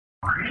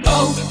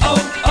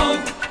O'Reilly!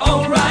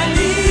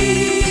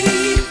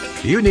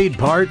 You need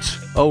parts?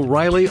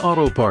 O'Reilly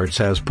Auto Parts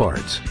has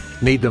parts.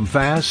 Need them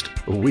fast?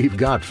 We've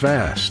got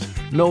fast.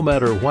 No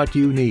matter what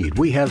you need,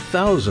 we have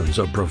thousands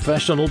of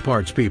professional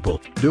parts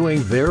people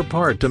doing their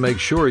part to make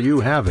sure you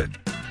have it.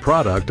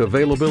 Product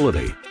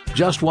availability.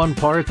 Just one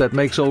part that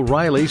makes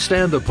O'Reilly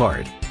stand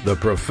apart. The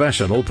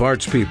professional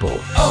parts people.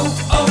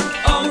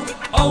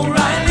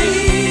 O'Reilly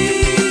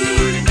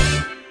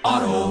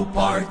Auto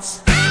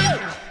Parts.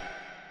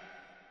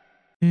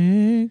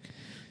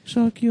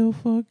 Suck your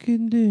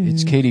fucking dick.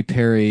 It's Katy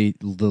Perry,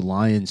 the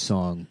Lion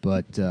song,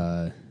 but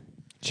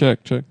Check.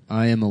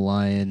 I am a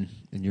lion,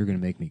 and you're gonna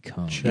make me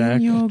come.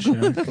 And you're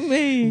gonna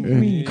make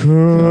me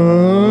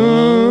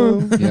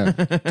come. Yeah.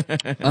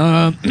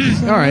 All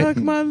right. suck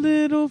my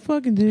little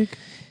fucking dick.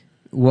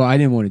 Well, I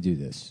didn't want to do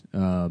this.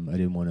 I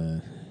didn't want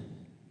to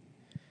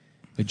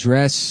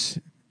address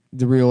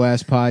the Real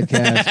Ass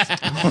Podcast.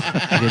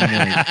 I didn't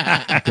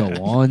want to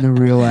go on the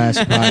Real Ass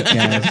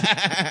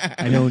Podcast.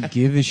 I don't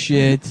give a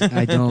shit.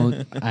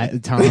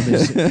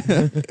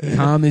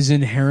 Tom is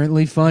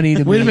inherently funny to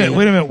me. Wait a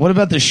minute. What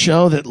about the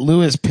show that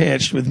Lewis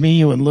pitched with me,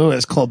 you, and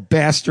Lewis called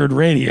Bastard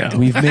Radio?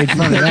 We've made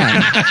fun of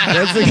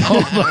that. That's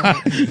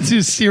like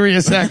to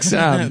Sirius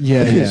XM.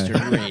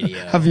 Yeah.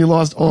 Radio. Have you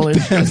lost all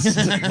interest?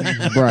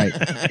 Right.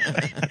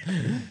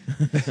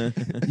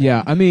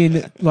 Yeah, I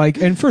mean,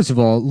 like, and first of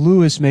all,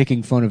 Lewis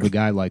making fun of a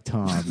guy like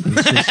Tom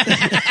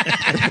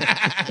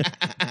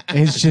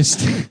it's just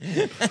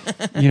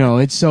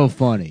it's so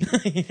funny.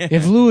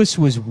 If Lewis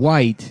was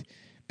white,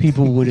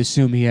 people would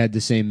assume he had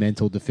the same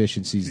mental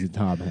deficiencies that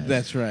Tom has.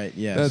 That's right.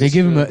 Yeah. They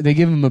give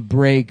him a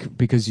break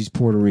because he's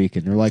Puerto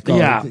Rican. They're like,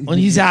 When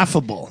he's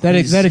affable. That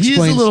He's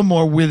explains a little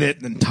more with it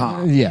than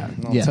Tom. Yeah,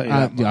 I'll tell you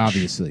that much.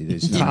 obviously,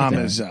 there's Tom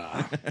not is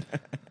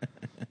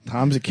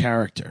Tom's a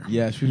character.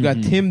 Yes, we've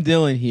got Tim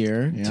Dillon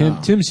here.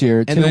 Yeah. Tim's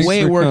here. And the way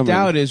it worked coming.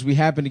 out is we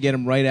happened to get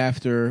him right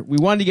after. We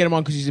wanted to get him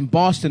on because he's in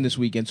Boston this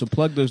weekend, so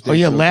plug those dates. Oh,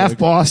 yeah, real Laugh quick.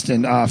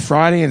 Boston,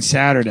 Friday and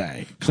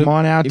Saturday. Come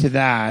on out to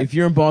that. If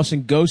you're in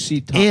Boston, go see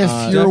Tom.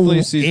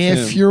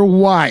 If you're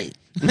white,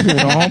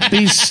 don't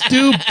be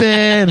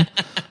stupid.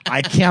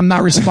 I'm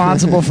not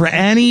responsible for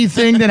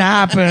anything that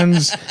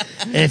happens.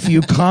 If you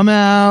come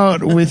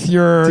out with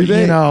your,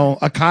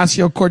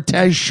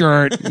 Ocasio-Cortez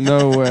shirt.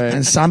 No way.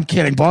 And so I'm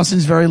kidding.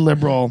 Boston's very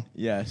liberal.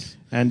 Yes.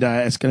 And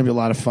it's going to be a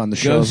lot of fun. The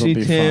Go shows will see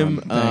be Tim.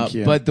 fun. Thank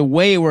you. But the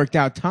way it worked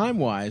out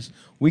time-wise,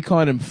 we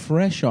caught him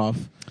fresh off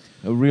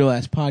a Real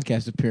Ass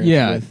Podcast appearance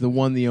with the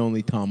one, the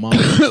only Tom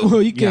Mullins. Well,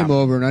 he came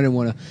over, and I didn't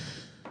want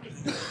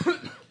to.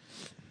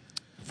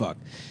 Fuck.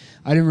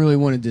 I didn't really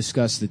want to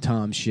discuss the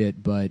Tom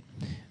shit, but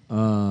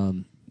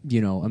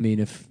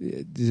if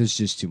there's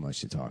just too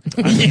much to talk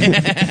about.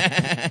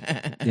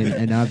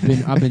 and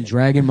I've been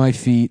dragging my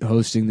feet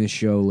hosting this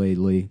show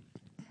lately.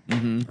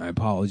 I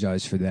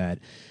apologize for that.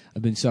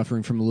 I've been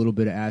suffering from a little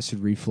bit of acid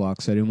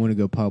reflux. I didn't want to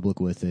go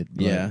public with it.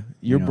 But,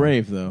 You're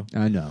brave though.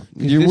 I know.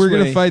 We're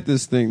going to fight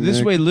this thing. This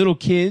Nick. way, little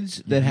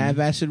kids that have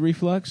acid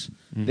reflux,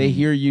 they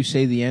hear you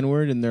say the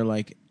N-word and they're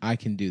like, I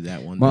can do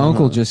that one. My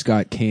uncle just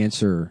got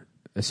cancer,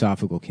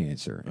 esophageal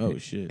cancer. Oh,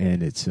 shit.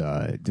 And it's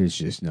there's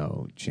just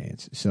no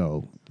chance.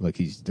 So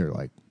they're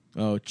like,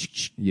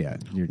 yeah.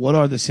 what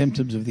are the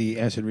symptoms of the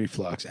acid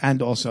reflux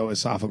and also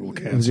esophageal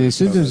cancer? The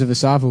symptoms of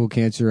esophageal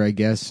cancer, I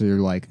guess, are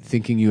like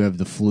thinking you have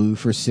the flu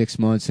for 6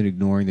 months and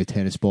ignoring the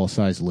tennis ball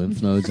sized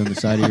lymph nodes on the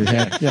side of your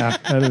head. Yeah,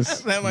 that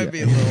is. That might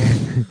be a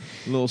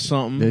little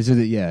something. Those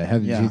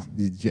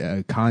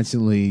are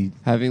constantly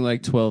having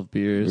like 12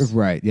 beers.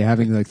 Right. Yeah,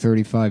 having like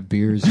 35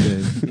 beers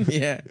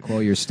to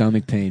quell your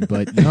stomach pain.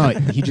 But no,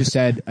 he just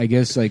had, I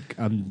guess, like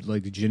I'm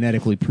like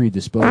genetically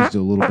predisposed to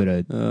a little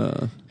bit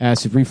of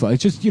acid reflux.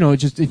 It's just,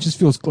 it just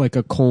feels like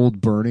a cold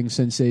burning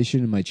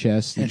sensation in my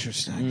chest.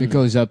 Interesting. It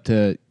goes up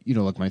to,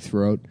 like my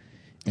throat.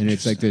 And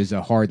it's like there's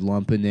a hard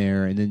lump in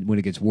there. And then when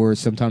it gets worse,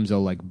 sometimes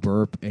I'll like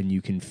burp and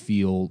you can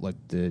feel like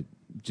the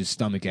just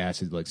stomach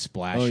acid like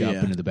splash up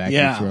into the back of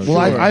your throat. Well,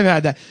 I've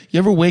had that. You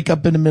ever wake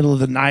up in the middle of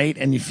the night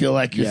and you feel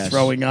like you're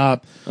throwing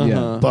up?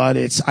 Yeah. But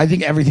I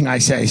think everything I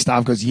say,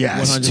 Stav goes,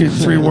 yes,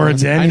 2-3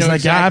 words in. He's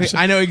like,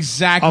 I know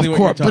exactly of what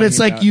course. you're talking But it's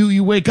like about.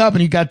 you wake up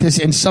and you got this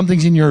and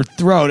something's in your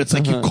throat. It's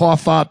like you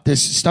cough up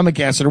this stomach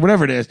acid or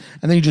whatever it is,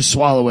 and then you just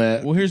swallow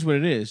it. Well, here's what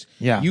it is.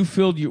 Yeah.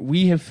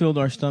 We have filled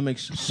our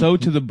stomachs so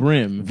to the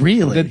brim.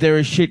 Really? That there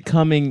is shit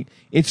coming.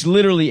 It's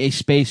literally a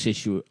space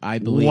issue, I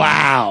believe.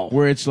 Wow.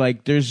 Where it's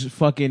like there's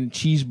fucking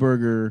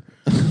cheeseburger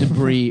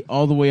debris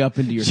all the way up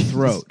into your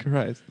throat.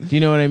 Christ. Do you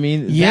know what I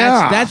mean?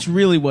 Yeah. That's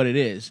really what it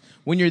is.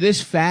 When you're this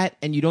fat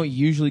and you don't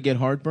usually get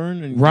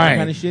heartburn and Right. that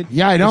kind of shit.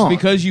 Yeah, I know. It's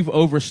because you've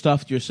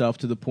overstuffed yourself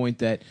to the point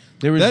that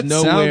there is That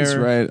nowhere. sounds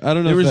right. I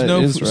don't know There if is that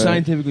no is right.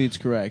 scientifically it's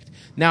correct.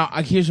 Now,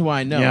 here's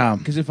why I know. Yeah.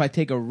 Because if I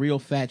take a real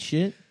fat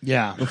shit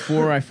Yeah.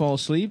 before I fall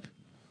asleep,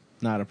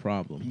 not a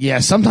problem. Yeah,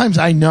 sometimes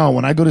I know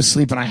when I go to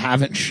sleep and I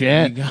haven't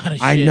shit,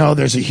 I know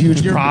there's a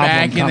huge You're problem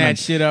backing coming. that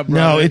shit up, No,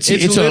 brother. it's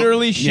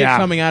literally shit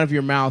coming out of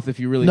your mouth if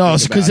you really No,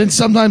 think because about then it.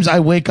 sometimes I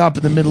wake up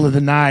in the middle of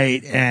the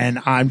night and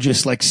I'm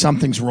just like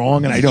something's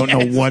wrong and I don't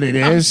know what it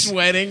is. I'm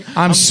sweating.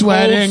 Cold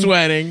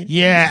sweating.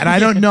 Yeah, and I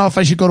don't know if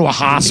I should go to a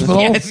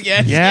hospital.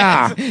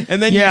 Yes.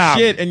 And then you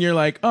shit and you're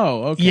like,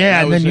 oh, okay.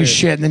 Yeah, and then you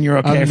shit and then you're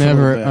okay for a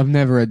little bit. I've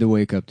never had to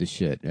wake up to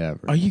shit ever.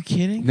 Are you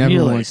kidding? Never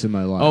Really? once in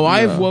my life. Oh,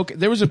 I've woke.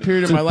 There was a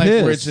period of my life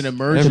where it's an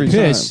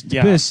emergency.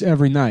 Piss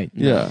every night.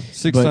 Yeah,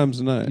 6 times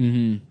a night.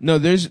 Mm-hmm. No,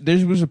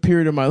 there was a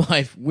period of my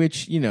life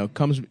which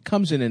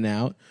comes in and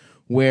out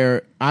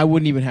where I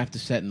wouldn't even have to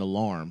set an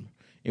alarm.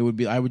 It would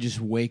be I would just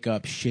wake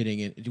up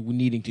shitting and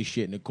needing to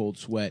shit in a cold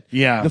sweat.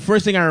 Yeah. The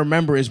first thing I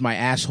remember is my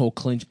asshole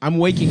clench. I'm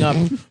waking up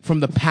from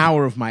the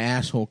power of my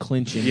asshole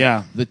clenching.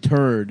 Yeah. The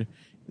turd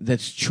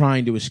that's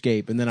trying to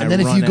escape, and then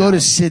if you go to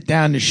sit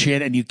down to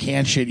shit and you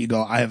can't shit, you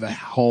go, I have a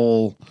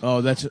whole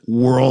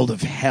world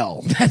of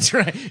hell. That's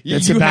right. You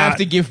about, have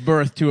to give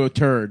birth to a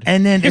turd.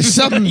 And then there's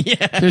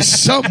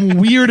something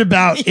weird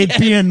about it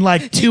being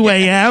like 2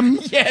 a.m.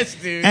 Yes,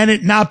 dude. And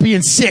it not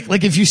being sick.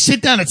 Like if you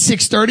sit down at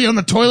 6:30 on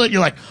the toilet,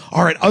 you're like,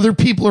 all right, other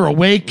people are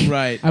awake.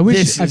 Right. I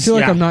feel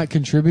like I'm not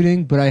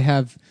contributing, but I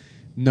have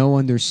no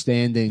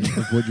understanding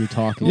of what you're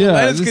talking about.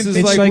 Yeah,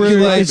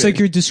 it's like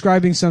you're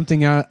describing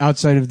something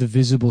outside of the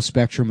visible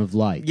spectrum of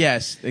light.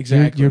 Yes,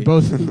 exactly. You're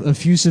both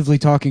effusively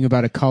talking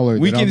about a color.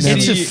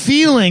 It's a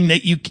feeling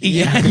that you.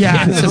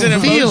 Yeah, it's an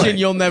emotion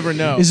you'll never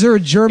know. Is there a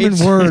German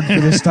word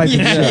for this type of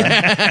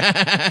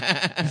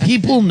shit?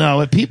 People know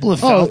it. People have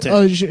felt it.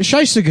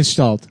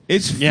 Scheissegestalt.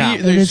 It's fear.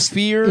 There's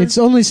fear. It's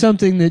only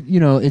something that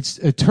it's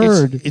a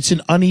turd. It's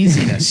an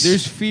uneasiness.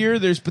 There's fear.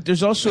 But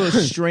there's also a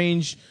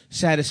strange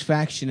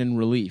satisfaction and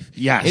relief.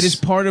 Yes. It is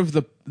part of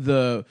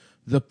the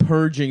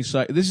purging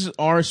cycle. This is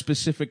our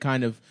specific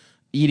kind of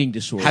eating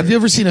disorder. Have you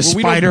ever seen a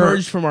spider? We don't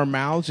purge from our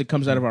mouths; it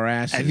comes out of our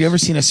asses. Have you ever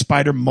seen a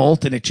spider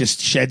molt and it just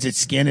sheds its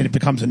skin and it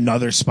becomes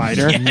another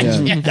spider?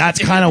 Yes. That's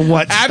kind of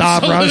what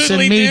Stavros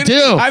and me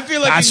do. I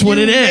feel like that's what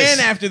it is. Man,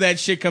 after that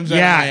shit comes out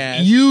of my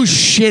ass. You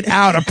shit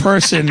out a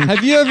person.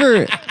 Have you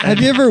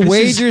ever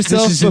weighed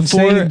yourself this is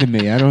before? Insane to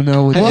me. I don't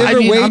know. Have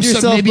you ever weighed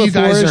yourself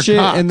before shit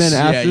and then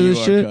after the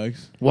shit?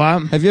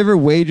 What? Have you ever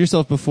weighed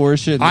yourself before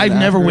shit? I've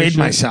never weighed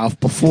myself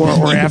before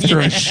or after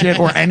a shit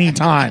or any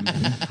time.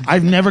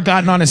 I've never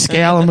gotten on a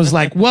scale and was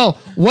like, well,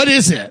 what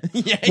is it?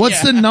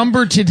 What's the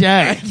number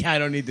today? I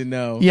don't need to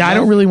know. Yeah, I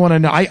don't really want to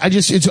know.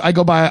 I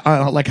go by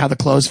like how the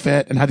clothes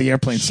fit and how the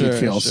airplane seat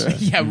feels. Sure.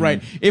 Yeah,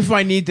 right. If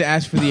I need to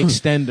ask for the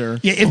extender.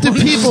 Yeah, if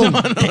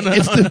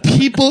the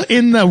people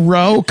in the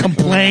row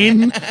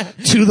complain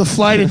to the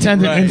flight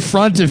attendant in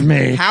front of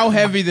me. How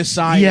heavy the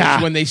sigh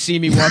is when they see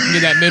me walking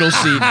to that middle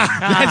seat.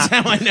 That's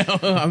how I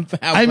know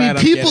I mean,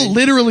 people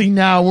literally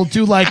now will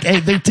do like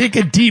they take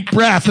a deep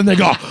breath and they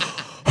go,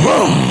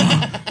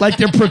 like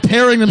they're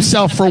preparing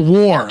themselves for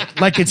war,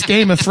 like it's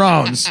Game of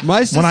Thrones. My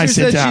sister when I sit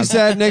said down. she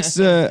sat next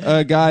to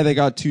a guy that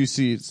got 2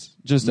 seats.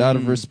 Just out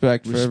of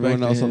respect for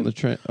everyone else on the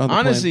train.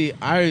 Honestly,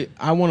 I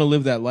want to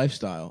live that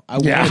lifestyle.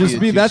 That's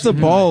a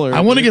baller. I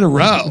want to get a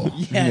row.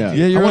 Yeah,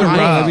 you're on a row.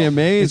 That'd be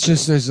amazing. It's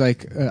just there's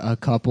like a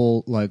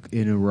couple like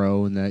in a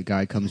row, and that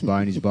guy comes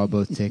by and he's bought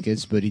both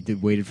tickets, but he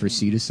waited for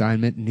seat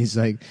assignment, and he's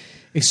like,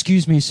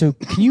 "Excuse me, so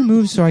can you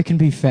move so I can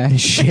be fat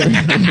as shit?"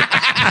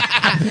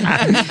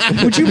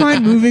 Would you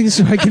mind moving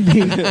so I can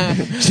be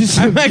just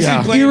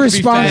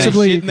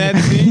irresponsibly?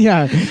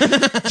 Yeah,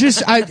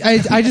 just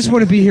I just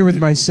want to be here with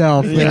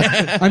myself.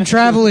 I'm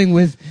traveling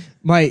with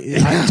my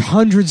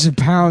hundreds of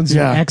pounds of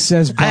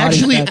excess body I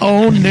actually fat.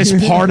 own this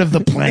part of the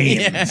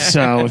plane,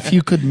 so if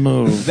you could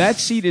move. That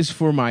seat is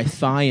for my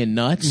thigh and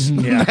nuts.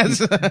 Yeah.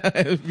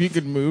 If you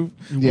could move.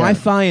 My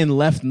thigh and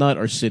left nut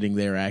are sitting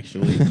there,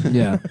 actually.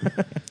 Yeah.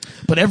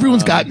 But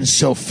everyone's gotten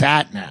so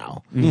fat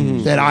now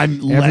that I'm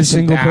Every less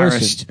single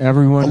embarrassed. person.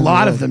 Everyone. A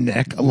lot of them,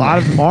 Nick. A lot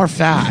of them are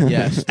fat.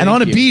 Yes, and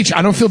on a you. beach,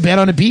 I don't feel bad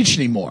on a beach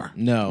anymore.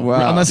 No.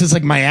 Wow. Unless it's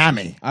like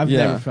Miami. I've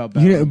never felt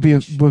bad. You know, it'd be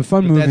a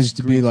fun move that's is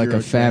to be like a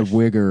Greek fat trash.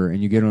 wigger,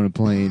 and you get on a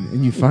plane,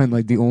 and you find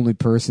like the only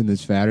person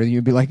that's fatter, and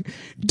you'd be like,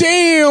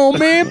 "Damn,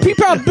 man, peep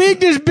how big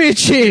this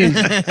bitch is!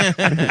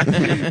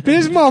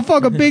 This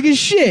motherfucker big as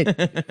shit!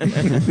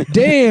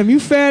 Damn,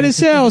 you fat as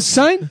hell,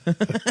 son!"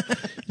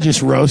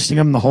 Just roasting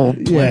them the whole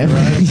plane.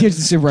 Yeah, you have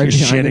to sit right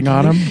Just behind shitting him.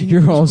 on them.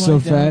 You're all so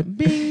fat.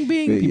 Bing,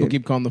 bing. People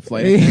keep calling the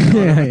flight.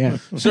 Yeah.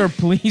 Sir,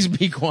 please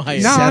be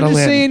quiet. No, I'm Settle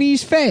just in. saying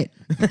he's fat.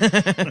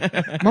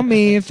 My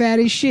man fat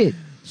as shit.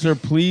 Sir,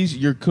 please,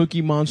 your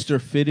Cookie Monster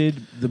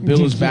fitted. The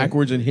bill is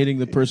backwards and hitting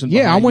the person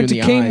Yeah, I behind went to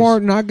you in the Kmart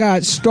eyes. and I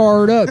got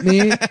starred up,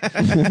 man.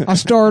 I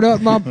starred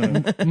up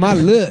my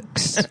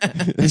looks.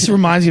 This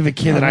reminds me of a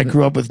kid that I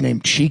grew up with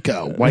named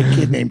Chico. White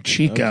kid named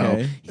Chico.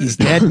 Okay. He's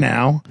dead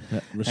now.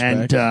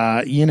 Respect.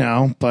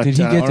 And, but Did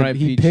he get R.I.P.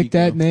 he picked Chico.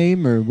 that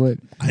name or what?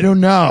 I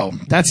don't know.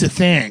 That's the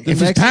thing. If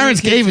his Mexican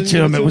parents gave it kids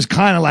to him, in it was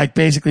kind of like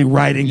basically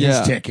writing his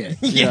Yeah. ticket.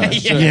 Yeah,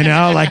 sure. You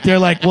know, like they're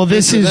like, well,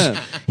 this is,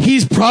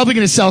 he's probably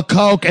going to sell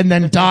Coke and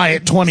then die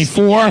at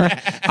 24.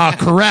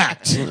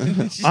 Correct.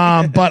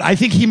 But I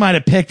think he might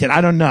have picked it.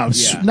 I don't know.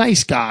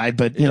 Nice guy,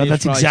 but It was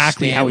that's probably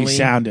exactly how he Stanley.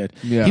 sounded.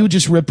 Yeah. He would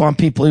just rip on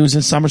people. He was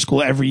in summer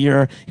school every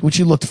year, which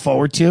he looked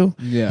forward to.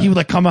 Yeah. He would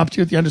like come up to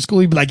you at the end of school.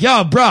 He'd be like,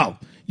 "Yo, bro,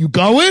 you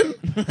going?"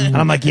 And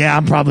I'm like, "Yeah,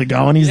 I'm probably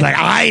going." He's like,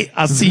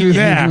 I'll see you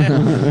there."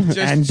 Just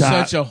And,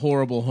 such a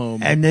horrible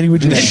home. And then he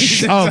would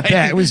just, it was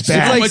bad. It's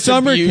like much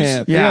summer abuse.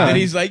 camp. Yeah. And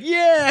he's like,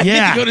 I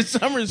get to go to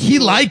summer school. He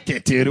liked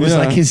it, dude. It was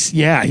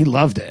Yeah. like he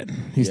loved it.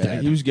 He's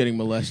dead. He was getting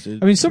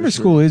molested. I mean, summer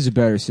school is a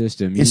better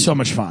system. It's so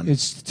much fun.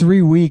 It's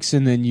 3 weeks,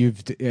 and then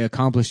you've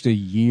accomplished a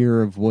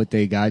year of what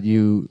they got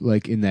you,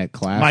 like, in that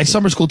class. My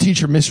summer school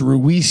teacher, Miss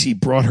Ruisi,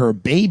 brought her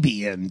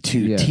baby in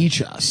to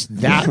teach us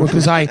that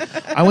because I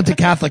went to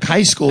Catholic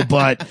high school,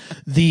 but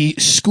the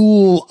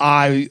school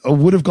I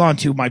would have gone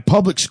to, my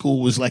public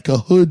school, was like a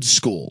hood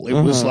school. It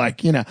was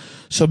like,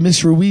 so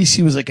Miss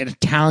Ruisi was like an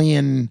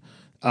Italian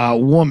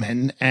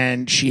woman,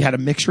 and she had a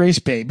mixed race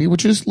baby,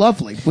 which is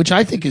lovely, which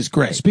I think is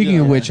great. Speaking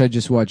of which, I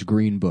just watched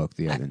Green Book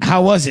the other night.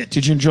 How was it?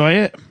 Did you enjoy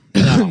it?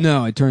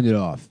 No, I turned it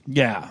off.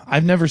 Yeah,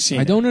 I've never seen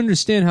I it. don't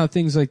understand how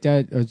things like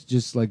that are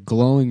just like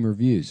glowing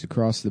reviews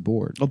across the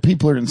board. Well,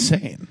 people are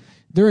insane.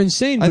 They're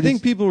insane. I but think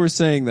it's- people were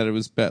saying that it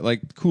was bad.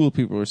 Like cool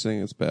people were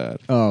saying it's bad.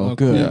 Oh, Oh,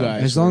 good. cool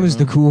guys As long were, as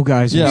the cool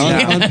guys.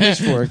 Yeah, Were on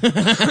Pitchfork.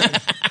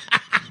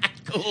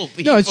 Cool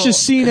no, it's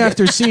just scene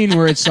after scene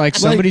where it's like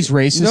somebody's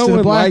racist no to the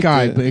one black liked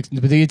guy, it.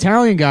 but the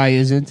Italian guy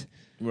isn't.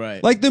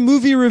 Right. Like the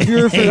movie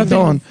reviewer Hey,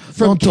 don't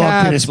talk to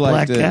Cavs this black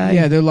liked it. guy.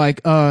 Yeah, they're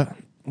like,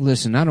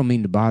 listen, I don't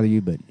mean to bother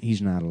you, but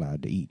he's not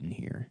allowed to eat in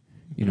here.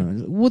 You know,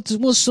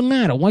 what's the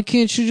matter? Why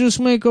can't you just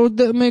make a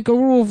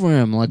rule for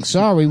him? Like,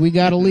 sorry, we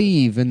gotta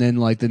leave. And then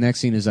like the next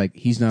scene is like,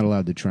 he's not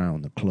allowed to try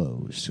on the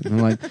clothes. And I'm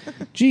like,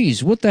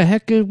 geez, what the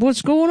heck?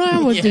 What's going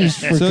on with these?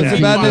 So it's freaking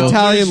about an people?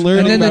 Italian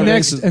learning And then about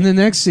racism. the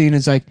next scene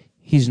is like,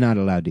 he's not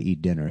allowed to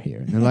eat dinner here.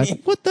 And they're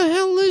like, what the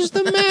hell is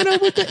the matter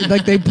with that?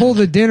 Like they pull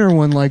the dinner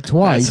one like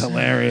twice. That's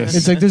hilarious.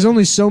 It's like there's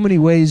only so many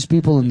ways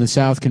people in the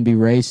South can be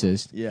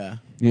racist. Yeah.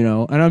 You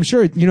know, and I'm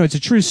sure, it's a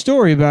true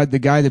story about the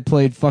guy that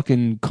played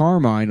fucking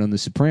Carmine on The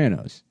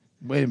Sopranos.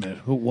 Wait a minute.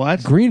 Who?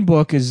 What? Green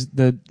Book is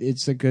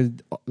it's like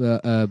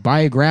a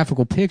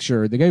biographical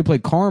picture. The guy who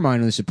played Carmine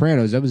on The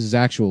Sopranos, that was his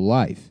actual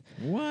life.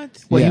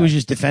 What? Well, Yeah. he was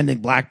just defending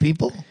black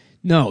people.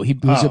 No, he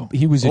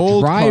was a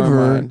Old driver.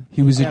 Carmine.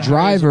 He was a Yeah,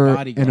 driver he was a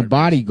bodyguard, and a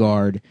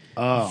bodyguard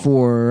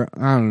for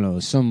I don't know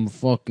some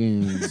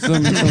fucking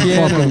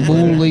fucking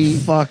mooly.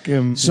 Fuck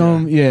him.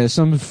 Some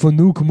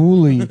Fanuc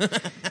Mooley.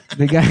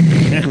 The guy.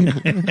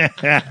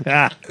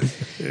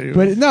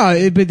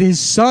 But his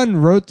son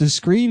wrote the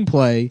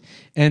screenplay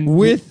and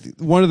with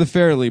one of the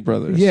Farrelly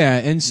brothers. yeah,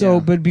 and so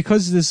but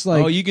because this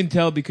like you can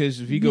tell because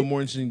Viggo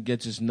Mortensen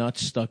gets his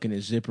nuts stuck in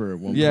his zipper at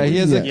one Yeah, point. he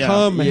has a Yeah.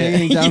 cum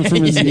hanging down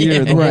from his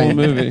ear the Right. whole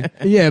movie.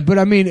 yeah, but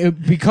I mean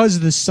because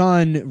the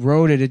son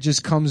wrote it, it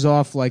just comes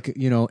off like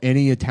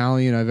any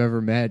Italian I've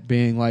ever met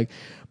being like,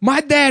 my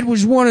dad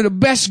was one of the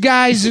best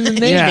guys in the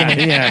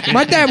nation. Yeah.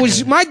 My dad was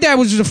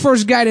the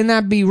first guy to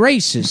not be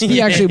racist. He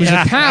actually was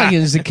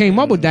Italians that came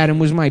up with that, and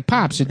was my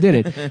pops that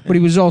did it. But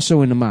he was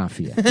also in the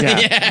mafia.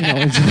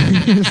 Yeah.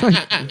 It's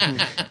like- and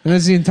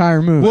that's the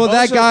entire movie. Well,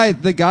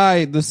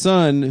 the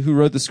son who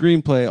wrote the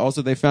screenplay,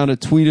 also they found a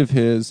tweet of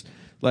his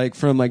like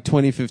from like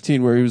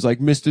 2015 where he was like,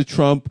 Mr.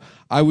 Trump,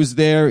 I was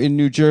there in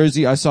New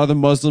Jersey. I saw the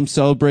Muslims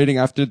celebrating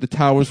after the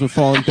towers were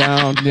falling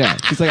down. Yeah.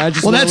 He's like, I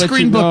just Well, wanna that's let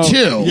Green you Book know.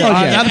 too.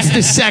 Yeah. That's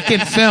the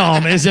second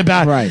film is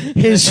about Right.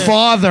 his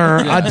father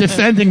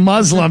defending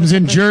Muslims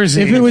in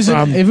Jersey. if it was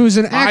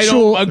an I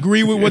actual, don't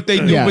agree with what they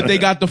do, Yeah. but they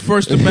got the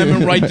First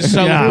Amendment right to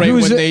celebrate If it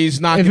was when a- he's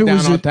if knocking it down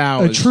was on a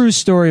towers. true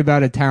story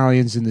about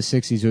Italians in the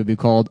 60s, it would be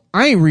called,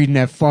 I ain't reading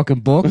that fucking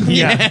book.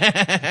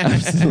 Yeah,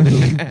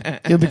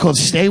 it'll be called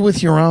 "Stay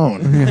with Your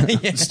Own."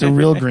 It's the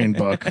real Green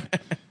Book.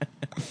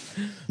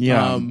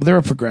 Yeah, they're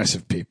a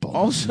progressive people.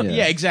 Also,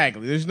 yeah,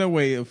 exactly. There's no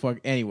way to fuck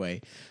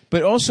anyway.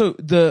 But also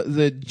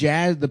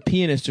the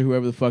pianist or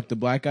whoever the fuck the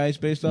black guy is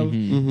based off,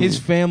 his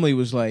family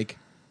was like,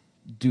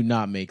 do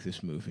not make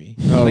this movie.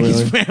 Like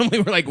his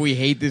family were like, we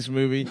hate this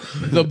movie.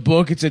 The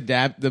book,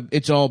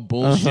 it's all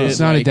bullshit. It's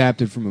not like,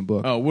 adapted from a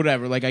book. Oh,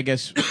 whatever. Like I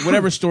guess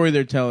whatever story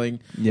they're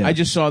telling, Yeah. I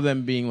just saw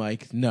them being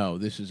like, no,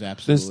 this is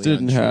absolutely This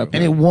didn't untrue. happen.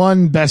 And it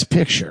won Best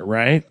Picture,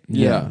 right?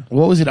 Yeah.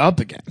 What was it up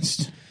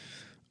against?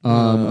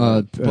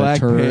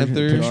 Black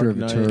Panther. Picture of a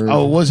Dark turd.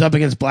 Oh, it was up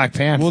against Black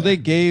Panther. Well, they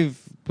gave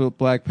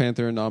Black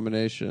Panther a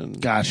nomination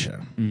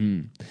Gotcha.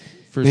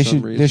 for They some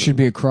should. reason. There should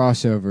be a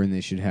crossover, and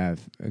they should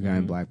have a guy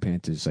in Black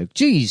Panther. It's like,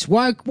 geez,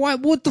 why?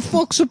 What the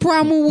fuck's the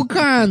problem with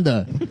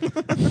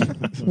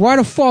Wakanda? Why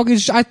the fuck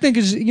is? I think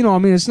it's. I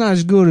mean, it's not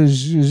as good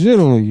as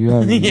Italy.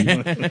 I mean,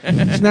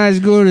 it's not as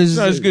good as. It's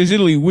not as good as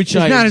Italy, which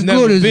It's I not have as never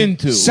good as been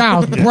to.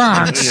 South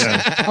Bronx.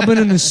 I've been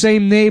in the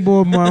same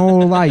neighborhood my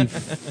whole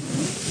life.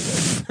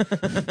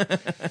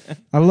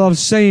 I love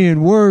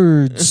saying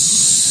words.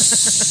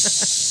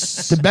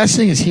 The best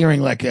thing is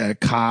hearing like a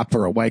cop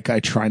or a white guy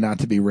try not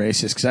to be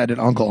racist. Because I had an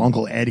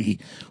Uncle Eddie,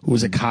 who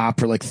was a cop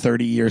for like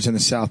 30 years in the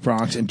South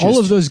Bronx, and All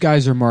of those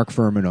guys are Mark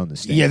Furman on the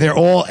stand. yeah, they're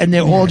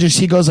all just.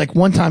 He goes like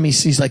one time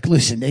he's like,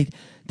 listen,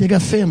 they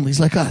got families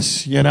like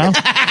us, you know.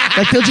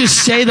 Like they'll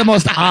just say the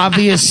most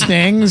obvious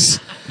things.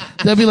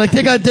 They'll be like,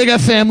 they got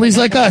families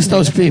like us.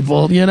 Those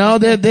people, you know,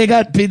 they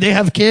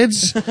have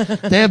kids,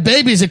 they have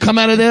babies that come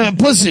out of their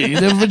pussy,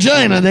 their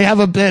vagina. They have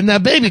and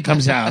that baby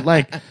comes out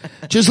like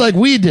just like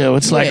we do.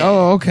 It's like,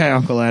 oh, okay,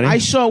 Uncle Eddie. I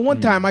saw one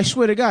time. I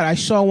swear to God, I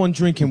saw one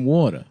drinking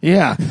water.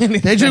 Yeah,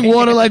 they drink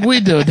water like we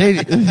do.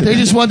 They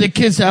just want their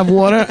kids to have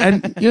water,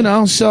 and you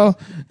know, so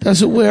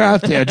that's what we're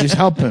out there just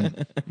helping,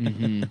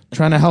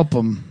 trying to help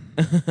them.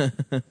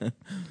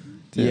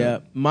 Yeah,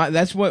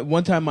 that's what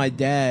one time my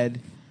dad.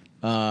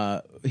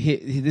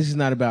 This is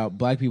not about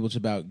black people; it's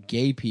about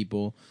gay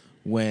people.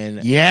 When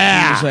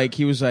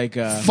he was like,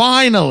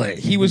 finally,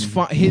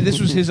 this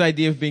was his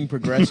idea of being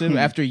progressive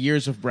after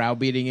years of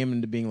browbeating him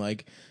into being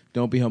like,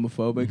 don't be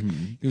homophobic.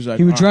 He was like,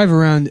 He would drive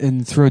around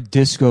and throw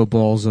disco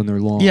balls on their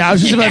lawn. Yeah, I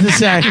was just about to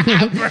say.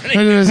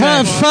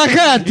 Fuck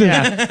it!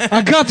 Yeah.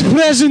 I got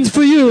present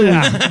for you.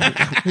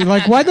 You're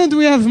like, why don't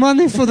we have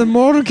money for the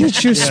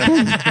mortgage? You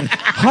spend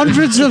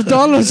hundreds of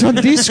dollars on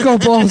disco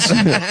balls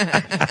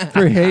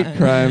For hate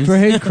crimes. for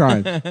hate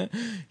crime.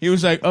 he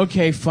was like,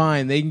 okay,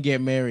 fine, they can get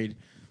married,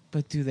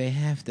 but do they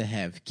have to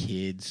have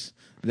kids?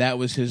 That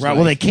was his. Right. Like,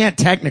 well, they can't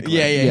technically.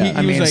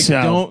 Yeah. He was like,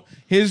 so. don't.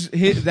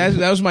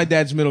 That was my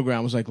dad's middle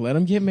ground. Was like, let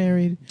them get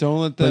married.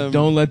 Don't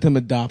let them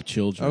adopt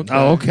children. Okay.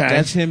 Oh, okay.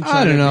 That's him.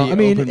 I don't know. To I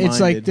be mean, open-minded. it's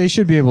like they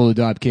should be able to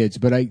adopt kids,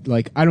 but I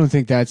don't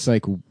think that's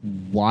like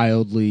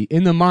wildly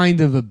in the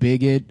mind of a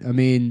bigot. I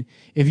mean,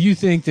 if you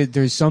think that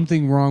there's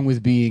something wrong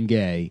with being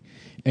gay,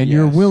 and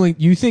you're willing,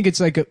 you think it's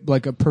like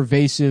a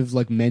pervasive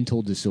like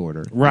mental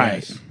disorder,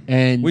 Right. Yes.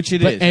 And Which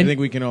it is. I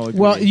think we can all agree.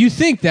 Well, you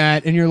think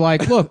that, and you're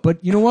like, look,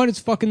 but you know what? It's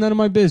fucking none of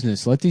my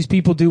business. Let these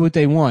people do what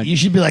they want. You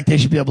should be like, they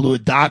should be able to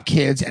adopt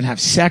kids and have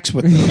sex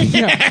with them.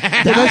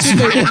 That's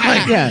what they,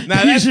 yeah.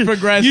 Now that's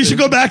progressive. You should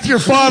go back to your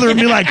father and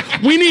be like,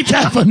 we need to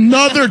have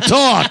another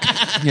talk.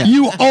 Yeah.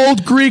 You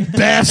old Greek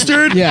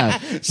bastard. Yeah.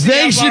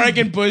 They should. I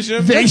can push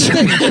him. They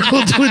should be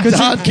able to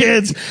adopt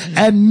kids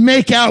and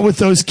make out with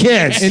those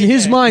kids. In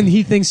his mind,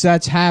 he thinks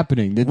that's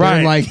happening. That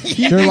Right.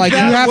 they're like, you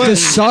have to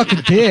suck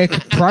dick,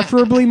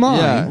 preferably mine.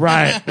 Yeah.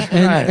 Right.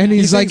 And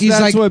he's like,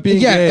 what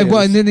being gay well,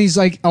 is. and then he's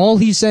like, all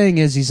he's saying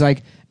is, he's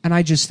like, and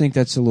I just think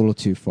that's a little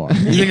too far.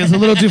 You think it's a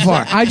little too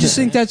far? I just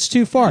think that's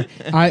too far.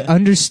 I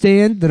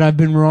understand that I've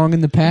been wrong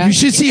in the past. You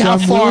should see so how I'm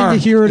far- willing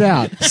to hear it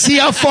out. See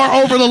how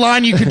far over the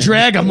line you could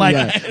drag him.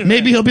 Like,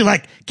 maybe he'll be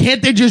like, can't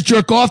they just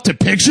jerk off to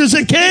pictures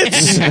of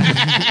kids?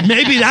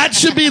 Maybe that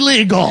should be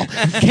legal.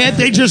 Can't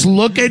they just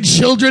look at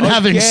children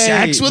having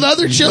sex with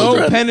other No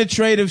children?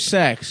 penetrative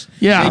sex.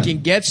 Yeah. They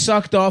can get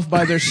sucked off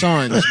by their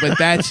sons, but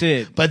that's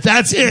it. But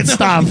that's it,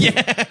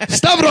 Stav.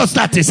 Stavros,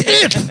 that is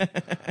it.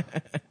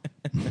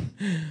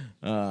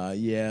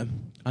 Yeah.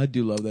 I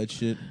do love that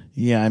shit.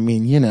 Yeah, I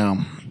mean, you know,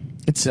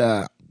 it's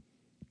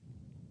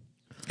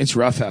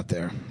rough out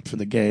there for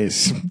the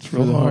gays. It's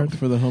real hard.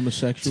 For the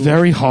homosexuals. It's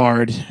very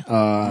hard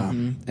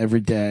every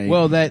day.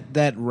 Well,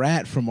 that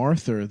rat from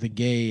Arthur, the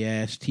gay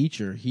ass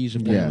teacher, he's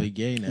apparently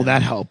gay now. well,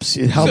 that helps.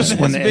 It helps That's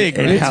when big,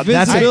 it right? helps. It's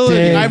That's a visibility.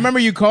 big. I remember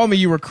you called me.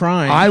 You were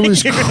crying. I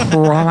was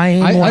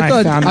crying when I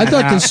thought found I that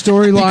thought the out.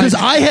 storyline because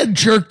I had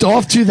jerked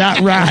off to that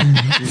rat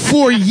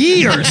for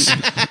years,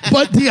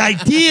 but the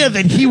idea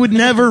that he would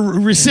never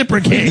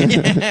reciprocate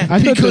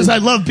because I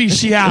love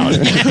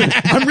bestiality.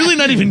 I'm really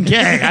not even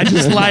gay. I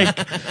just like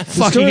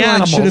fucking storyline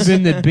animals. should have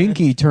been that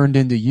Binky turned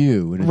into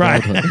you in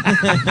Right.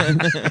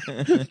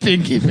 adulthood.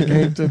 Pinky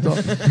became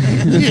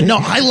yeah, no,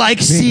 I like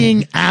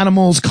seeing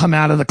animals come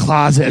out of the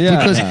closet Yeah.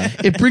 because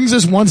it brings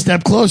us one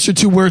step closer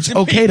to where it's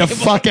okay to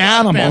fuck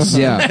animals.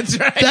 Yeah. That's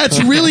right.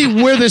 That's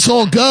really where this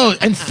all goes.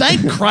 And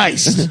thank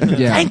Christ.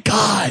 Yeah. Thank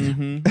God.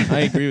 I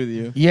agree with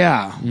you.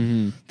 Yeah.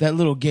 That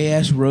little gay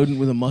ass rodent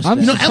with a mustache.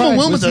 No, Emma surprised.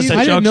 Wilma does that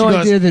I joke. had no She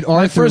goes, idea that my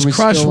Arthur first was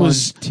crush still on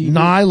was TV.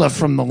 Nyla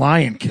from The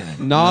Lion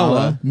King.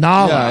 Nala.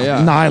 Nyla.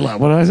 Yeah. Nyla.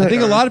 What was it? I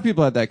think a lot of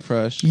people had that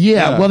crush.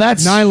 Yeah, well,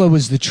 that's Nyla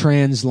was the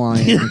trans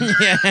lion.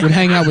 Would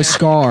hang out with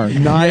Scar.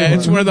 Nyla. Yeah,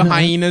 it's one of the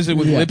hyenas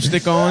with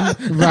lipstick on.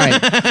 Right.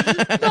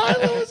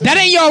 That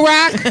ain't your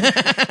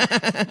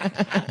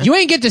rock. You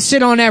ain't get to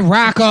sit on that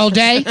rock all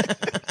day.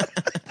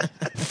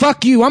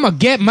 Fuck you. I'm going to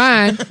get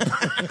mine.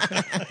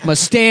 I'm going to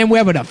stand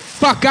wherever the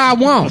fuck I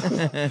want.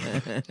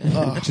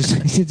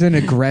 Just it's an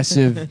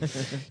aggressive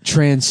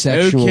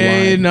transsexual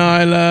Okay,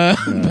 line.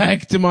 Nyla,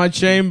 back to my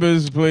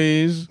chambers,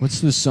 please.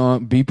 What's the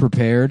song? Be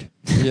Prepared.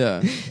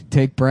 Yeah.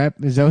 Take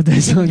prep. Is that what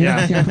that song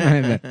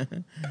Yeah.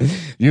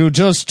 is? You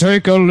just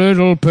take a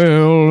little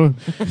pill,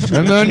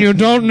 and then you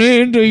don't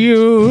need to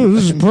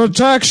use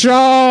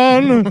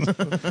protection.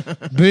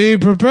 Be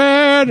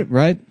prepared.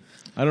 Right?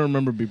 I don't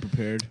remember Be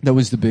Prepared. That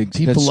was the big.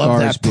 People that's love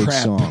Scar's that big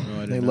prep.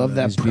 song. They love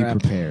that Is Be prep.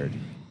 Prepared.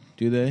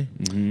 Do they?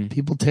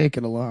 People take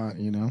it a lot,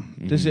 you know.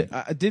 Does it?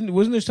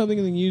 Wasn't there something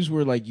in the news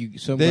where like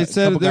some They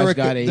said couple there guys were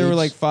got AIDS? there were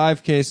like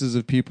 5 cases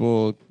of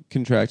people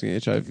contracting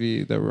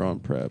HIV that were on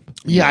PrEP.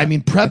 Yeah, I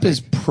mean, PrEP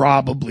is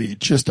probably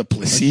just a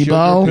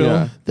placebo sugar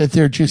pill. that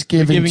they're just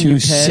giving giving you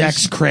to Pez.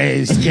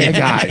 sex-crazed gay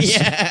guys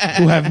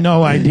who have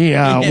no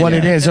idea what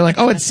it is. They're like,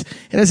 oh, it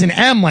has an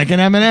M like an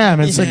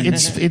M&M. It's like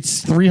it's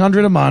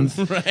 $300 a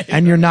month,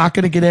 and you're not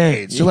going to get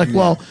AIDS. You're like,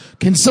 well,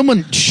 can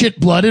someone shit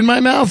blood in my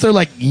mouth? They're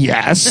like,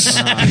 yes,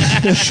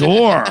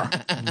 sure.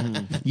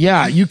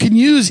 Yeah, you can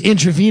use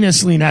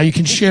intravenously now. You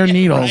can share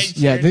needles.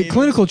 Yeah, the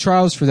clinical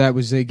trials for that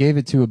was they gave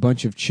it to a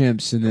bunch of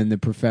chimps, and then the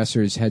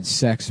professors had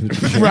sex with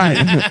the chimps. Right.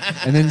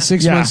 And then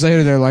 6 months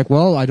later, they're like,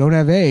 well, I don't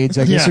have AIDS.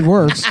 I guess it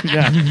works.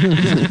 Yeah.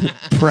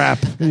 PrEP.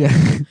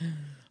 Yeah.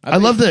 I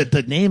love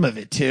the name of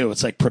it too.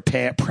 It's like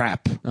prepare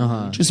prep.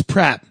 Just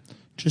prep.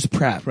 Just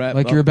prep.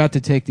 Like you're about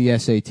to take the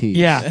SAT.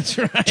 Yeah, that's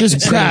right.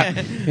 Just prep.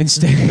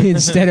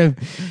 Instead of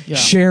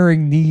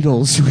sharing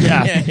needles.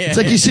 Yeah. It's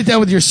like you sit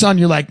down with your son.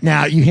 You're like,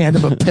 now you hand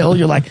him a pill.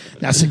 You're like,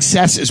 now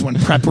success is when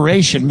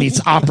preparation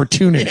meets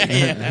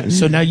opportunity.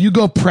 So now you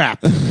go prep.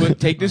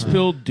 Take this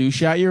pill,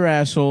 douche out your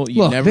asshole.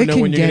 You Look, never they know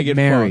can when you're going to get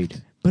married.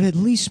 fucked. But at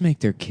least make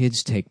their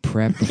kids take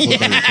PrEP before they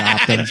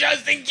adopt them.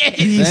 Just in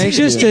case. Thank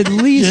Just you. at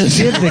least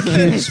give the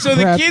kids So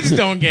the PrEP. kids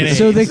don't get it.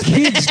 So the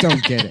kids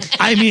don't get it.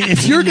 I mean,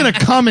 if you're going to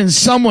come in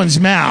someone's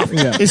mouth,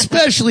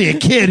 especially a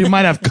kid who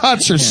might have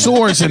cuts or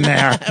sores in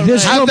there,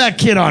 have that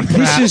kid on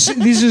prep.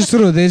 This is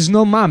true. There's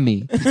no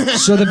mommy,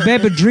 so the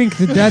baby drink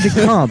the daddy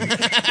cum.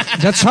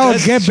 That's how a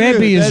gay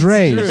baby is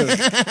raised,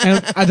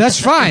 and that's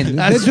fine.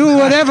 They do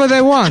whatever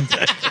they want.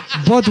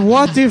 But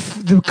what if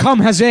the cum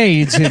has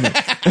AIDS in it?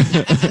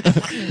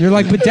 You're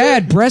like, but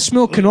Dad, breast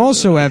milk can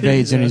also have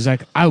AIDS, and he's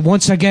like,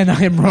 once again,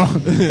 I am wrong.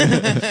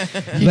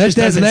 He just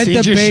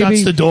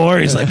shuts the door.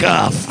 He's like,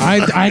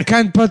 I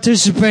can't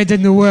participate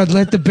in the world.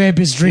 Let the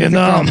babies drink the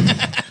cum.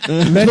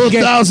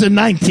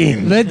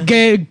 2019. Let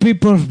gay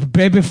people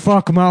baby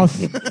fuck mouth.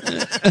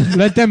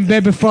 Let them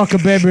baby fuck a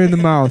baby in the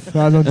mouth.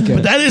 I don't care.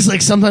 But that is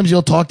like sometimes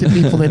you'll talk to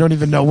people, they don't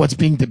even know what's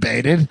being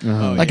debated.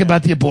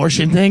 About the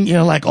abortion thing. You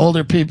know, like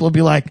older people will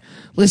be like,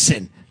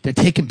 listen, they're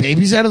taking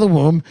babies out of the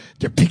womb.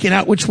 They're picking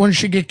out which one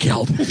should get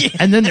killed.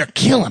 And then they're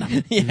killing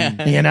them.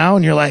 You know,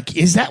 and you're like,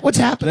 is that what's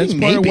happening? That's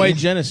part of white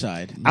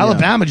genocide.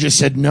 Alabama just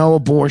said no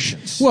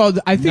abortions. Well,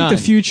 I think the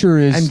future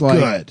is And like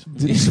good.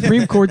 the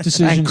Supreme Court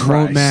decisions Christ.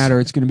 won't matter.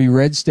 It's going to be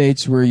red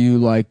states where you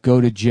like go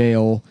to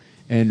jail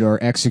and are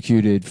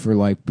executed for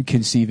like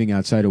conceiving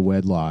outside of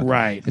wedlock,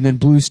 Right. And then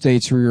blue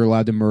states where you're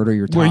allowed to murder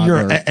your Where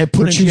toddler you're put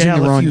for in choosing jail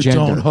your if own you gender.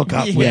 don't hook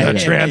up with a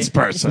trans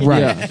person.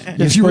 Right. Yeah.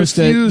 You're If you supposed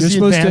to, refuse you're the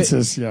supposed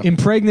advances, to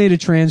impregnate a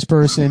trans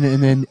person,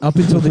 and then up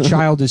until the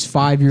child is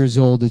 5 years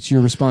old, it's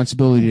your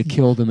responsibility to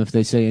kill them if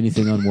they say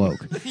anything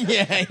unwoke.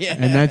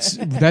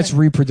 And that's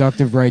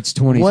reproductive rights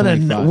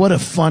 2025. What a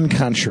fun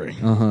country.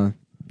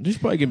 There's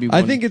probably going to be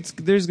I one. think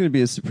there's going to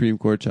be a Supreme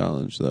Court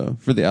challenge though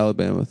for the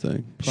Alabama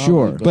thing.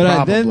 Sure.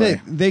 But then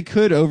Probably. they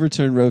could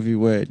overturn Roe v.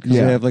 Wade because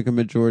Yeah. they have like a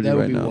majority That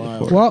would right be now. in the wild.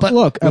 court. Well, But-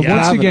 look, Yeah.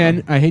 once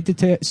again, I hate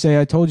to say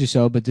I told you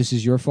so, but this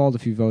is your fault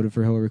if you voted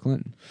for Hillary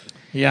Clinton.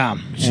 Yeah.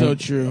 so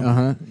true.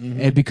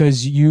 And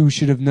because you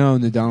should have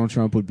known that Donald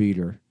Trump would beat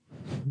her.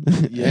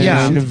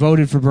 Yeah. You should have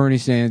voted for Bernie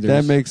Sanders.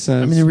 That makes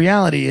sense. I mean, the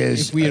reality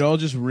is, If we had all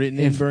just written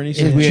in Bernie if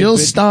Sanders, Jill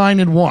Stein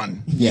had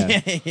won,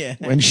 yeah.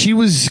 when she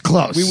was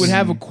close, we would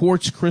have a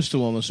quartz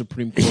crystal on the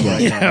Supreme Court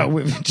right now.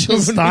 if Jill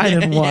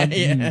Stein had won.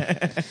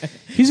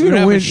 He's We'd going to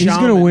have a win. He's going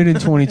to shaman. win in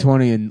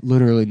 2020, and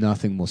literally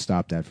nothing will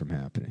stop that from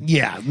happening.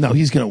 Yeah, no,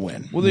 he's going to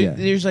win. Well, Yeah.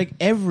 there's like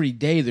every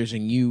day there's a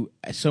new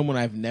someone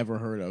I've never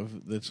heard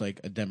of that's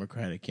like a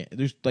Democratic candidate.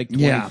 There's like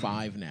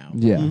 25 now.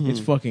 Yeah. It's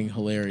fucking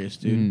hilarious,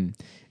 dude.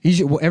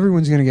 Well,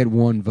 everyone's going to get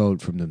one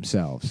vote from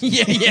themselves.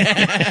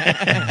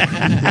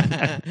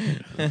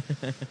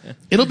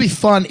 It'll be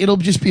fun. It'll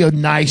just be a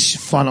nice,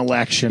 fun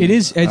election. It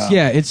is.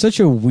 It's such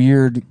a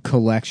weird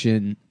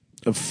collection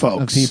of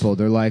folks. of people.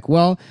 They're like,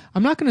 well,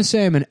 I'm not going to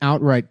say I'm an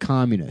outright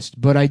communist,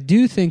 but I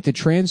do think that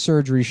trans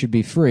surgery should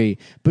be free,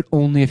 but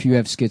only if you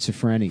have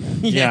schizophrenia.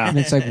 Yeah. And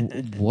it's like,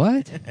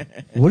 what?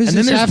 What does And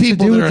then this there's have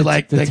people to do that with are the,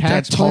 like the that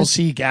tax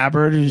Tulsi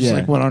Gabbard, who's Yeah.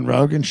 like went on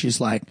Rogan. She's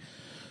like,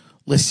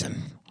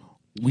 listen,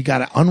 we got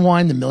to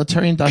unwind the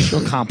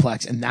military-industrial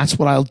complex, and that's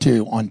what I'll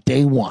do on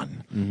day one.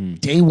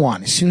 Day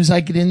one. As soon as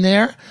I get in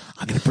there,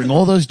 I'm going to bring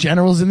all those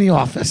generals in the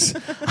office.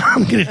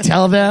 I'm going to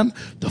tell them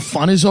the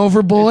fun is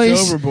over, boys.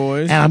 It's over,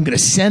 boys. And I'm going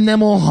to send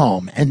them all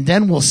home, and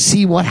then we'll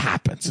see what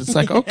happens. It's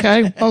like,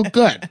 okay, oh,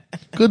 good.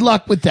 Good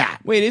luck with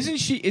that. Wait, isn't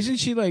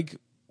she like?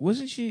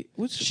 Wasn't she?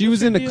 she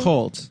was in a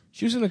cult.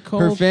 She was in a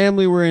cult. Her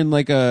family were in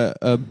like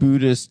a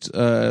Buddhist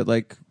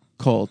like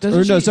cult.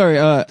 Doesn't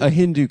a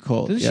Hindu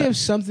cult. Doesn't she have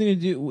something to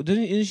do?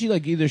 Isn't she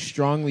like either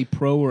strongly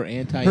pro or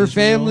anti? Her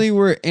family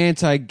were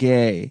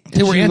anti-gay.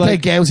 They were She, like,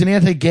 anti-gay. It was an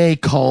anti-gay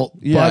cult,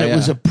 Yeah, but it yeah.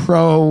 was a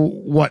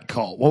pro-what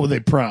cult? What were they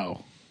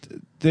pro?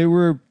 They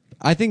were,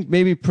 I think,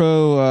 maybe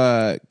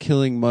pro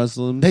killing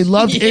Muslims. They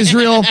loved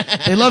Israel.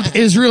 They loved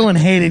Israel and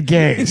hated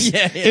gays.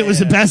 It was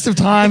the best of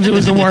times. It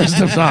was the worst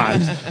of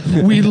times.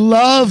 We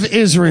love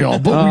Israel,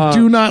 but we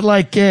do not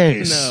like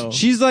gays. No.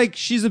 She's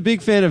a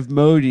big fan of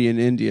Modi in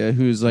India,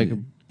 who's like a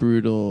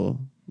brutal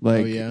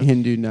like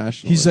Hindu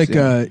nationalist.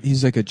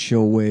 He's like a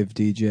chill wave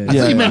DJ. I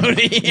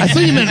thought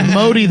you meant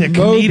Modi the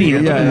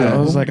comedian. Yeah. I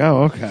was like,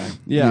 oh, okay.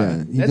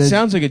 Yeah. That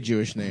sounds like a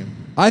Jewish name.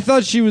 I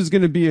thought she was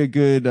going to be a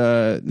good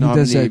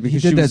nominee because he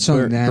she did that was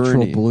song Natural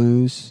Bernie.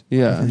 Blues.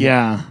 Yeah.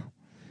 Yeah.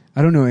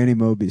 I don't know any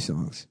Moby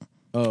songs.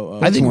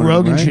 I think one,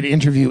 Rogan right? should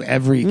interview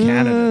every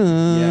candidate.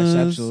 Yes,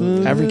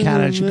 absolutely. Every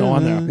candidate should go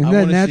on there. Isn't I that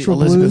wanna see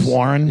Natural Elizabeth Blues?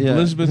 Warren. Yeah.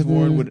 Elizabeth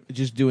Warren would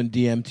just doing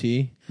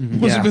DMT.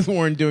 Elizabeth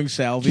Warren doing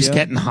salvia. Just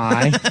getting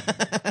high.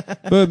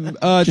 But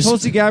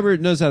Tulsi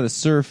Gabbard knows how to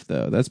surf,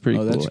 though. That's pretty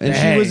Oh, cool. that's And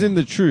great. she was in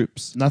the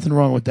troops. Nothing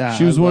wrong with that.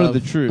 She was one of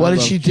love- the troops. What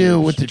did she do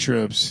with the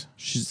troops?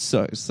 She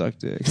sucked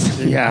dick.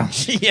 Yeah.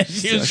 yeah,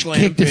 she was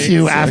Kicked a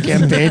few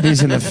Afghan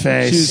babies in the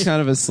face. She was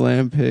kind of a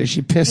slam pig.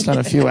 She pissed on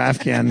a few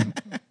Afghan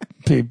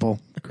people.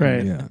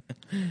 Great. Yeah.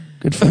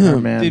 Good for her,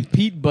 man. Did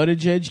Pete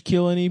Buttigieg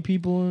kill any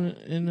people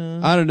in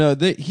I don't know.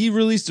 He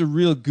released a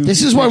real goofy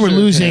This is why we're picture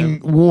of losing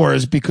him.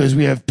 wars, because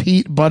we have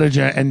Pete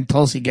Buttigieg and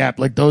Tulsi Gabbard.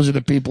 Like, those are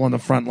the people on the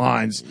front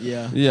lines.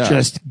 Yeah. Yeah.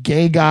 Just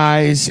gay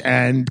guys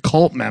and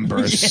cult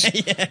members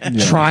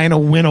trying to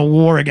win a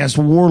war against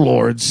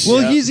warlords.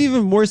 Well, he's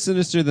even more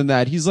sinister than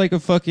that. He's like a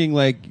fucking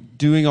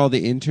doing all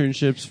the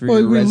internships for your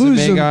we resume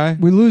lose them. guy.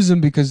 We lose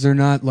them because they're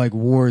not like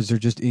wars; they're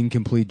just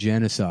incomplete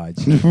genocides.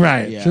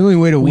 right. Yeah. It's the only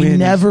way to We win.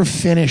 never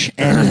finish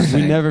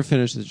anything. We never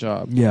finished the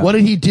job. Yeah. What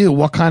did he do?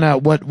 What kind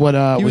of what?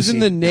 He was in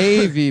the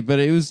Navy, but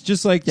it was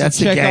just like to That's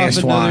the check off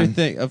gayest another one.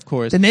 thing. Of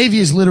course, The Navy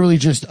is literally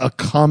just a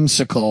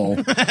cumsicle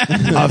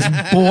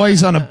of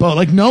boys on a boat.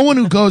 Like, no one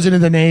who goes into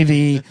the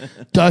Navy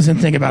doesn't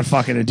think about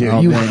fucking a dude.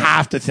 Oh, You man.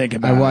 have to think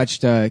about I it.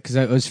 watched because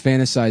I was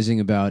fantasizing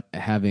about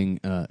having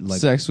like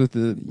sex with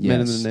the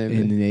men in yes, the Navy.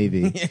 in the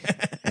Navy.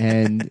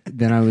 And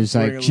then I was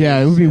Wearing like, a yeah,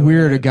 it little would be sailor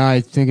weird a hat.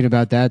 guy thinking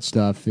about that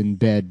stuff in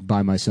bed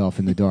by myself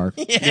in the dark.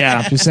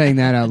 Yeah. Just saying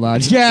that out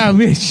loud. Yeah,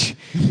 bitch.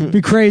 It'd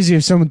be crazy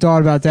if someone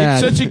thought about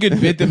that. It's such a good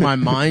bit that my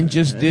mind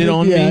just did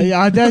on me.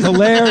 Yeah, that's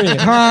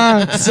hilarious.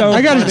 So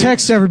I got to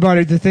text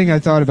everybody the thing I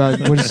thought about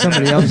when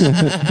somebody else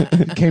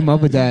came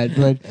up with that.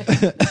 But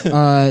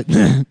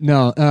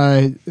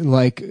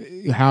like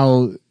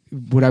how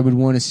what I would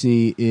want to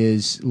see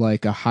is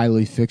like a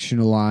highly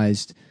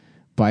fictionalized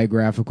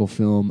biographical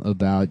film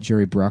about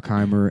Jerry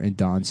Bruckheimer and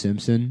Don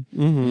Simpson.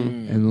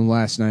 And then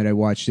last night I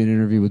watched an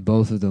interview with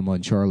both of them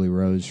on Charlie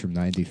Rose from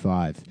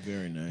 '95,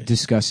 Very nice.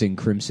 discussing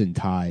Crimson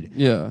Tide.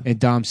 Yeah. And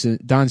Don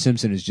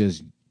Simpson is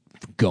just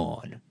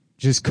gone.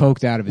 Just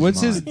coked out of his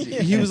What's mind.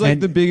 He was like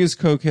And the biggest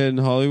cokehead in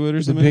Hollywood or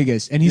the something.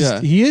 biggest, and Yeah.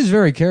 he is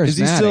very charismatic. Is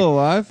he still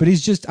alive? But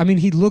he's just, I mean,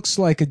 he looks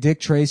like a Dick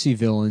Tracy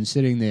villain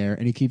sitting there,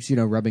 and he keeps,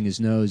 rubbing his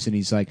nose, and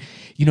he's like,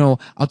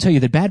 I'll tell you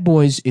that Bad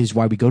Boys is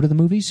why we go to the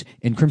movies,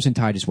 and Crimson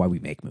Tide is why we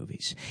make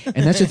movies.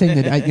 And that's the thing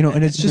that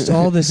and it's just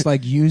all this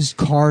like used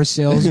car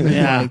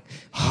salesman, like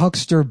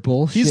huckster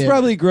bullshit. He's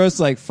probably grossed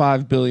like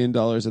 $5 billion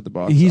at the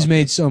box He's office.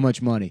 made so much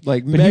money.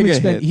 Like, but mega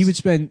he hits. would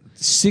spend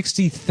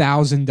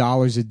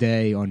 $60,000 a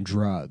day on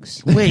drugs.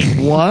 Wait,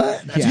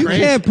 what? That's You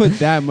crazy. can't put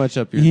that much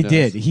up your He nose.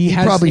 did. He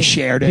has probably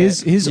shared it.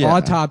 His Yeah.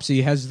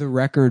 autopsy has the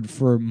record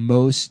for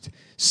most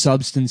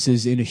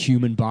substances in a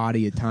human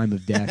body at time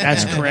of death.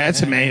 That's ever. correct.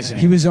 That's amazing.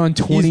 He was on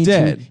 22.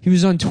 dead. He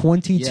was on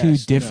 22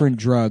 Yes, different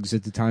drugs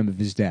at the time of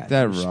his death.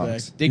 That Respect.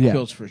 rocks. Dick Yeah.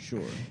 pills for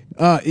sure.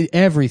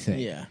 Everything.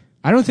 Yeah.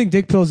 I don't think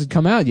Dick Pills had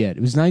come out yet.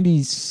 It was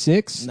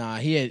 96. Nah,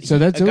 he had. So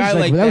that's a guy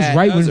like that was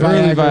right That was when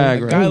early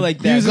Viagra. Viagra. A guy like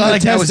that. He was in the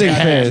got testing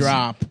that phase.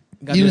 drop.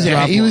 Got He was, the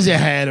drop he was on.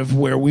 ahead of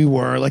where we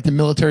were. Like, the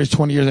military's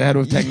 20 years ahead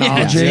of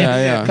technology.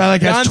 Yeah. Guy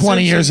like that's Don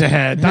 20 years Simpson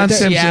ahead. Don Don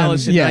Simpson. Cialis in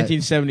Simpson. Yeah.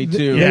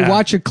 1972. Yeah. They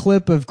watch a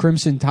clip of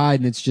Crimson Tide,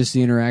 and it's just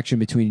the interaction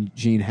between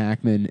Gene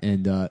Hackman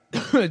and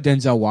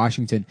Denzel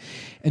Washington.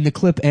 And the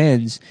clip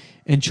ends,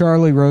 and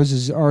Charlie Rose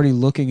is already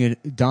looking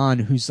at Don,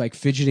 who's like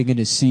fidgeting in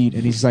his seat,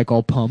 and he's like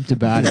all pumped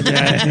about it.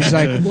 And he's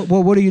like,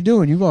 "Well, what are you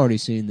doing? You've already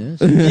seen this."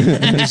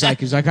 And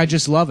he's like, "I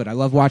just love it. I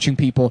love watching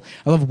people.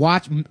 I love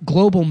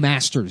global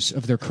masters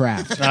of their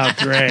craft." Oh,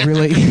 great.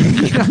 Really.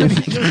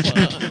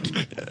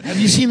 Have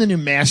you seen the new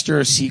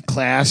Master Seat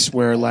class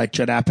where like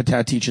Judd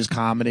Apatow teaches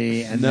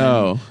comedy? And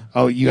No.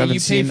 You haven't you pay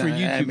seen for that?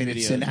 I YouTube mean,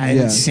 it's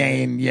videos.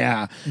 insane.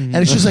 Yeah, and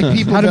it's just like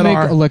people How to that make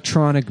are.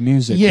 electronic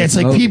music. Yeah, with it's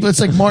like Moby. people. It's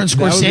like Martin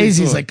would be Scorsese's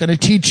cool. like going to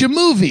teach you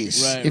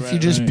movies Right, if right, you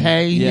just right.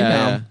 pay.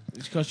 Yeah.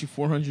 It's cost you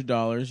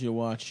 $400. You'll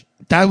watch.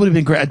 That would have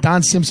been great. A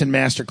Don Simpson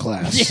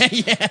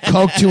masterclass.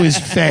 Coke to his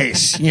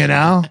face.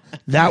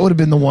 That would have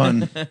been the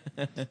one.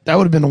 That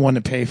would have been the one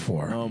to pay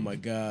for. Oh my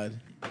God,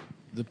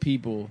 the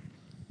people.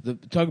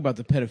 Talk about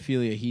the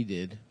pedophilia he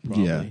did.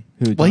 Probably. Yeah.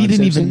 Who, Well, he Don didn't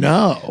Simpson? even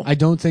know. I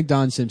don't think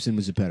Don Simpson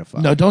was a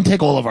pedophile. No, don't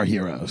take all of our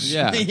heroes.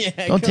 Yeah.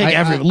 Don't take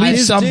leave His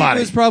dick somebody.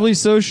 was probably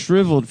so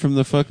shriveled from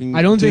the fucking.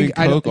 I don't doing think.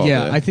 I coke all day.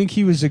 I think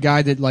he was a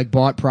guy that like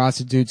bought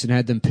prostitutes and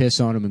had them piss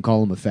on him and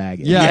call him a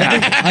faggot.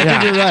 Yeah, I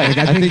think you're right.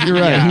 I think you're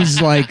right.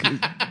 He's like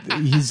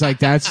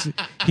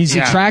he's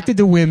Yeah. attracted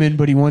to women,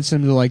 but he wants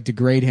them to like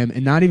degrade him,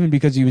 and not even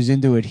because he was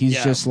into it. He's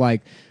Yeah. just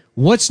like,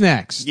 What's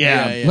next?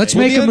 Yeah. Let's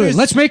Well, make the a other move. is-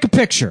 Let's make a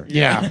picture.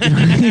 Yeah.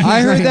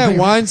 I heard that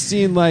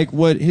Weinstein, like,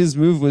 what his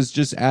move was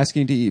just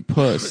asking to eat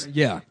puss.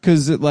 Yeah.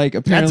 Because, like,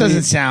 apparently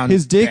doesn't sound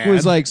his dick bad.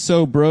 was, like,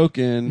 so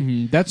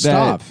broken That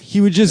stop.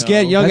 he would just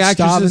get young Let's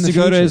stop actresses in to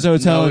the go to his future.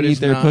 hotel No, and it eat is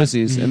their not.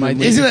 pussies. And My then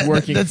dick Isn't is it?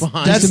 working That's, fine.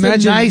 that's Just the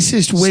imagine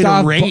nicest way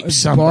to rape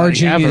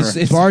somebody ever.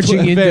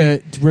 barging Fair.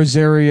 into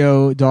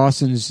Rosario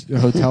Dawson's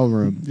hotel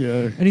room. Yeah.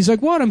 And he's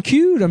like, "What? I'm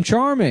cute. I'm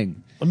charming."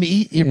 Let me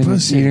eat your And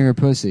pussy. eating her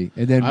pussy.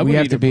 And then I we would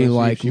have eat to a be pussy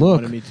like, if she "Look,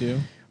 wanted me to.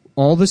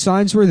 all the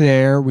signs were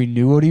there. We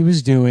knew what he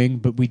was doing,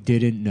 but we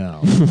didn't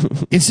know."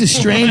 It's the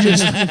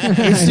strangest.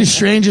 It's the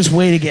strangest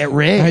way to get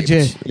raped. I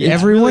just, It's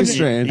everyone, really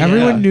strange.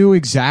 everyone Yeah. knew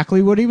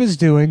exactly what he was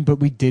doing, but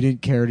we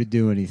didn't care to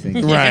do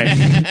anything.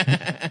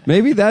 Right.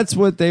 maybe that's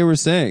what they were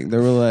saying. They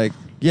were like,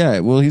 yeah,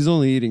 well, he's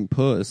only eating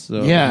puss,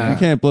 so Yeah. we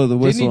can't blow the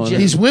whistle on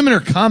These women are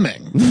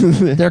coming.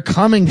 They're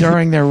coming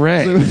during their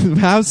rape. it.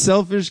 How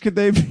selfish could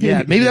they be?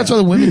 Yeah, maybe that's why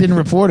the women didn't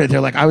report it. They're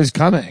like, I was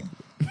coming.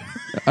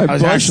 I I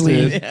was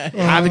actually busted.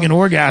 having an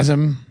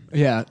orgasm.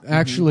 Yeah,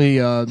 actually,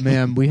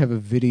 ma'am, we have a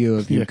video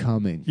of you Yeah.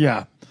 coming.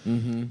 Yeah.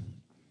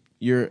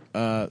 You're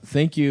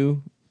thank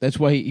you. That's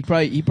why he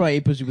probably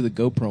ate pussy with a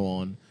GoPro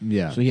on.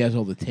 Yeah. So he has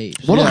all the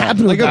tapes. What'll Yeah,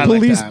 happen to like a guy a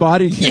police that?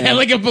 body cam. Yeah,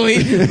 like a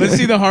police. Let's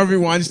see the Harvey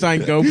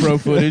Weinstein GoPro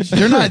footage.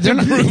 They're not. Yeah,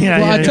 Well,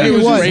 yeah, I tell yeah. you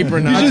was what, rape or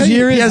You not. just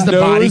hear he his has the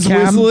body nose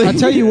cam. whistling. I'll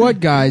tell you what,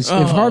 guys.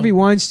 Oh. If Harvey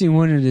Weinstein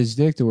wanted his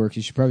dick to work,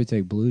 he should probably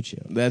take Blue Chew.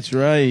 That's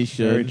right. He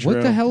should.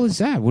 What the hell is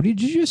that? What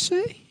did you just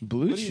say?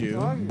 Blue Chew.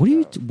 What do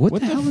you? What,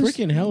 What the hell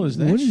freaking hell is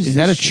that? What Is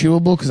that a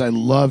chewable? Because I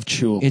love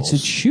chewables. It's a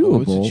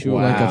chewable, chewable.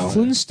 like Wow. a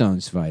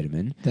Flintstones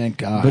vitamin, Thank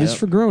God. but it's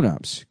for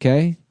grown-ups.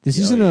 Okay, this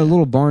isn't a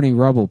little Barney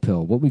Rubble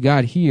pill. What we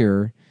got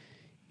here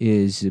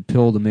is a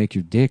pill to make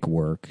your dick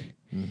work.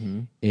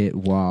 It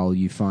while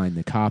you find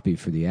the copy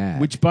for the ad.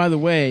 Which, by the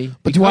way,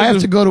 But do I have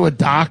to go to a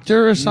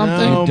doctor or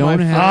something? No, You don't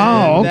my have-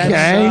 friend, Oh, that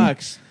okay.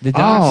 sucks. the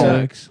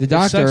doctor, sucks. the It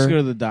sucks to doctor, go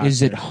to the doctor.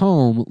 is at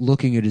home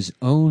looking at his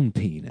own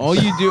penis. All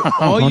you do,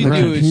 all On you the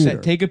do is computer.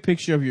 take a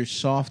picture of your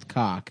soft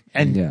cock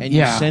And Yeah. and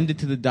you send it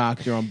to the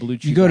doctor on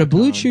Bluetooth. You go to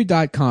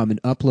BlueChew.com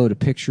and upload a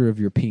picture of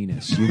your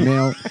penis. You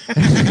mail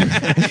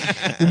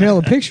you mail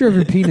a picture of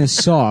your penis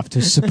soft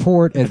to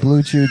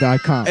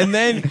support@BlueChew.com. and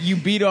then you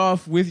beat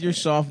off with your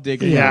soft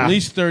dick Yeah. at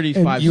least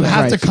 35. You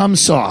have to Right. come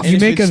soft. you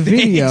if make a it's-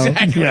 video.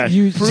 Exactly. Yeah.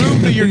 You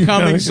Prove that you're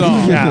coming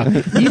soft.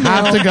 Yeah. You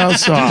have to go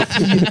soft.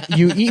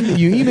 you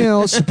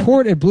email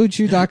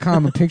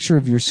support@BlueChew.com a picture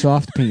of your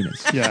soft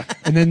penis. Yeah.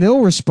 And then they'll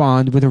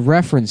respond with a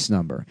reference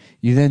number.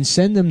 You then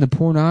send them the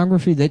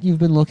pornography that you've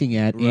been looking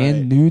at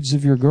and nudes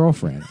of your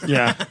girlfriend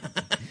Yeah.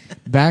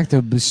 back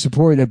to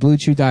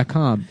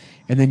support@BlueChew.com.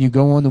 And then you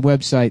go on the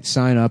website,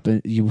 sign up,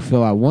 and you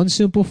fill out one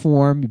simple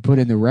form. You put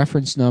in the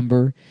reference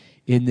number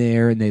in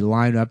there, and they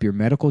line up your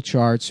medical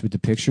charts with the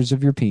pictures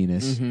of your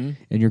penis and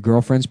your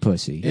girlfriend's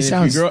pussy. And if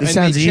sounds- your it and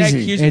sounds they check,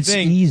 easy. Here's It's the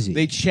thing. easy.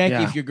 They check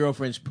Yeah. if your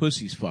girlfriend's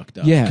pussy's fucked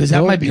up. Yeah, Because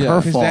that might be her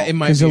Because fault. it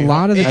might 'Cause be a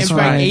lot of the in time-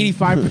 fact,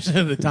 85%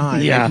 of the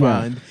time. Yeah. I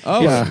find.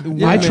 Oh, Yeah.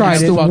 I tried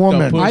It's it. the Fucked up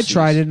woman. I pussies.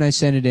 tried it and I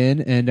sent it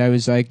in, and I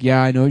was like,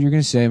 "Yeah, I know what you're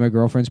going to say. My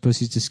girlfriend's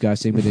pussy's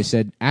disgusting." But they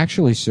said,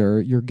 "Actually,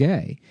 sir, you're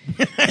gay."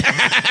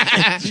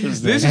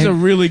 This is a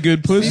really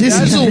good pussy. This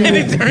is a- and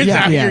it turns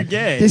yeah, out yeah. you're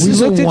gay. This We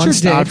is a looked at your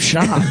one-stop dick.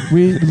 shop.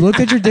 We looked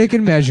at your dick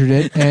and measured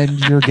it, and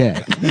you're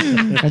gay.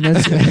 And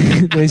that's,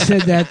 they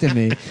said that to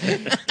me.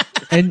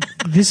 And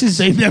this is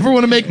They never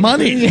want to make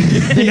money.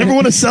 They never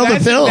want to sell the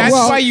pills. That's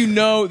Well, why you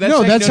know. That's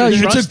no, how that's you know how to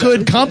you- trust It's a good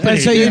them. company.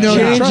 That's how you know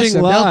They're to trust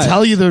changing them. They'll lives.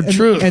 tell you the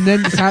truth. And then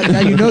how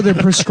you know they're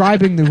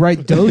prescribing the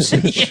right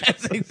dosage.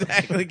 Yes,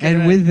 exactly.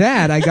 And with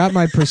that, I got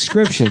my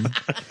prescription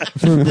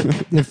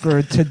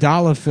for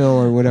Tadalafil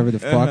or whatever the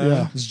fuck.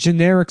 It's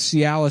generic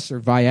Cialis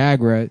or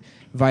Viagra.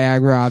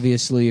 Viagra,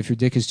 obviously, if your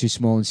dick is too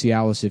small, and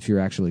Cialis if you're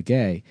actually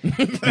gay.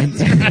 And,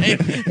 Those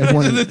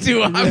are the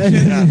two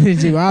options. the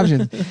two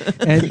options.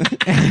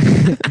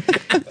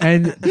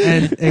 And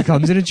it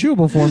comes in a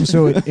chewable form,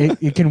 so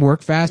it can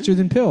work faster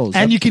than pills.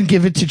 And you can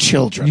give it to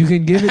children. You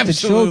can give it to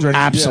Absolutely. children.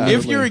 Absolutely.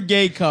 If you're a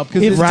gay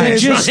couple, If Right.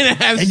 you're just- trying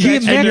to have and,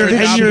 sex and your, with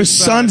and your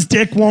opposite son's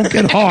dick won't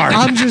get hard.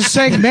 I'm just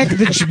saying, make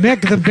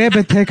the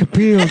baby take a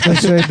pill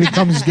so it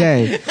becomes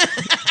gay.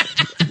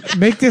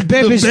 Make the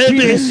baby's the baby,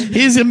 penis.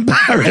 he's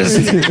embarrassed.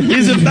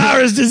 He's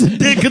embarrassed his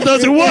dick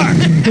doesn't work.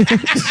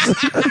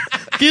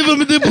 Give him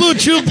the Blue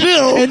Chew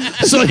pill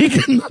so he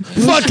can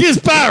fuck his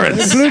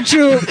parents. Blue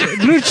Chew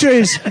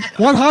is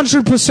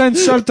 100%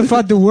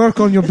 certified to work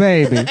on your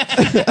baby.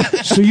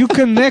 So you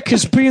can make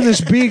his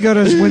penis bigger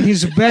as when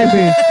he's a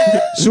baby.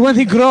 So when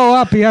he grow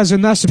up, he has a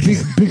nice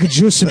big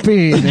juicy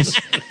penis.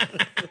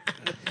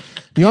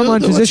 The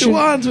online Do what physician. you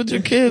want with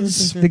your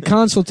kids. The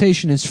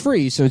consultation is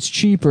free, so it's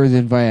cheaper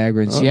than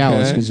Viagra and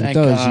Cialis, because with Thank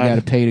those, God. you got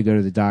to pay to go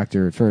to the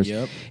doctor at first.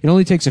 Yep. It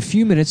only takes a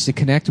few minutes to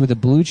connect with a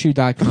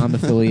BlueChew.com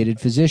affiliated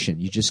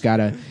physician. You just got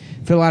to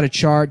fill out a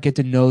chart, get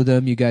to know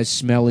them. You guys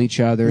smell each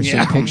other,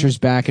 send pictures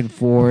back and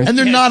forth. And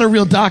they're not a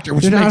real doctor,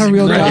 which They're makes not a it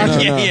real great.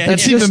 doctor. Yeah.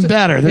 That's even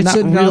better. They're It's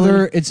not another.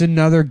 really. It's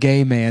another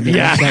gay man that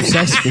Yeah. wants to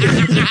have sex with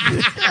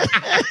you.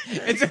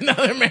 It's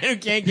another man who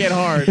can't get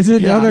hard. It's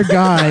another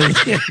guy.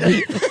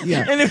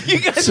 Yeah. And if you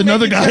guys It's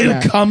another make guy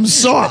each who comes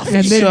soft.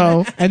 And, then,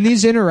 so and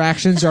these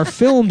interactions are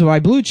filmed by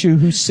Blue Chew,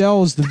 who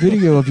sells the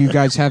video of you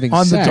guys having on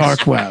the sex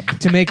dark web.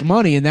 to make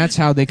money, and that's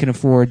how they can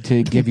afford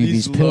to give you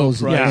These these low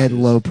pills prices. at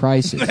low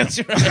prices. That's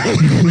right.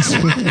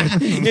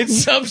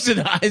 It's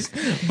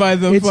subsidized by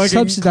the It's fucking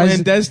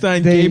subsidized.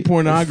 clandestine They gay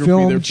pornography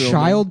film they're filming.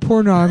 child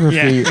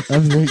pornography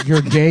of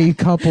your gay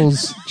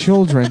couple's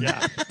children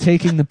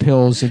taking the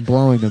pills and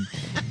blowing them,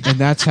 and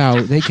that's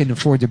how they can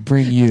afford to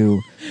bring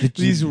you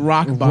These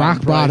rock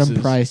bottom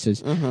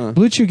prices.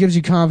 Blue Chew gives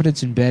you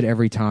confidence in bed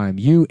every time.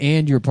 You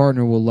and your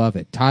partner will love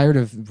it. Tired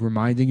of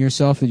reminding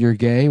yourself that you're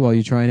gay while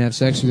you try and have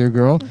sex with your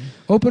girl?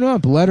 Open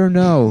up. Let her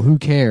know. Who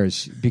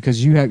cares?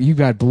 Because you've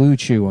got Blue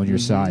Chew on your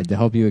side to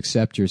help you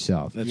accept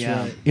yourself. That's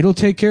right. It'll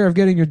take care of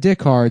getting your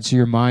dick hard so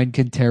your mind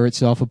can tear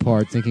itself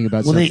apart thinking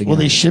about Will something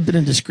they else. ship it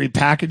in discreet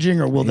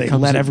packaging, or will they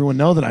comes let in- everyone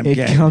know that I'm it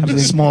gay? comes I have a in-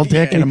 small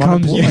dick and it I'm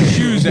comes in- unemployed.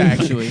 Choose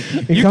actually.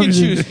 It You can comes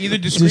in choose either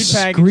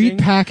discreet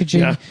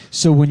packaging, Yeah.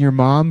 so when your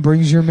mom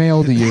brings your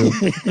mail to you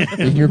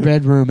in your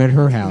bedroom at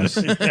her house,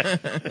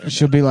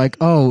 she'll be like,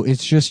 "Oh,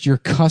 it's just your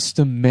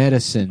custom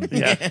medicine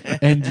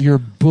and your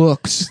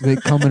books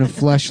that come in a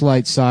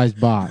fleshlight-sized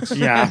box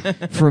Yeah.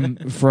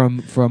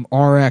 from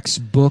RX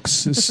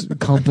Books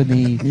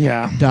Company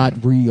Yeah.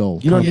 .real."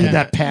 You don't need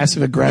that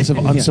passive aggressive,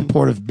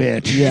 unsupportive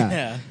bitch.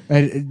 Yeah.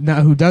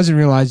 Now, who doesn't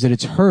realize that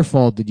it's her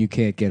fault that you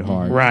can't get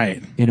hard,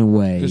 Right. in a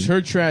way. Because her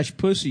trash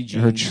pussy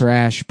genes Her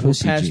trash were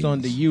pussy passed genes.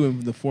 on to you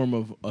in the form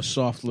of a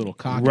soft little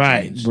cock.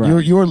 Right. genes.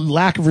 Right. Your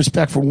lack of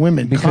respect for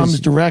women Because comes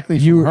directly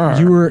from You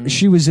her. were.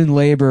 She was in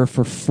labor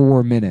for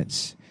 4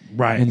 minutes.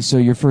 right. And so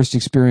your first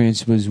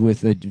experience was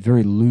with a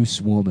very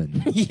loose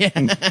woman.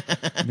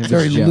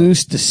 very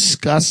loose,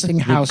 disgusting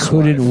That housewife.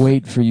 couldn't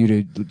wait for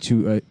you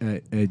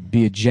to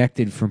be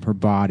ejected from her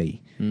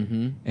body,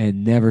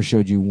 and never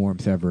showed you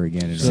warmth ever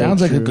again. in her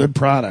Sounds life. like a good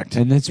product.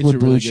 And that's It's what a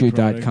really good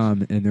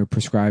BlueChew.com, and they're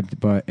prescribed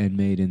by and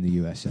made in the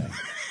USA.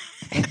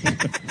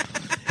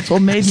 It's all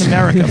made in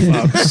America,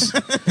 folks.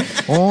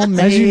 All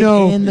made As you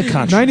know, in the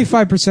country.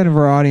 95% of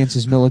our audience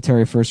is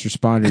military first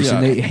responders, Yeah.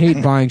 and they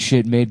hate buying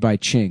shit made by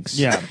chinks.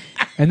 Yeah.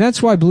 And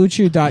that's why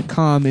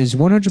BlueChew.com is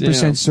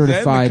 100% Damn.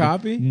 certified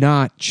copy?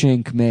 not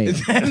chink made.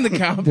 Is that in the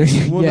copy?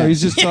 Well, Yeah. no,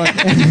 he's just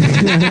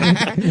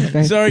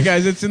talking. Sorry,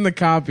 guys, it's in the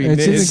copy.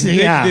 It's in the-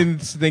 Nick yeah.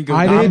 didn't think of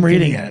I it. didn't- I'm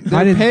reading it. I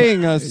They're didn't-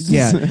 paying us.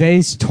 Yeah,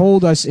 they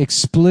told us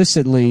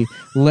explicitly,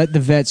 let the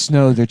vets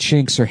know their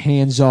chinks are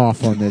hands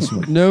off on this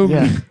one. No.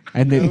 Yeah.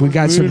 And then we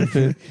got some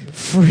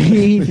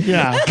free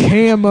Yeah.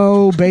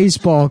 camo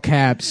baseball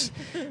caps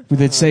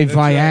that say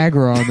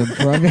Viagra on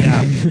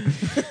them.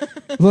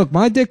 Look,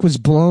 my dick was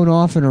blown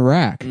off in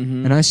Iraq,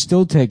 and I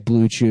still take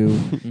Blue Chew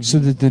so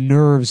that the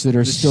nerves that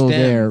are still stem,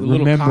 there the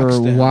little remember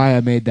cock stem. why I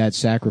made that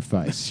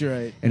sacrifice. That's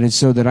right. And it's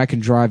so that I can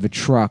drive a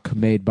truck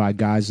made by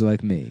guys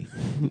like me,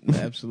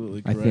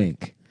 Absolutely I correct.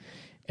 think.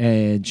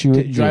 And chew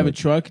it. Drive a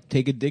truck,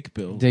 take a dick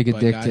pill. Take a by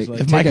dick guys pill. like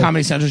If that. my Take a-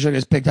 Comedy Central show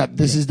gets picked up,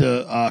 this is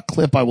the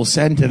clip I will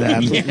send to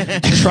them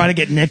to try to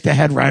get Nick the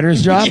head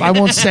writer's job. I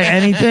won't say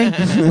anything.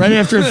 Right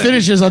after it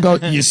finishes, I'll go,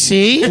 you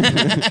see?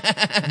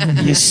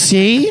 You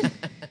see?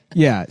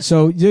 Yeah,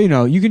 so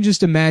you can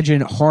just imagine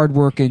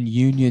hardworking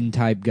union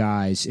type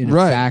guys in a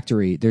Right.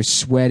 factory. They're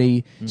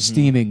sweaty,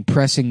 steaming,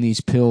 pressing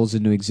these pills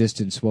into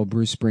existence while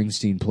Bruce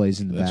Springsteen plays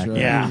in the background.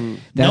 Yeah.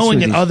 That's Knowing what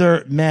that these-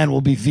 other men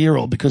will be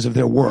virile because of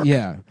their work.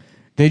 Yeah.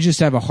 They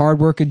just have a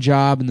hardworking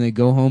job and they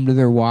go home to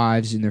their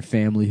wives and their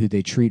family who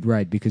they treat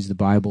right because the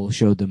Bible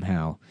showed them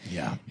how.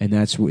 Yeah. And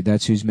that's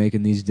who's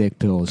making these dick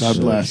pills. God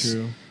bless.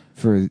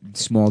 For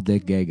small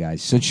dick gay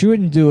guys. So chew it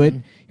and do it.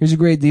 Here's a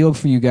great deal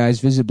for you guys.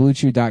 Visit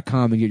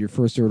BlueChew.com and get your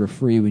first order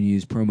free when you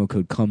use promo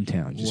code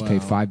CUMTOWN. Just pay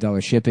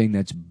 $5 shipping.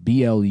 That's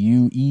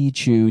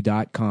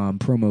BLUEChew.com,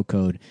 promo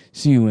code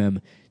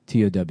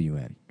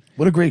CUMTOWN.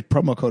 What a great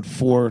promo code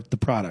for the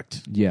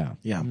product. Yeah.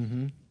 Yeah.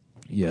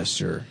 Yes,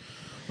 sir.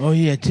 Oh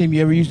yeah, Tim,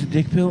 you ever used a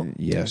dick pill?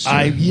 Yes, sir.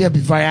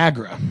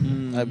 Viagra.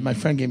 My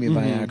friend gave me a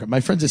Viagra. My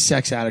friend's a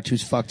sex addict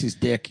who's fucked his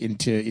dick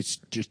into it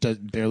just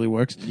barely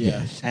works.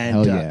 Yes. And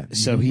Hell yeah.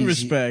 so he's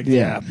Respect.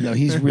 Yeah, no,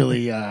 he's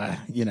really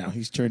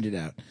he's turned it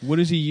out. What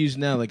does he use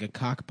now? Like a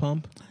cock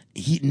pump?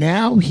 He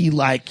only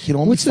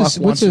What's fuck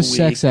a once a week.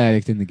 sex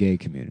addict in the gay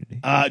community?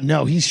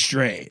 No, he's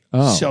straight.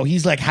 Oh. So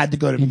he's like had to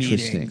go to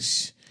Interesting.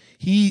 meetings.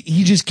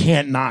 He just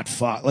can't not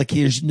fuck. Like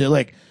he's no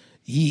like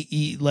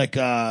he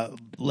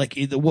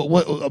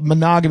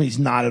monogamy is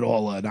not at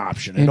all an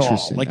option at all.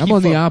 Interesting. Like I'm he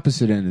on the fuck-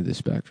 opposite end of the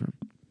spectrum.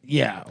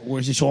 Yeah,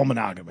 whereas it's all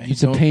monogamy.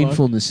 It's a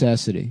painful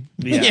necessity.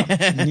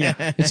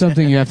 Yeah. It's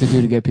something you have to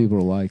do to get people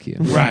to like you.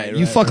 Right.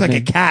 You fuck like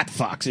a cat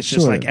fucks. It's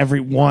just Sure. like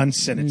every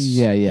once, and it's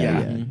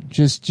Yeah.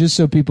 Just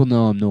so people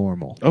know I'm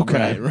normal.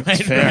 Okay,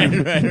 Right. fair.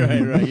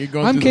 Right. You're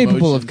going I'm through the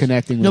capable of motions.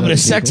 connecting with No, but other a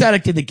sex people.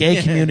 addict in the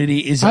gay community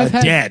is I've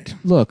had- dead.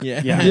 Look,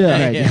 Yeah.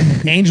 Yeah.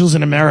 Angels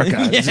in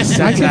America. It's a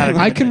sex addict.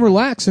 I can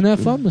relax and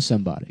have fun with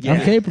somebody. I'm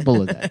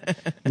capable of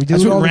that. We do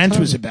That's it all what the Rent time.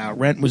 was about.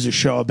 Rent was a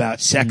show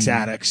about sex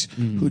addicts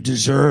who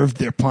deserved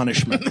their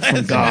punishment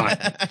from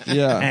God.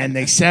 Yeah. And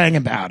they sang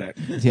about it.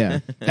 Yeah.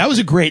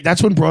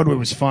 That's when Broadway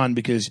was fun,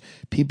 because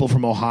people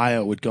from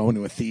Ohio would go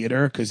into a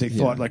theater because they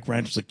thought like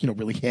Rent was like,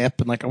 really hip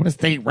and like, I want to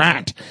stay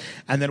Rent.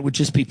 And then it would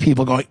just be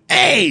people going,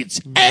 AIDS,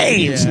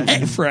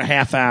 for a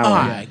half hour.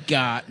 I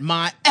got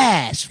my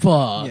ass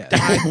fucked.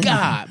 I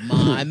got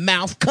my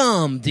mouth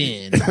cummed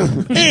in.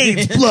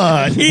 AIDS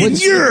blood in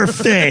your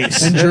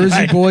face. And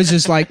Jersey Boys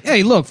is like,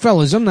 hey, look,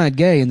 fellas, I'm not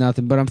gay and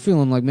nothing, but I'm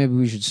feeling like maybe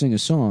we should sing a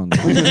song.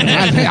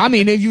 I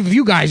mean, if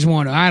you guys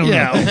want to, I don't know.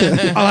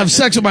 Yeah, I'll have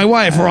sex with my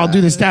wife or I'll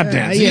do this tap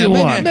dance. Yeah, Either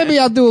one. maybe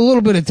I'll do a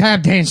little bit of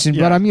tap dancing,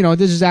 but I'm,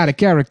 this is out of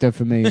character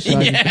for me. So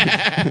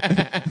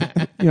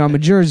I'm a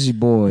Jersey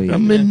boy.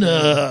 I'm in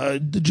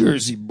the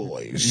Jersey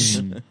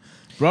Boys.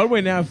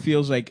 Broadway now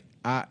feels like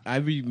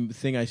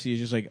everything I see is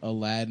just like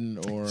Aladdin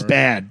or It's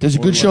bad. There's a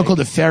good show called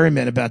The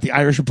Ferryman about the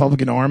Irish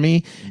Republican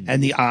Army,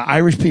 and the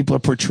Irish people are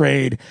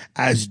portrayed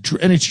as,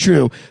 and it's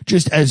true,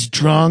 just as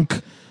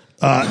drunk,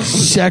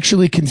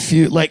 sexually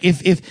confused. Like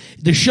if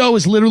the show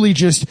is literally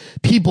just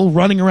people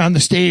running around the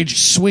stage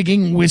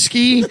swigging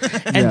whiskey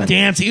and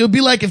dancing, it would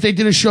be like if they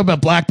did a show about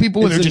black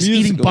people where It's they're a just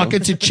eating musical.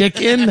 buckets of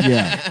chicken,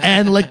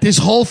 and like this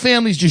whole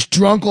family's just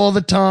drunk all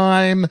the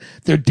time.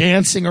 They're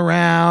dancing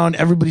around.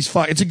 Everybody's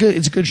fucking. It's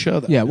a good show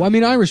though. Yeah, well, I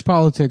mean, Irish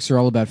politics are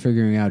all about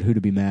figuring out who to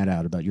be mad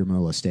at about your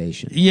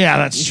molestation. Yeah,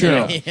 that's true.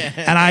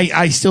 And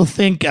I still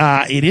think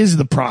it is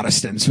the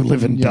Protestants who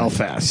live in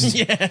Belfast.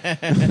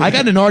 I got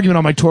in an argument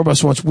on my tour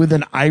bus once with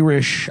an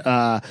Irish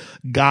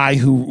guy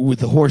with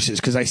the horses,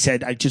 because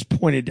I just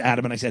pointed at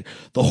him and I said,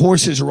 the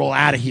horses are all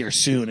out of here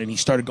soon. And he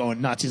started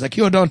going nuts. He's like,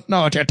 you don't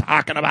know what you're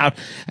talking about.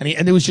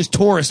 And there was just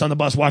tourists on the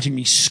bus watching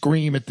me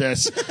scream at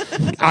this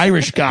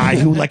Irish guy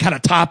who like had a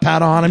top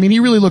hat on. I mean, he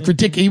really looked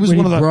ridiculous. He was When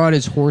one he of the... brought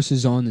his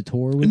horses on the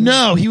tour with him?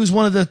 No, he was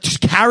one of the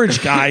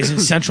carriage guys in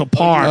Central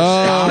Park.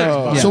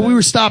 Oh. So we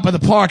were stopped by the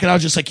park, and I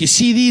was just like, you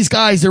see these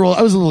guys? I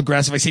was a little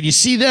aggressive. I said, you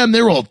see them?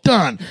 They're all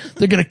done.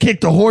 They're going to kick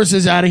the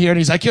horses out of here. And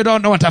he's like, you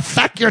don't know what the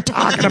fuck you're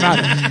talking about.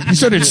 He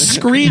started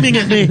screaming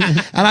at me,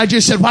 and I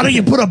just said, why don't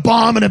you put a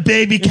bomb in a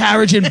baby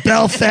carriage in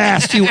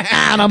Belfast, you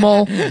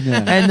animal?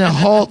 And the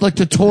whole,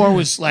 the tour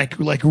was like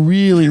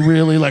really,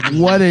 really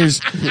what is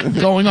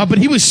going on? But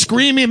he was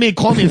screaming at me,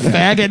 calling me a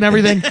faggot and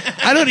everything. He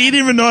didn't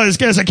even know this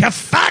guy was like, yeah,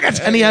 faggot.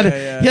 And he had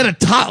a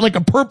top, like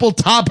a purple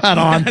top hat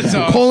on,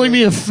 calling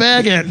me a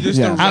faggot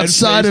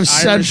outside of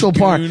Central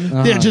Park.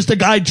 Yeah, just a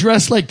guy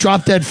dressed like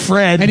Drop Dead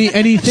Fred. And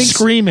he thinks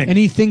screaming. And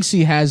he thinks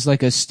he has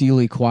like a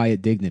steely,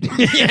 quiet dignity.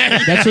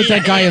 That's what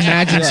that guy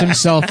imagines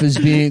himself as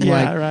being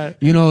like.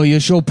 You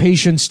show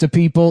patience to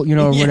people,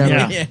 or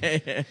whatever.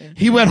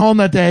 He went home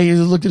that day. He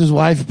looked at his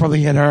wife. He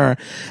probably hit her.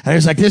 And he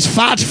was like, this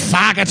fat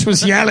faggot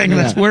was yelling.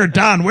 We're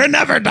done. We're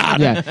never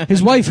done. Yeah,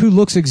 his wife, who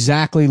looks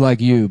exactly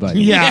like you, by the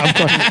way. Yeah, of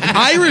course.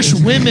 Irish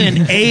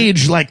women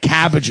age like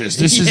cabbages.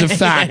 This is a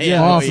fact.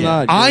 It's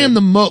not I good. am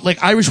the most,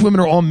 Irish women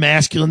are all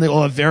masculine. They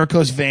all have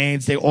varicose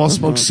veins. They all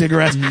smoke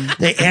cigarettes.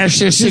 They ash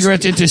their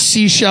cigarettes into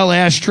seashell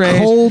ashtrays.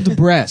 Cold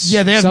breasts.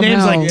 Yeah, they have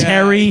names like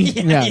Terry.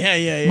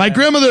 Yeah. My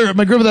grandmother had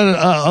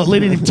a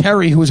lady named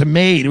Terry who was a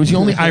maid. It was the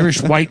only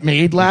Irish white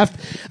maid left.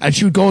 And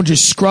she would go and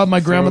just scrub my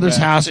grandmother's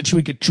house, and she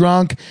would get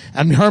drunk,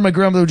 and her and my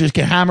grandmother would just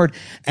get hammered.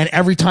 And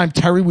every time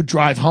Terry would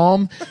drive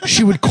home,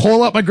 she would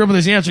call up my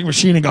grandmother's answering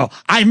machine and go,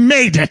 I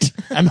made it,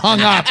 and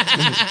hung up.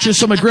 Just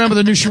so my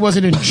grandmother knew she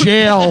wasn't in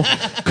jail,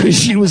 because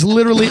she was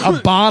literally a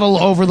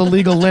bottle over the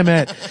legal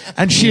limit,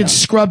 and she had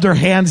scrubbed her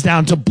hands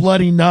down to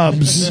bloody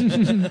nubs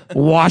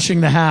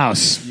washing the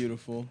house.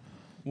 Beautiful.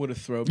 What a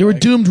throwback. They were a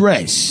doomed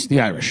race,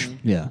 the Irish.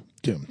 Yeah.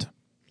 Doomed.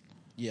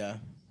 Yeah.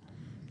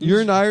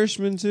 You're an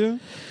Irishman too?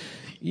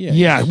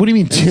 Yeah. What do you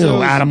mean two, so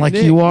is Adam? Like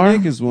Nick. you are?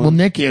 Nick is one. Well,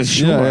 Nick is,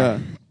 sure. Yeah.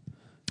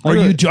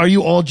 Are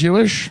you all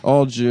Jewish?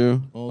 All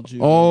Jew.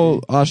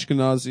 All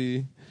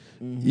Ashkenazi.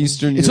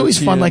 Eastern It's always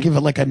fun, European.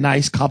 if a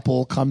nice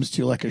couple comes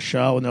to a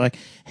show and they're like,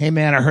 "Hey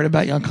man, I heard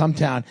about you on Come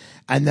Town,"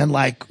 and then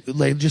like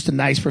just a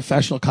nice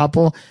professional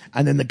couple,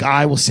 and then the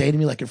guy will say to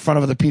me in front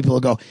of other people,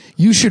 he'll go,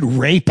 "You should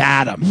rape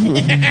Adam,"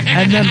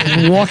 and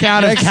then walk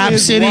out of Next Cap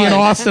his City in wife.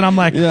 Austin. I'm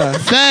like, Yeah.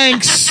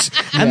 thanks,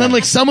 and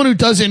then someone who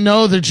doesn't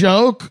know the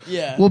joke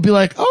will be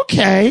like,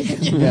 "Okay,"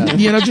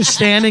 just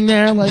standing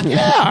there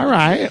yeah, all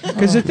right.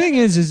 Because the thing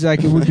is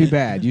it would be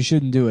bad. You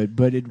shouldn't do it,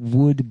 but it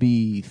would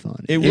be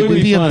funny. It It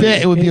would be a fun.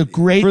 bit. It would be a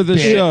great For the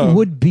bit. show. It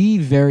would be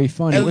very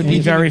funny. It would be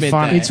Anything very but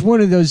funny. that. It's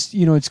one of those,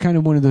 it's kind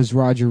of one of those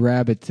Roger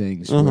Rabbit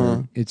things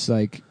where it's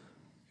like,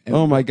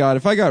 Oh my god!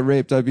 If I got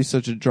raped, I'd be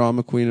such a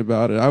drama queen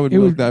about it. I would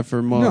milk that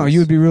for months. No, you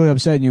would be really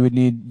upset, and you would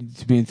need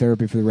to be in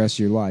therapy for the rest of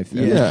your life.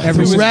 Yeah.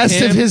 The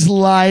rest of his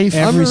life. I'm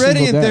every already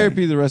in single day.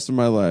 therapy the rest of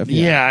my life.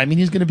 Yeah, I mean,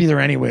 he's going to be there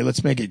anyway.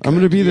 Let's make it good. I'm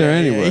going to be there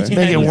anyway. Let's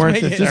make it worth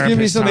it. Just give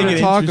me something to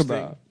talk interesting.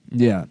 about.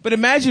 Yeah. But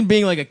imagine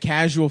being like a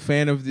casual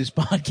fan of this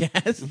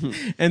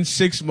podcast, and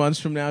 6 months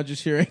from now,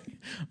 just hearing,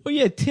 "Oh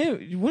yeah,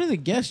 Tim, one of the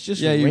guests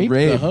just you raped the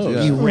raped, host."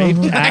 yeah. You raped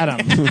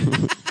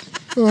Adam.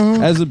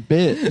 As a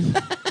bit.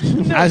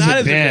 As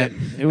a bit.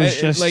 It was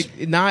just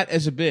like not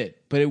as a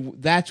bit,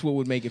 but that's what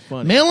would make it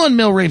funny. male on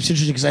male rape's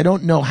interesting because I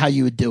don't know how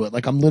you would do it.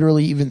 Like I'm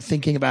literally even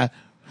thinking about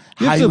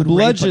You how have you to would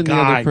bludgeon rape a the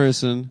other guy.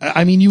 person.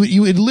 I mean, you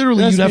would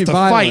literally It has you'd to have be to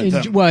violent.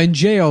 fight them. Well, in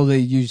jail they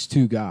use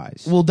 2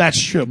 guys. Well, that's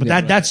true, but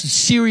that's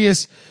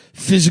serious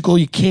physical.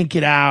 You can't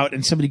get out,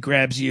 and somebody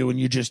grabs you, and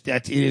you just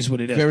it is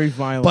what it is. Very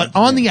violent. But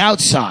on the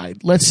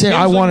outside, let's say Tim's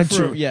I looking wanted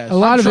for- to. yes. A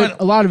lot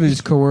of it is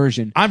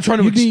coercion. I'm trying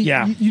to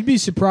You'd be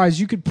surprised.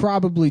 You could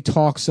probably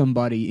talk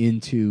somebody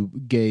into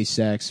gay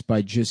sex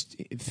by just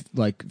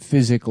like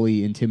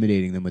physically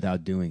intimidating them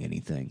without doing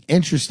anything.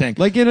 Interesting.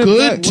 Like in a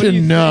good what to do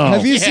you know. think?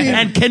 Have you seen?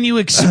 And can you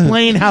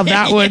explain how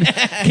that would?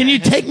 Can you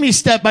take me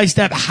step by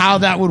step how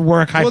that would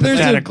work Well,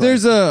 hypothetically?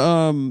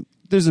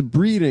 there's a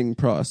breeding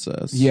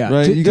process. Yeah,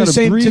 right. to, You to got the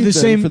same breed to the them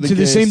same for the to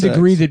the gay same sex.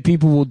 degree that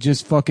people will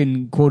just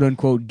fucking quote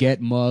unquote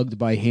get mugged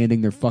by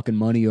handing their fucking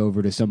money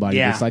over to somebody.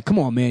 Yeah. It's like, come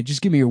on, man,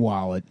 just give me your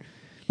wallet.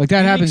 Like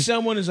that You think happens.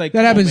 someone is like, that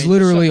 "Come on, happens man, just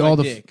literally suck my all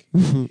the. dick."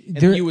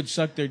 There- And you would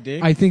suck their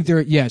dick. I think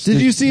there. Yes. Did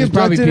there's- you see there's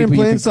probably Abducted in people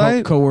you Plain could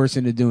Sight? coerce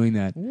into doing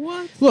that?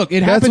 What? Look,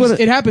 it That's happens. what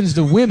It happens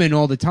to women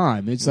all the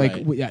time. It's like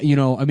Right.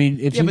 I mean,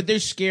 if Yeah, you, but they're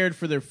scared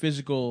for their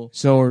physical.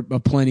 so are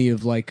plenty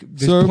of like.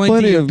 There's So are plenty,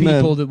 plenty of of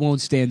people men. that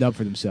won't stand up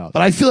for themselves.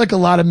 But I feel like a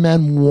lot of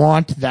men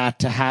want that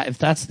to have. If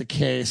that's the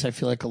case, I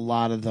feel like a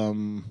lot of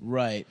them.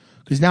 Right.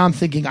 Because now I'm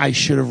thinking I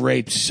should have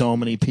raped so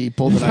many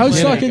people that I was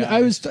played that talking. guy.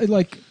 I was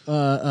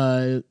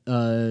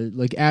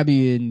like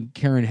Abby and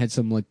Karen had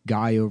some like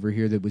guy over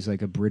here that was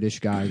like a British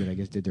guy that I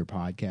guess did their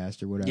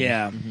podcast or whatever.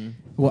 Yeah.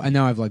 Well, and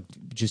now I've like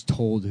just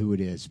told who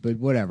it is, but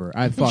whatever.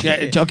 I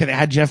fucking. Okay, they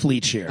had Jeff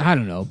Leach here. I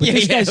don't know. But Yeah,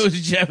 this yeah, guy's, it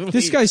was Jeff this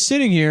Leach. guy's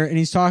sitting here and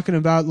he's talking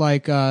about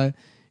like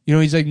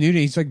he's like new.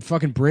 He's like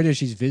fucking British.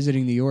 He's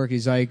visiting New York.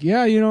 He's like,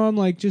 yeah, I'm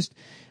like just.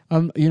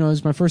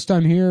 It's my first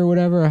time here or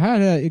whatever. I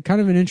had a kind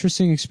of an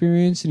interesting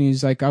experience, and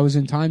he's like, I was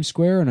in Times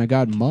Square and I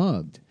got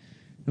mugged.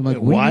 I'm like,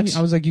 Wait, what? do you what? mean?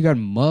 I was like, you got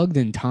mugged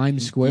in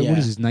Times Square? Yeah. What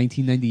is this,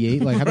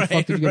 1998? Like, how the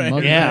fuck did you get right.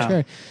 mugged in Yeah. Times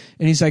Square?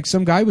 And he's like,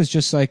 some guy was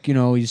just like,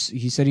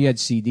 he said he had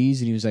CDs,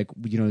 and he was like,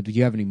 do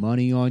you have any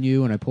money on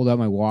you? And I pulled out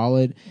my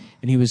wallet,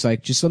 and he was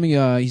like, just let me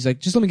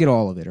get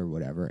all of it or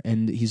whatever.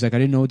 And he's like, I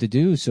didn't know what to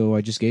do, so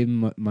I just gave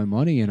him my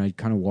money, and I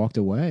kind of walked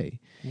away.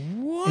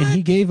 What? And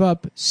he gave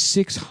up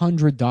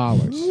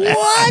 $600.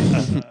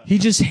 What? He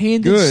just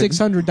handed Good.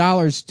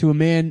 $600 to a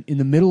man in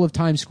the middle of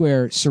Times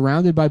Square,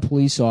 surrounded by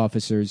police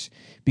officers,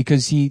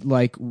 because he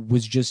like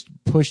was just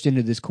pushed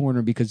into this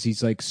corner because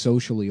he's like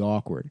socially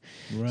awkward.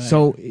 Right.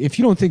 So if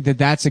you don't think that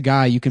that's a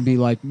guy, you can be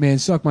like, man,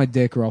 suck my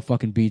dick or I'll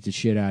fucking beat the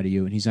shit out of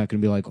you. And he's not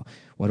going to be like, well,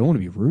 I don't want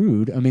to be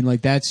rude. I mean,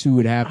 like that's who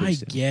it I happens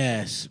to.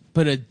 guess,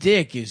 but a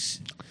dick is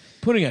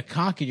putting a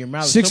cock in your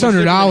mouth.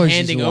 $600 is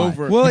handing a lot.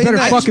 over. Well, You better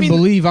I just fucking mean-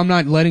 believe I'm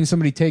not letting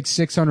somebody take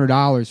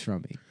 $600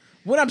 from me.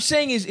 What I'm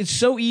saying is, it's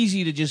so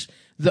easy to just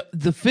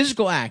the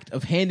physical act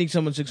of handing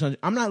someone $600.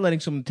 I'm not letting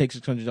someone take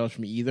 $600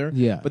 from me either.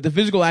 Yeah. But the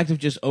physical act of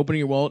just opening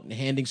your wallet and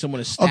handing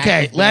someone a stack.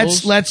 Okay, of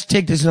bills, let's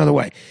take this another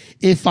way.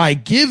 If I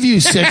give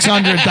you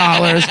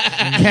 $600,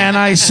 can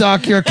I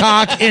suck your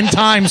cock in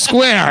Times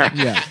Square?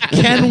 Yeah.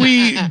 Can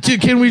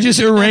we just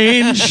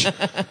arrange?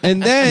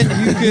 And then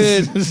you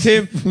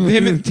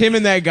could Tim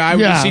and that guy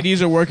Yeah. with the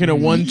CDs are working a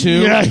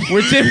 1-2. Yeah.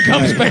 Where Tim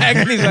comes back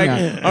and he's like,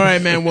 Yeah. "All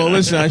right, man. Well,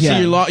 listen, I Yeah.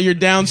 see you're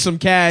down some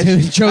cash.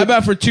 Joe- How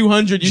about for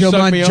 $200 you Joe,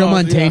 suck me Joe off?"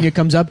 Montana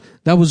comes up.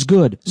 That was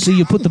good. See,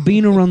 you put the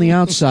beaner on the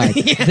outside.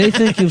 They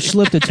think you've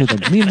slipped it to them.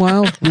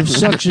 Meanwhile, you've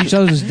sucked each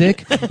other's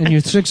dick, and you're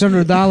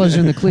 $600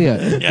 in the clear.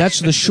 That's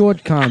the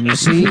short con, you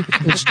see?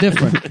 It's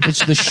different.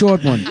 It's the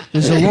short one.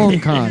 There's a long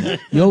con.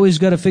 You always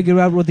got to figure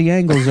out what the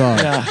angles are.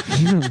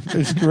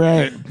 It's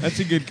great. That's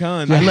a good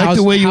con. I like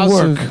the way you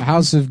work.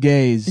 House of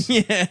Gays.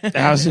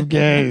 House of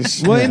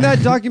Gays. Well, in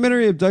that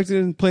documentary, Abducted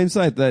in Plain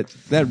Sight,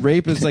 that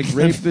rape is like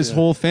raped this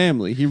whole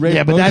family. He raped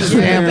Yeah, but both that of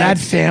their that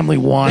parents. family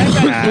wanted That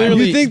guy that.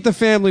 clearly- You think the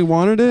family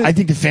wanted it? I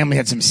think the family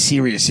had some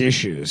serious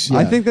issues.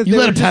 I think that You they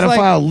let were a just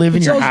pedophile like, live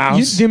in your So,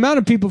 house. the amount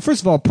of people,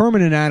 first of all,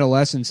 permanent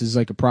adolescence is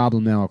like a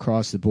problem now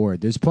across the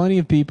board. There's plenty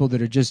of people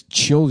that are just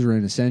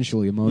children,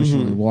 essentially,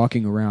 emotionally,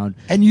 walking around.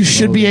 and you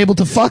should be able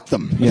to fuck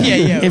them. Yeah,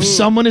 yeah. If Ooh.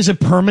 someone is a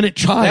permanent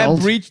That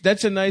child, breach.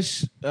 That's a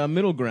nice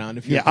middle ground.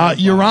 If you're yeah,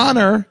 Your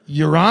Honor,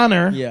 Your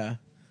Honor, Yeah.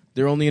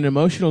 They're only an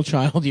emotional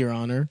child, Your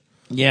Honor.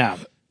 yeah.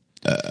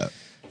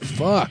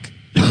 Fuck.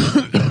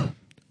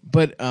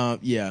 But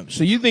yeah,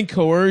 so you think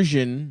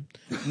coercion?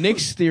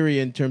 Nick's theory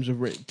in terms of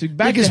Nick to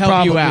is help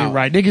probably you out.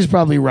 right. Nick is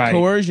probably right.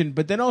 Coercion,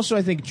 but then also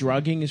I think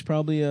drugging is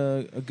probably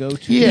a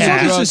go-to. Yeah. There's all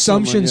these Drug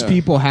assumptions someone,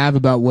 yeah. people have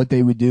about what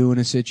they would do in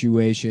a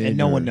situation, And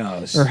no one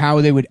knows. or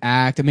how they would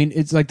act. I mean,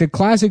 it's like the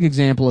classic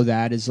example of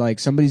that is like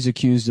somebody's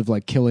accused of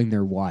like killing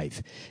their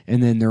wife,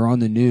 and then they're on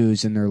the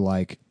news and they're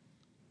like,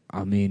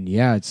 I mean,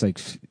 yeah, it's like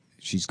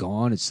she's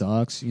gone. It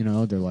sucks, you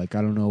know. They're like,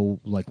 I don't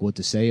know, like what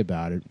to say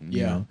about it,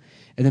 you know?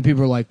 And then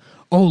people are like,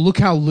 oh, look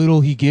how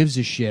little he gives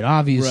a shit.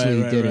 Obviously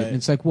he did it. And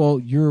it's like, well,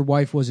 your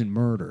wife wasn't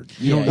murdered.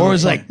 You don't know. Or it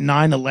was like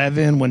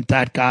 9/11 when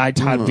that guy,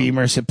 Todd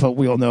Beamer, said,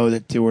 we all know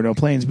that there were no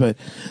planes, but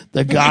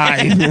the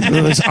guy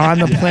who was on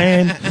the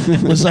plane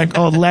was like,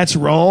 oh, let's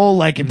roll.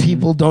 Like, and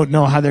people don't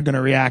know how they're going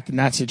to react in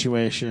that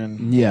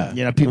situation. Yeah.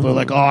 You know, people are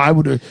like, oh, I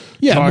would have.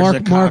 Yeah, Mark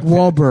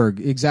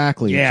Wahlberg,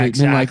 exactly. Yeah, I mean,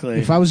 exactly.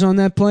 like, if I was on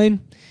that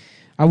plane,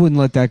 I wouldn't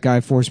let that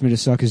guy force me to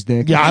suck his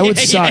dick. Yeah, I would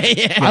suck.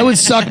 I would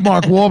suck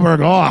Mark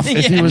Wahlberg off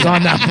if he was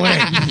on that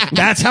plane.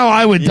 That's how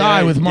I would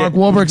die, with Mark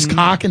Wahlberg's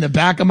cock in the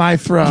back of my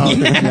throat.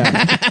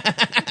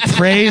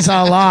 Praise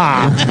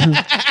Allah.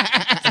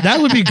 That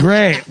would be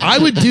great. I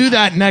would do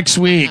that next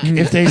week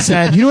if they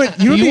said, you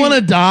want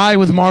to die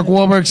with Mark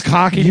Wahlberg's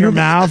cock in your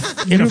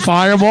mouth in a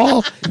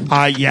fireball?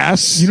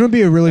 Yes. You know what'd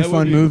be a really fun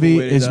would be a cool movie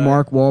way to is die.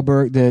 Mark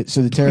Wahlberg.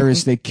 The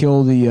terrorists, they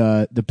kill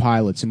the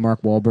pilots, and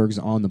Mark Wahlberg's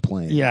on the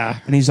plane. Yeah.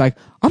 And he's like,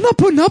 I'm not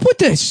putting up with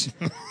this.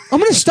 I'm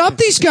going to stop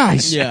these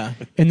guys. Yeah.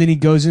 And then he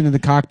goes into the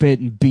cockpit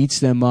and beats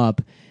them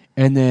up.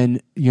 And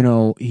then, you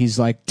know, he's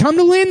like, time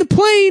to land the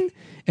plane.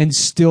 And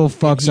still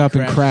fucks up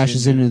and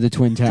crashes into the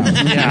Twin Towers.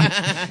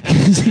 Yeah.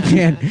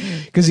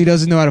 Because he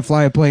doesn't know how to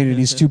fly a plane and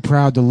he's too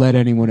proud to let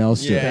anyone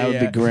else do it. That would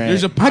be great.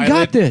 There's a I pilot,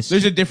 got this.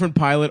 There's a different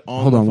pilot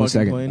on Hold the on one fucking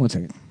second. plane. 1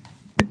 second.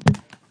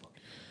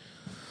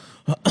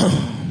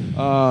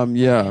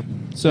 Yeah.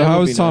 So That how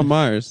would was be Tom nice.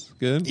 Myers?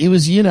 Good. He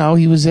was he's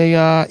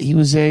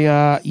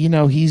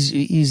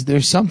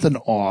there's something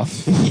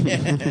off,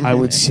 I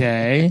would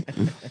say.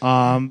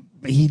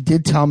 He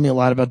did tell me a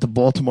lot about the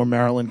Baltimore,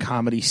 Maryland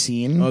comedy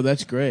scene. Oh,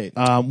 that's great.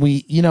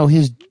 We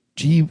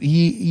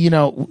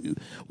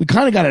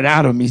kind of got it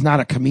out of him. He's not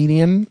a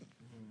comedian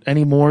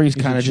anymore. He's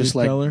kind of just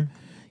like, teller?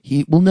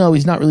 he's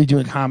not really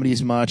doing comedy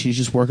as much. He's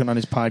just working on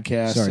his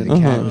podcast. Sorry, and, the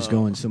cat was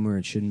going somewhere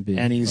it shouldn't be.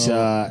 and he's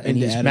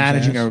into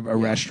managing Adam's a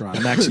restaurant,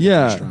 a Mexican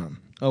Yeah. restaurant.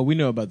 Oh, we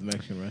know about the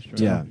Mexican restaurant.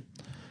 yeah.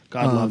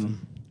 God love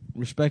him.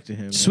 Respect to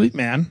him. Sweet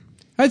man.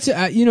 I'd say,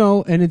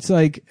 and it's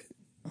like,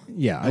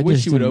 yeah. I wish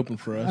just he would didn't- open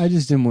for us. I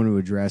just didn't want to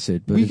address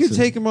it. But We it's could a-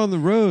 take him on the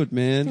road,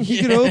 man. He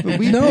could open.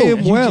 We No, pay him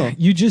you, well.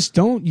 you just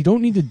don't. You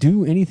don't need to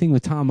do anything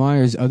with Tom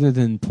Myers other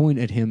than point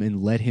at him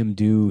and let him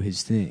do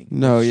his thing.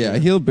 No, yeah,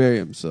 he'll bury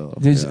himself.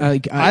 There's, yeah.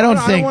 like, I don't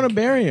I think. want to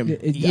bury him.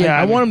 Yeah,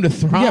 I want him to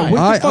thrive. Yeah,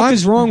 what the fuck I-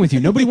 is wrong with you?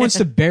 Nobody wants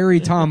to bury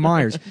Tom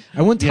Myers.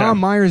 I want Tom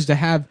Myers to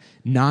have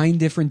 9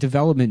 different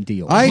development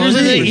deals. Here's the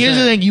thing. 100%. Here's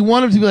the thing. You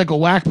want him to be like a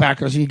whack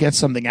packer, so you get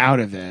something out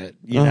of it.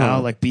 You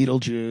know, like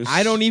Beetlejuice.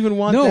 I don't even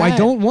want No, that. I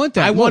don't want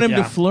that. I want Look, him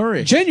to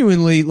flourish.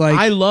 Genuinely, like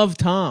I love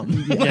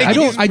Tom. Like,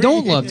 I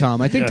don't love Tom.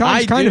 I think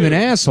Tom's I kind of do. an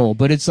asshole,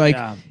 but it's like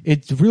Yeah.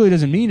 it really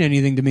doesn't mean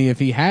anything to me if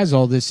he has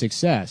all this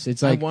success.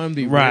 It's I like want him to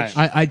be Right. rich.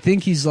 I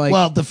think he's like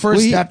Well, the first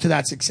Well, he- step to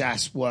that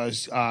success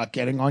was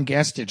getting on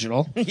Gas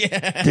Digital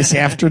this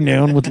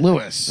afternoon with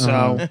Lewis.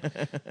 So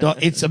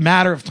it's a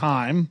matter of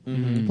time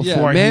before Yeah,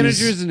 he's-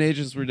 managers and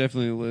agents were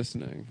definitely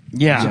listening.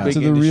 Yeah. big To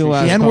the industry real shit.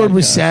 ass The N word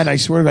was podcast. said, I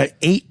swear, about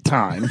 8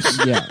 times.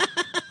 yeah.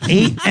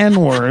 8 N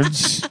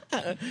words.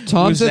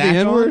 Tom Was said the Zach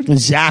N word.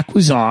 Zach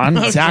was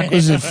on. Zach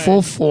was at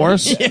full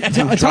force.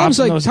 Tom's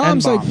like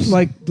N-bombs.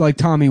 like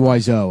Tommy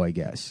Wiseau, I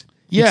guess.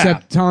 Yeah.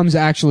 Except Tom's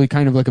actually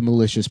kind of like a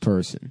malicious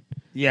person.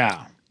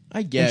 Yeah.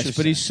 I guess,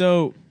 but Interesting. he's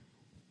so.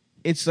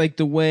 It's like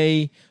the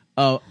way,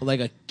 like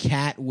a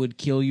cat would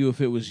kill you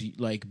if it was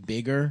like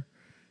bigger.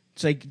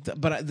 It's like,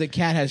 but the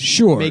cat has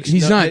Sure, makes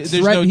he's no, not. there's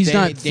Threat, no he's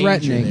da- not danger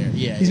threatening. there.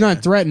 Yeah, he's yeah.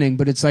 not threatening,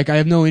 but it's like I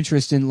have no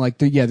interest in like.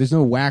 There's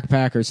no whack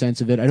packer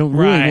sense of it. I don't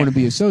really Right. want to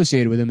be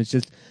associated with him. It's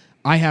just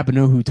I happen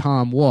to know who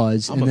Tom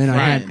was, I'm and a then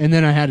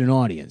friend. I had an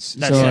audience.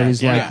 That's so it, I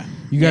was yeah. like,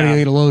 you got to Yeah.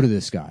 get a load of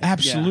this guy.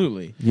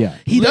 Absolutely. Yeah,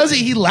 He does it.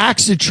 He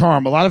lacks a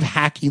charm. A lot of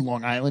hacky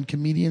Long Island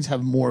comedians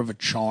have more of a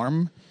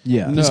charm.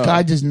 yeah. This No.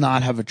 guy does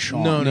not have a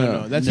charm.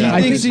 No. That's No. not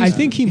I thinks think he's- I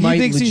think he he might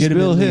thinks he's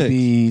Bill legitimately Hicks.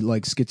 be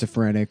like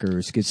schizophrenic or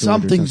schizoid.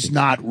 Something's or something.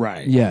 not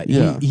right. Yeah,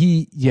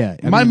 Yeah.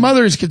 I My mean,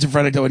 mother is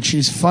schizophrenic though, and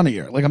she's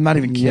funnier. Like I'm not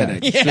even Yeah.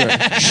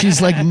 kidding.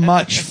 She's like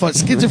much fun.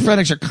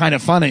 Schizophrenics are kind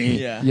of funny.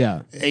 Yeah.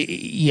 Yeah.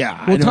 Yeah.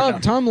 I Well, don't know.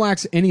 Tom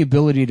lacks any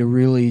ability to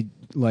really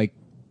like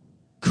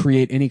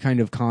create any kind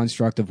of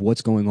construct of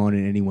what's going on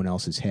in anyone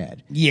else's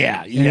head.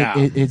 Yeah. And Yeah.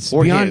 it's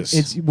or beyond. his.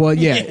 It's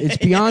it's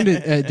beyond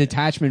a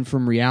detachment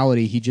from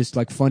reality. He just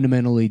like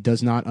fundamentally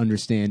does not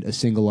understand a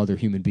single other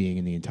human being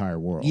in the entire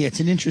world. yeah. It's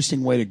an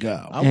interesting way to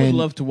go. I would And-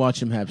 love to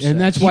watch him have sex. and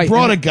that's He why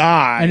brought a and,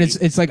 guy, and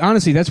it's like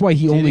honestly that's why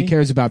he only he?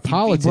 cares about He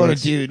politics. brought a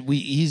dude.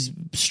 He's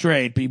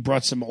straight, but he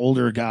brought some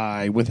older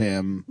guy with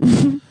him,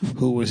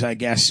 who was, I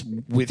guess,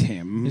 with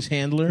him. his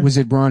handler. Was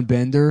it Ron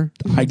Bender?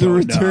 I don't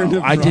return know.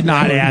 of I did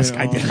not Ron ask.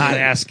 I Bender. did not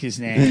ask ask his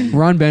name.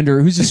 Ron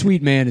Bender, who's a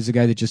sweet man, is a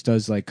guy that just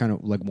does like kind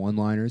of like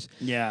one-liners.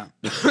 Yeah.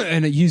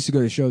 And he used to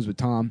go to shows with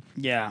Tom.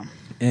 Yeah.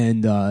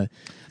 And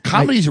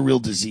comedy's a real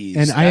disease.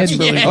 And I had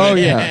really oh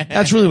yeah,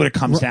 that's really what it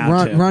comes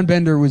down to. Ron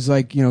Bender was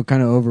like,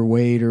 kind of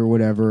overweight or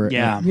whatever.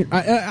 Yeah. And,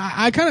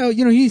 I kind of,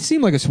 he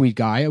seemed like a sweet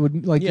guy. I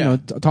would like,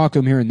 talk to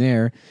him here and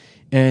there.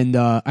 And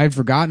I'd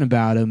forgotten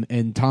about him.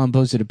 And Tom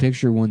posted a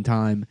picture one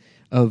time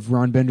of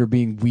Ron Bender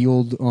being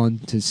wheeled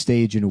onto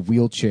stage in a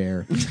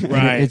wheelchair.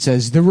 Right. It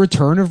says, "The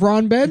return of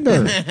Ron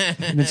Bender."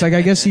 And it's like,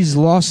 I guess he's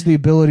lost the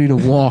ability to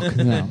walk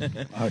now.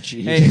 Oh,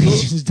 jeez. Hey,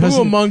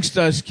 who amongst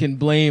us can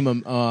blame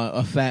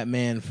a fat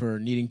man for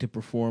needing to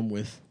perform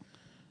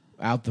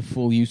without the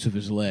full use of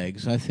his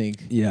legs? I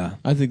think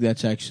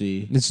that's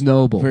actually It's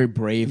noble. very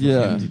brave of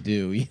him to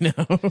do,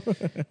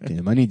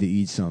 Damn, I need to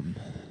eat something.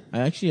 I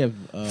actually have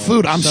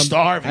Food. I'm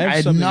starving. I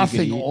had something you nothing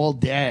could eat. all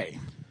day.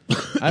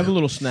 I have a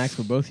little snack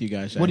for both you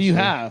guys. What do you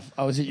actually. have?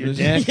 Oh, is it your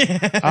dick?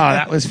 Oh,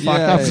 that was fucked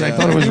up because I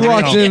thought it was You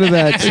walked real. into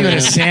that. You had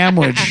a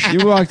sandwich.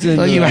 You walked in. I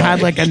thought you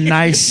had like a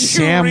nice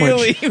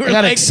sandwich. You I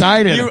got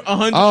excited. You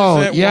 100%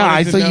 Oh, yeah. wanted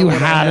I to thought know you what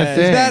had I a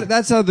thing.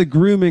 That's how the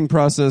grooming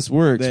process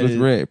works That with is-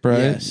 rape, right?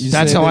 yes. You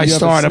That's say how that I you have a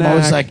start. I'm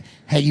always snack. like,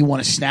 "Hey, you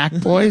want a snack,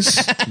 boys?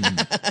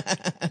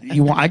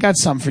 I got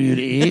something for you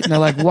to eat." And they're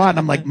like, "What?" And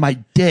I'm like, "My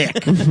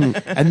dick."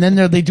 And then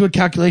they do a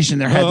calculation in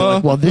their head. They're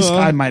like, "Well, this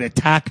guy might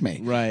attack me,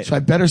 Right. So I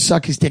better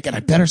suck his dick, and I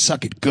better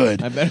suck it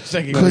good, I better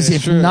say because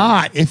if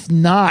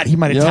not, he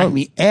might attack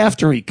me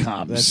after he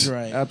comes." That's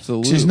right.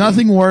 absolutely. There's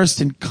nothing worse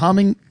than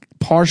coming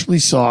partially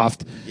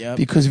soft Yep.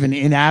 because of an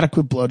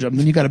inadequate blowjob. And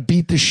then you got to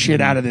beat the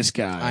shit out of this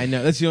guy. I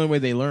know that's the only way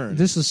they learn.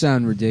 This will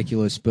sound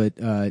ridiculous, but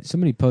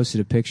somebody posted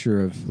a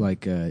picture of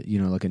like a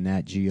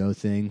Nat Geo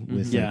thing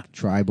with Yeah. like,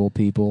 tribal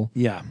people.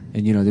 Yeah.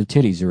 And their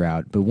titties are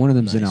out, but one of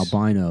them's an Nice.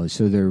 albino,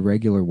 so they're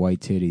regular white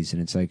titties,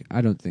 and it's like,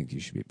 I don't think you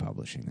should be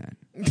publishing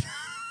that.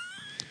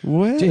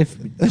 What? If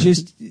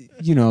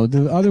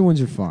the other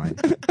ones are fine,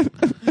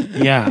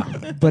 Yeah.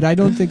 but I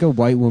don't think a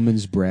white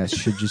woman's breast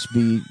should just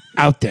be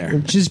Out there.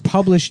 just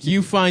published.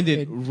 You find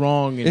it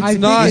wrong. And It's I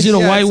think not. is it a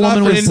yeah, white it's not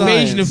woman for with an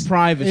invasion science. of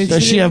privacy.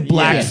 Does she have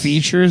black Yes.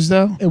 features,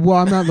 though? Well,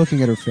 I'm not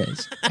looking at her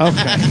face.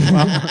 Okay.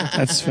 Well,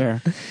 that's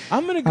fair.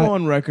 I'm going to go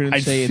on record and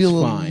I'd say feel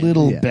it's a fine.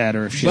 little Yeah.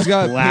 better if She's she's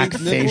got black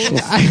pink facial.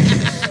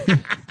 nipples.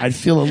 I'd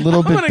feel a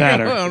little I'm bit going to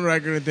better. go on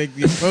record and take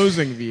the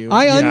opposing view.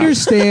 I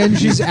understand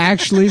she's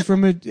actually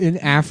from an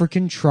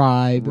African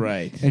tribe,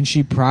 Right. And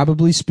she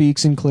probably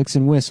speaks in clicks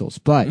and whistles.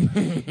 But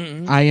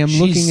I am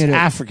She's looking at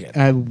African.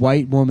 a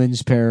white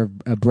woman's pair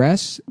of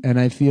breasts, and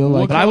I feel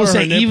like But I will color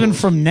say, are her even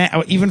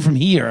nipples? from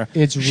here,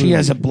 It's she rude.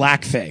 has a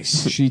black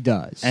face, she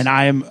does. and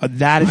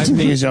that to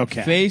me is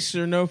okay. Face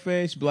or no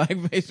face, black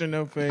face or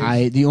no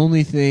face. The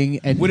only thing,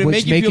 and Would it what's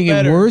make you feel making it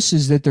better? worse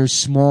is that they're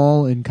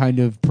small and kind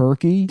of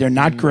perky, They're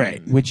not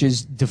great. which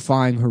is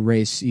defying her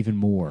race even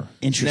more.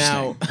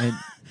 Interesting. Now,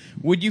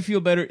 would you feel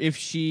better if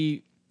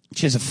she?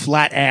 She has a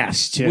flat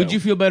ass too. Would you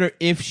feel better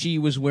if she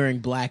was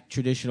wearing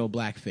traditional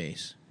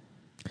blackface?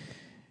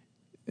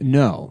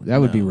 No,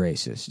 that would be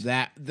racist.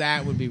 That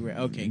would be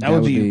okay. That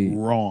would would be be-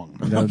 wrong.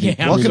 That would be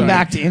Okay, I'm Welcome sorry.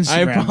 back to Instagram.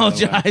 I by the way.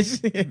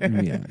 apologize.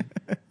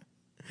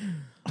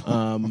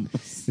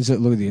 yeah.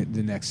 Look at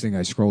the next thing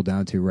I scroll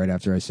down to right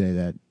after I say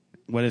that.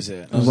 What is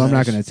it? Well, I'm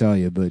not going to tell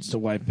you, but It's a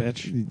white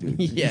bitch.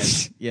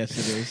 yes, it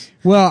is.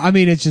 well, I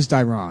mean, it's just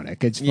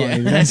ironic. It's funny. Yeah.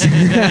 That's,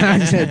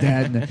 I said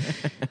that. And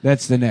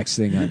that's the next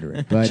thing under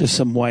it. But Just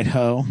some white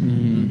hoe.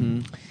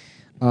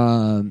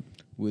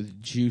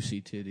 With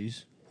juicy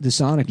titties. the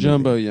Sonic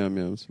Jumbo movie. yum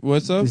yums.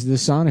 What's up? This is the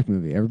Sonic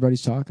movie.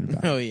 Everybody's talking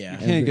about. Oh it. yeah.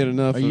 Can't get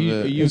enough of it.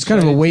 Are you It's kind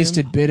of a excited,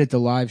 wasted Tim? bit at the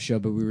live show,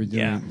 but we were doing.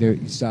 Yeah. There,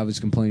 I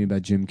was complaining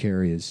about Jim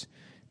Carrey as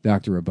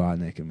Dr.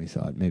 Robotnik, and we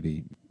thought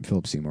maybe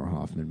Philip Seymour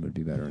Hoffman would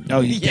be better.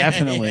 Oh, you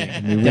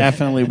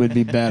definitely would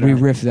be better. We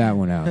riffed that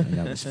one out, and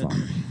that was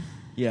fun.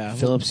 Yeah.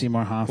 Philip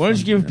Seymour Hoffman. Why don't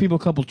you give people a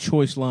couple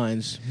choice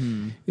lines?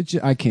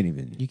 I can't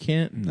even. You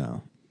can't.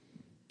 No.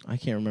 I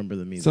can't remember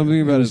them either.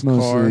 Something about his It was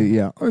car. mostly,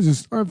 yeah.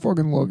 I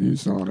fucking love you,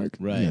 Sonic.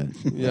 Right.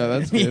 Yeah,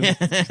 that's good.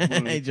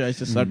 He tries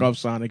to suck off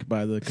Sonic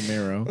by the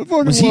Camaro.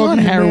 Was he on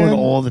heroin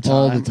all the time?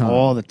 All the time.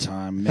 All the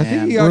time, man. I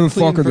think he got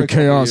clean for a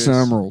couple years.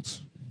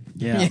 Emeralds?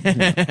 Yeah.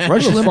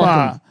 Rush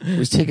Limbaugh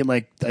was taking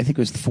I think it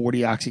was 40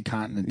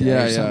 OxyContin a day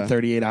Yeah, or something, yeah.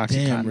 38 OxyContin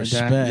Damn, a day.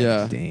 respect.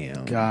 Yeah.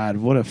 Damn. God,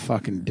 what a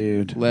fucking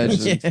dude.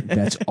 Legend.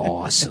 That's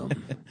awesome.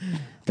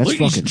 That's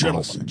Ladies and fucking gentlemen,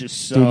 awesome.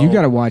 just so. Dude, you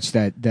got to watch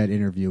that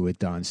interview with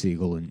Don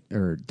Siegel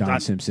or Don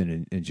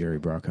Simpson and Jerry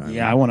Bruckheimer.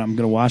 Yeah, I'm going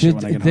to watch it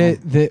when I get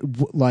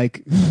home.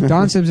 Like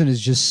Don Simpson is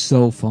just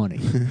so funny.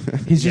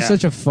 He's just Yeah.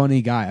 such a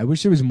funny guy. I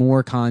wish there was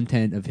more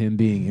content of him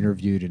being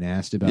interviewed and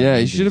asked about. Yeah,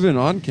 he movies. should have been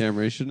on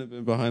camera. He shouldn't have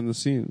been behind the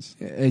scenes.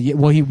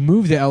 Well, he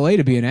moved to L.A.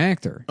 to be an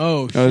actor.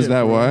 Oh, shit. Oh, is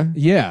that why?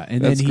 Yeah,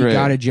 and That's then he great.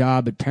 got a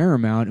job at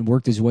Paramount and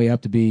worked his way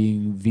up to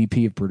being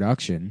VP of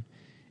production.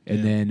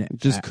 And then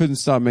Just couldn't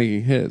stop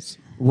making hits.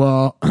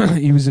 well,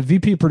 he was a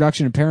VP of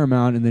production at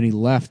Paramount, and then he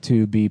left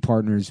to be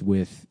partners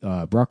with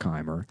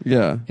Bruckheimer.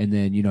 Yeah. And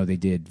then they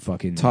did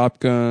fucking Top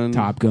Gun.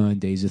 Top Gun,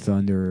 Days of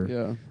Thunder.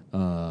 Yeah.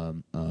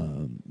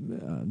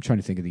 I'm trying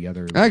to think of the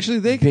other. Actually,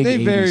 they big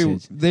 80s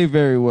hits.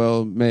 very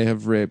well may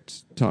have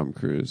raped Tom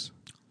Cruise.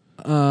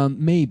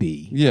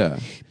 Maybe. Yeah,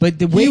 but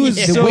the way he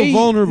was so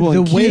vulnerable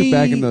and cute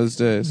back in those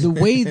days. The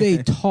way they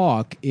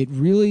talk, it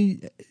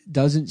really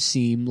doesn't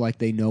seem like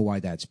they know why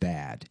that's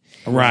bad.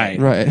 Right.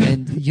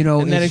 And and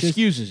that it's just-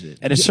 excuses it.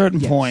 At a certain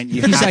point,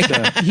 you He's have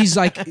like, to. he's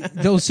like,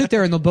 they'll sit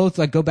there and they'll both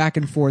like go back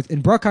and forth.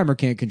 And Bruckheimer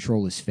can't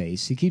control his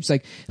face. He keeps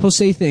like, he'll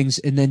say things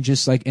and then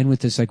just like end with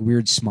this like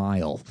weird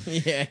smile.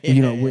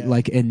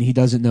 Like, and he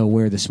doesn't know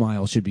where the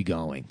smile should be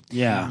going.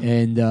 Yeah.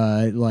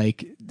 And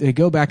like they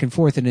go back and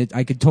forth, and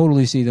I could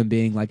totally see them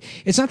being like,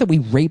 it's not that we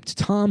raped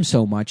Tom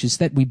so much; it's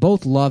that we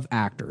both love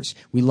actors.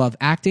 We love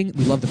acting.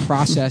 We love the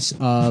process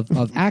of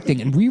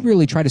acting, and we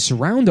really try to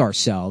surround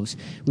ourselves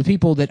with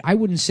people that I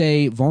wouldn't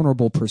say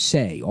vulnerable per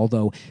se,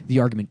 although the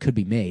argument could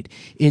be made.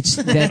 It's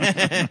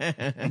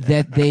that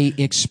that they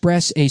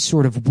express a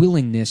sort of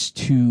willingness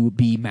to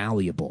be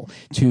malleable,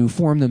 to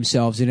form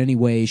themselves in any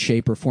way,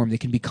 shape, or form. They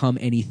can become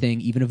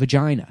anything, even a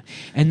vagina,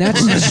 and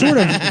that's sort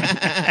of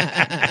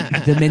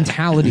the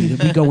mentality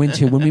that we go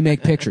into when we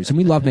make pictures, and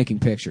we love making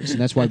pictures, and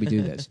that's why we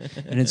do this.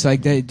 And it's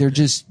like they're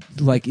just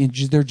like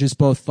they're just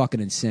both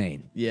fucking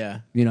insane. Yeah.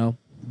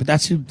 But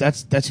that's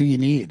who you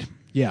need.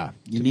 Yeah.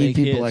 You To need make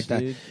people hits, like that.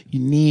 dude. You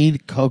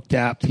need coked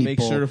out make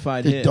people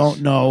certified that hits.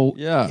 don't know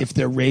Yeah. if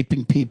they're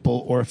raping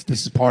people or if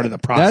this is part of the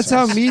process.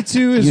 That's how Me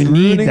Too is You need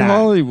ruining that.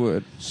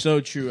 Hollywood.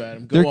 So true,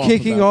 Adam. Go They're off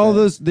kicking about all that.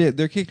 those.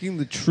 They're kicking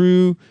the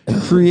true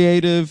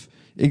creative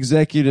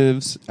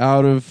executives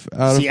out of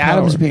See, power.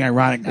 Adam's being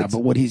ironic now,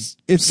 but what he's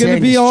It's going saying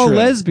to be is all true.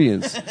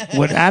 lesbians.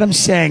 What Adam's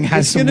saying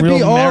has It's some gonna real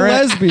be all merit,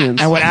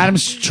 lesbians. and what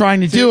Adam's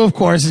trying to do, of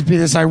course, is be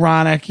this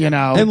ironic,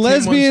 And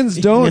lesbians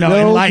don't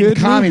know enlightened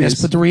good communists.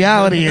 movies. But the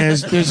reality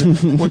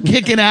is, we're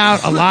kicking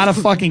out a lot of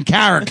fucking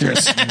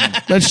characters.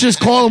 Let's just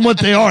call them what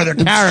they are. They're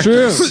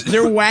characters. True.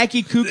 They're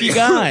wacky, kooky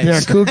guys.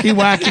 They're kooky,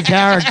 wacky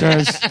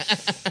characters.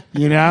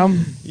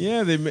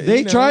 Yeah,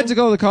 They tried to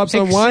call the cops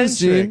on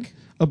Weinstein eccentric.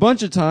 a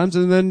bunch of times,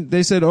 and then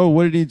they said, "Oh,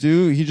 what did he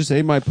do? He just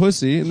ate my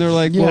pussy." And they're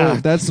like, "Well,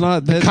 Yeah. that's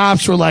not The that."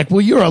 cops were like,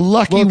 "Well, you're a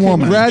lucky Well,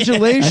 woman."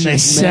 congratulations, and they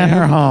sent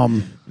her man.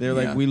 home. They're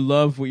like, Yeah. we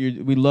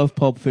love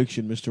Pulp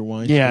Fiction, Mr.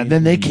 Weinstein. Yeah,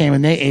 then they came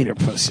and they ate her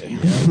pussy.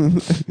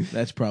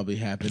 That's probably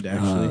happened,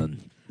 actually.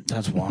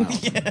 That's wild.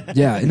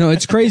 Yeah, no,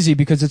 it's crazy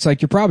because it's like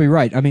you're probably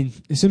right. I mean,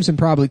 Simpson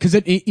probably because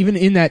even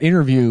in that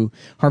interview,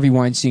 Harvey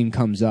Weinstein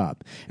comes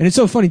up, and it's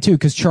so funny too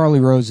because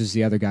Charlie Rose is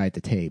the other guy at the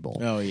table.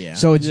 Oh, yeah.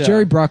 So it's Yeah.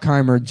 Jerry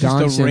Bruckheimer,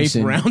 Don a rape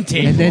Simpson, round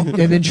table.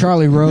 and then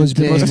Charlie Rose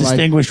The being most like,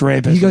 distinguished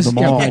rapist he goes, of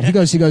them all. he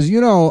goes,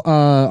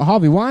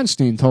 Harvey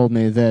Weinstein told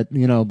me that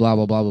blah blah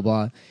blah blah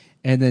blah.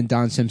 And then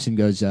Don Simpson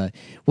goes, well,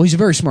 he's a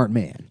very smart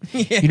man.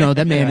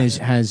 That man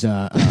has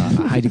a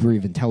high degree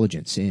of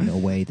intelligence in a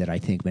way that I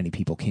think many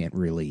people can't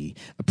really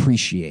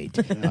appreciate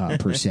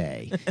per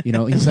se.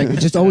 He's like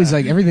just always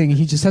like everything.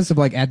 He just has to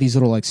like add these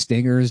little like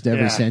stingers to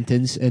every Yeah.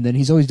 sentence, and then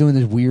he's always doing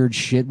this weird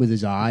shit with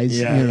his eyes.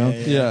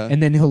 Yeah.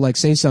 And then he'll like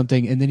say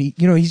something, and then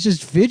he's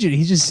just fidgeting.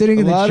 He's just sitting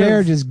in A the lot chair,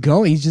 of- just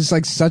going. He's just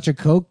like such a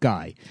coke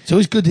guy. It's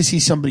always good to see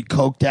somebody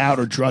coked out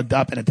or drugged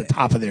up and at the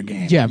top of their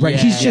game. Yeah,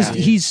 right. Yeah.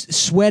 He's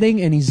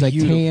sweating and he's like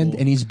Beautiful. tanned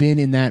and he's been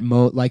in that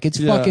mode. Like it's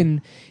Yeah.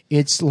 fucking.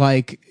 It's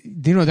like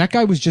that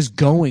guy was just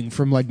going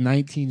from like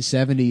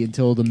 1970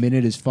 until the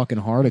minute his fucking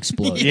heart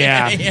exploded.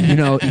 Yeah.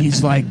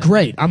 He's like,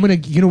 great. I'm gonna.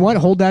 You know what?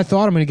 Hold that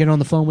thought. I'm gonna get on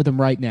the phone with him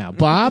right now.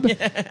 Bob,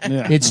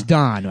 it's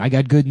Don. I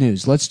got good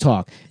news. Let's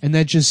talk. And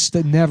that just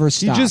never He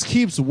stopped. just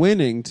keeps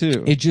winning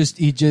too. He just.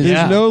 There's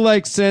Yeah. no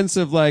like sense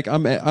of like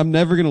I'm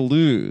never gonna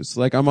lose.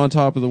 Like I'm on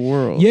top of the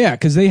world. Yeah,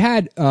 because they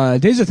had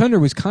Days of Thunder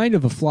was kind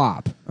of a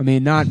flop. I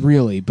mean, not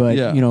really, but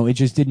Yeah. it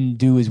just didn't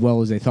do as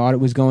well as they thought it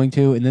was going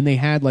to. And then they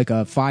had like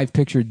a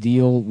 5-picture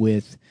deal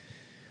with,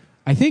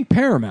 I think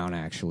Paramount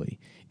actually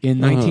in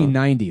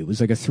 1990. It was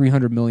like a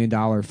 $300 million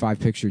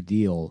 5-picture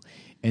deal.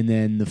 And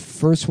then the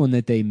first one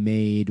that they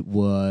made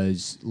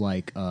was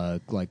like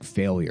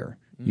failure,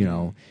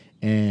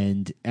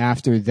 And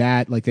after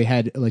that, like they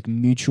had like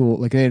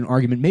they had an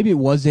argument. Maybe it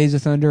was Days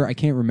of Thunder. I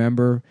can't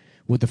remember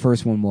what the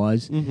first one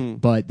was,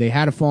 but they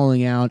had a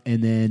falling out,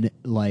 and then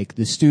like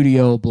the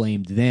studio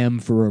blamed them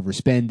for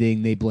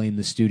overspending. They blamed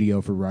the studio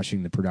for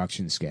rushing the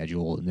production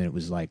schedule, and then it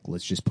was like,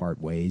 let's just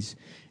part ways.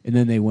 And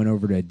then they went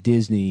over to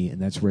Disney, and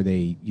that's where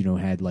they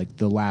had like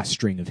the last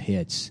string of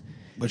hits,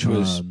 Which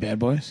was Bad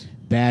Boys?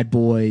 Bad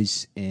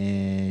Boys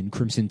and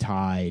Crimson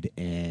Tide,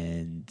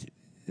 and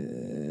I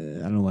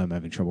don't know why I'm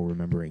having trouble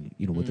remembering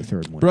what the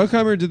third one is.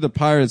 Bruckheimer did the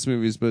Pirates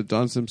movies, but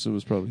Don Simpson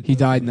was probably He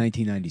died in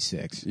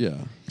 1996. Yeah.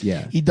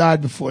 Yeah. He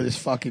died before this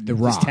fucking The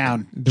Rock. this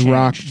town. The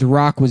Rock. The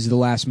Rock was the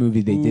last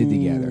movie they did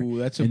together. Ooh,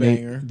 that's a And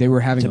banger. They were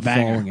having It's a a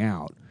banger. falling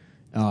out,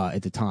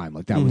 at the time.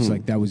 Like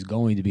that was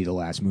going to be the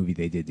last movie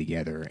they did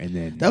together, and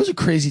then That was a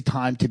crazy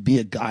time to be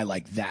a guy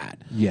like that.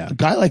 Yeah. A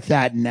guy like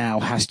that now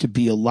has to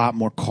be a lot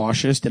more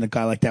cautious than a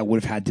guy like that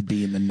would have had to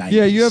be in the 90s.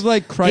 Yeah, you have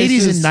like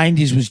Crisis. 80s and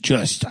 90s was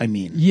just, I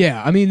mean.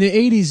 Yeah, I mean the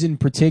 '80s in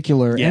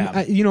particular. Yeah.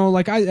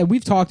 And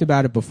we've talked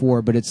about it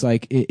before, but it's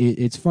like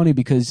it's funny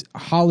because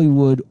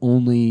Hollywood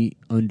only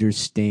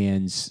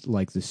understands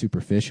like the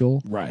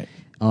superficial. Right.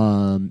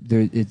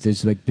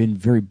 There's like been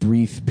very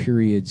brief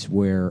periods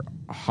where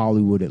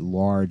Hollywood at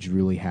large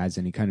really has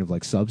any kind of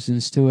like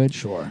substance to it.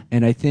 Sure.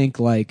 And I think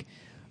like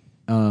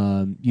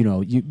you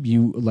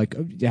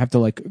have to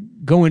like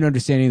go in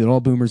understanding that all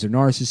boomers are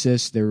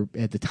narcissists. They're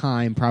at the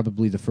time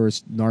probably the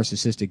first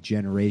narcissistic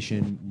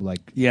generation,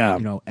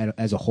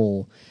 as a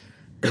whole,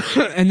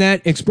 and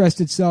that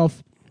expressed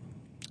itself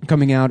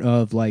coming out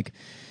of like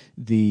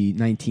the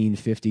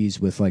 1950s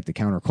with like the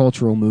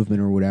countercultural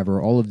movement or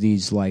whatever. All of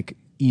these like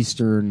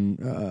Eastern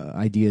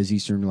ideas,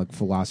 Eastern like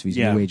philosophies,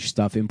 New Age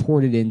stuff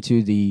imported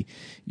into the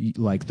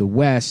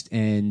West,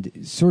 and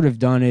sort of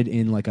done it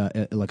in like a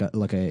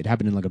it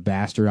happened in like a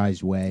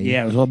bastardized way.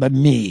 Yeah, it was all about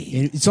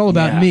me. It's all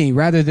about me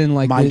rather than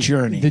like my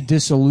journey, the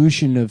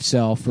dissolution of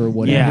self or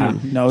whatever. Yeah,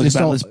 no, it's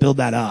about let's build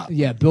that up.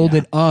 Yeah, build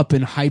it up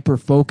and hyper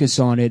focus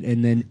on it,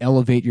 and then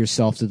elevate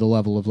yourself to the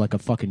level of like a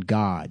fucking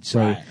god.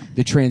 So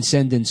the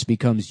transcendence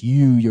becomes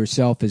you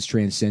yourself as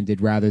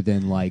transcended rather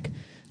than like.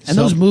 And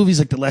those movies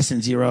like The Less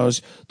Than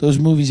Zeros, those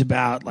movies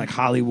about like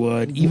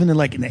Hollywood, even in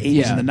the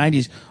 80s and the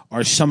 90s,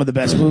 are some of the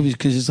best movies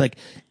because it's like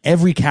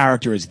every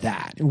character is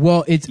that.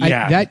 Well,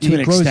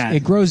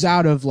 it grows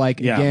out of like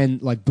again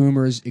like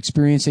boomers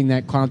experiencing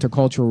that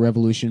countercultural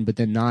revolution, but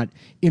then not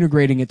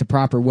integrating it the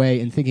proper way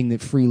and thinking that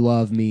free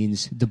love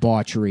means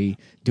debauchery,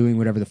 doing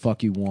whatever the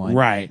fuck you want,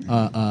 right?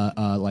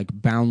 Like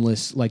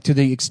boundless, like to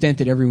the extent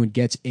that everyone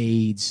gets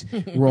AIDS,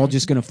 we're all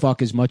just gonna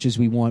fuck as much as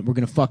we want. We're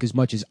gonna fuck as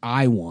much as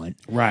I want,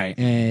 right?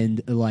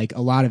 And like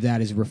a lot of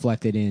that is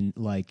reflected in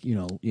like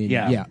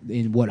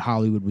in what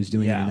Hollywood was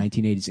doing in the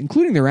 1980s,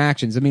 including their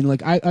actions. I mean,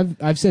 like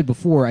I've said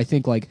before, I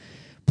think like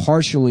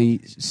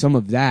partially some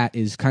of that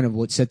is kind of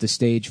what set the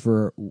stage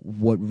for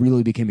what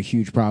really became a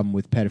huge problem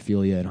with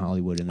pedophilia in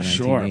Hollywood in the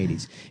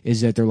 1980s. Is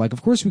that they're like,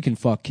 of course we can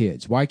fuck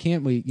kids. Why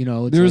can't we?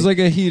 There was like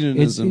a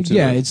hedonism to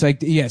it. It's like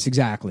yes,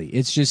 exactly.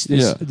 It's just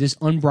this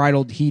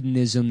unbridled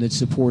hedonism that's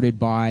supported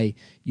by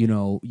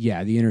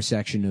the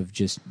intersection of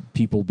just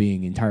people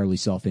being entirely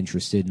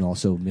self-interested and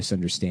also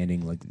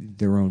misunderstanding like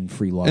their own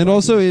free love, and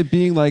also it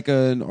being like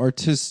an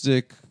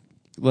artistic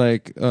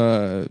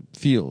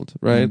field,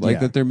 right?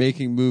 Like that they're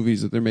making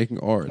movies, that they're making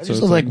art. So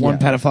it's like one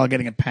pedophile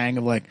getting a pang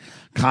of like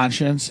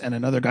conscience, and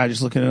another guy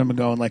just looking at him and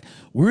going like,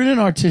 "We're in an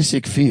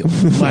artistic field.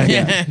 Like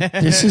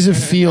this is a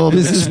field.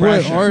 This is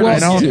what art. I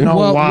don't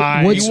know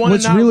why."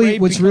 What's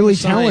really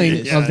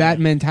telling of that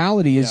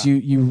mentality is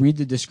you read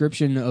the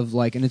description of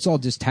like, and it's all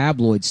just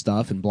tabloid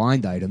stuff and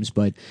blind items,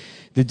 but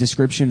the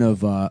description of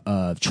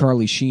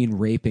Charlie Sheen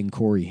raping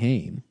Corey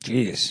Haim.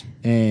 Jeez.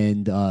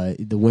 And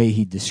the way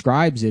he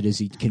describes it is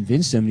he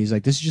convinced him, and he's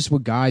like, this is just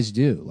what guys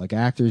do. Like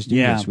actors do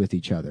this with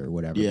each other or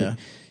whatever. Yeah.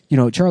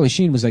 But, Charlie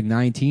Sheen was like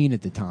 19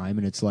 at the time,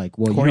 and it's like,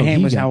 well, Corey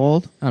Haim was how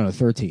old? I don't know,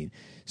 13.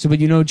 So, but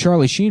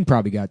Charlie Sheen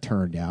probably got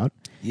turned out.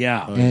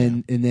 Yeah.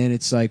 And then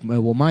it's like,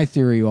 well, my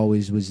theory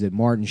always was that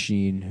Martin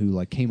Sheen, who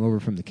like came over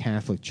from the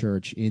Catholic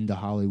Church into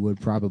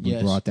Hollywood, probably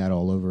brought that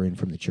all over in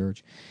from the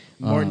church.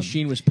 Martin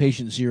Sheen was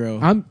patient zero.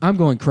 I'm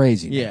going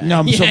crazy. Yeah.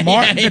 No, so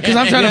Martin, because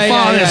I'm trying to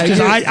follow this because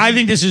I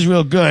think this is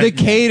real good. The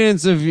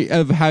cadence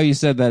of how you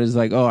said that is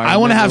like, I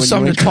want to have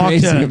something to talk to.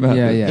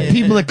 The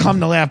people that come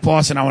to Laugh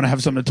Boston, I want to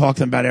have something to talk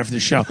to them about after the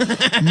show.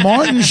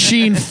 Martin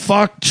Sheen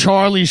fucked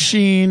Charlie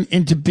Sheen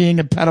into being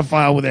a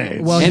pedophile with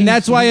AIDS. Well, and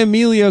that's why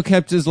Emilio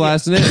kept his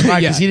last name.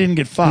 Right, because he didn't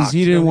get fucked. Because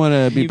he didn't want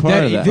to be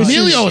part of that.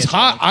 Emilio was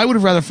hot. I would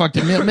have rather fucked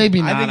Emilio.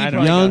 Maybe not. I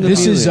don't know.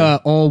 This is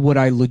all what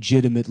I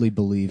legitimately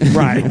believe.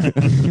 Right.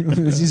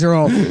 These are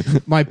all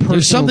my personal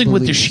There's something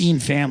beliefs. with the Sheen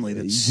family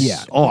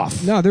that's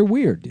off. No, they're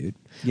weird, dude.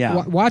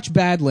 Yeah. Watch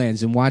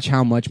Badlands and watch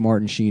how much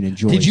Martin Sheen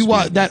enjoys. Did you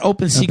watch that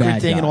Open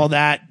Secret thing guy. and all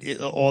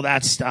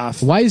that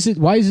stuff? Why is it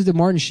that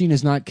Martin Sheen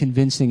is not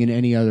convincing in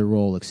any other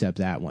role except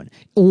that one?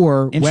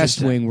 Or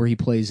West Wing, where he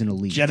plays an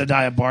elite.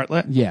 Jedediah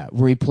Bartlett? Yeah,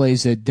 where he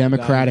plays a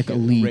Democratic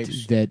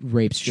elite that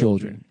rapes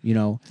children.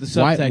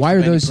 Why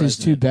are those his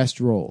two best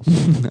roles?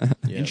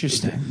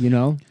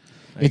 Interesting.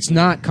 It's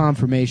not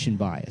confirmation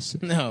bias.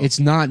 No. It's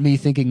not me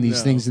thinking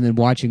these things and then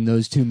watching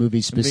those two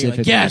movies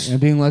specifically. yes.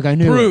 And being like, I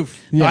knew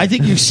Proof. it. Yeah. I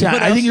think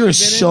you're a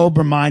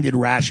sober-minded,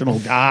 rational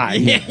guy,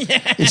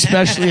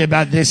 especially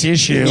about this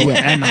issue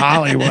and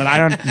Hollywood. I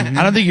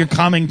don't think you're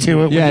coming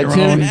to it with your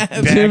own.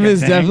 Tim is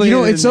definitely.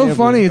 It's so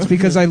funny. It's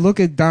because I look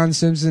at Don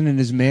Simpson and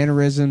his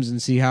mannerisms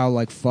and see how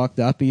like fucked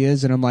up he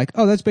is, and I'm like,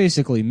 oh, that's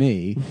basically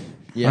me.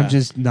 Yeah. I'm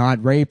just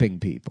not raping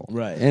people.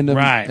 Right. And a,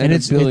 Right. and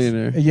it's a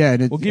billionaire. yeah,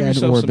 and Well, give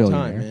yourself some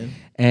time, man.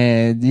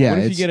 And yeah, What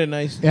if you it's- get a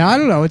nice? yeah, I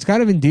don't know. It's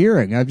kind of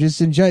endearing. I've just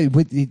enjoyed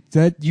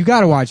that. You got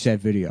to watch that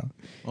video.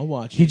 I'll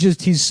watch He it.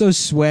 just he's so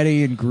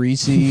sweaty and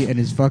greasy, and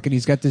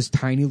he's got this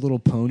tiny little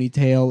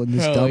ponytail and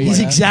this Hell double. yeah. He's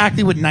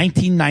exactly what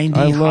 1990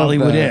 I love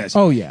Hollywood that. is.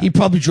 Oh, yeah. He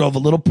probably drove a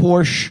little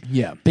Porsche.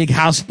 Yeah. Big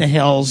house in the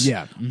hills.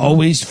 Yeah. Mhm.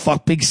 Always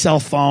big cell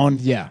phone.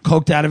 Yeah.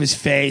 Coked out of his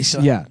face.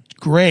 Yeah.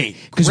 Great.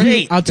 Because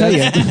Great. I'll tell you,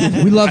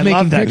 we love I making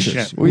love that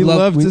pictures. shit. We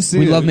love to see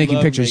we it. love We making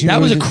love pictures. making- that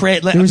was a there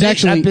great. There was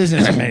actually that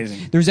business amazing.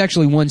 There was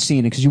actually one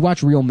scene because you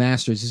watch Real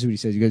Masters. This is what he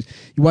says. He goes,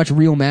 "You watch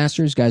Real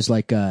Masters, guys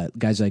like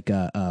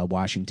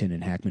Washington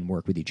and Hackman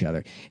work with each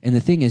other. And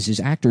the thing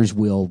is actors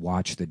will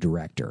watch the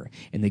director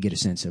and they get a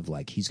sense of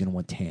like he's going to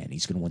want 10,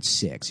 he's going to want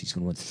 6, he's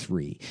going to want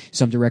 3.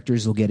 Some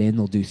directors will get in,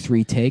 they'll do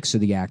 3 takes, so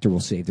the actor will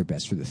save their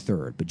best for the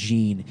 3rd. But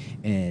Gene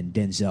and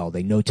Denzel,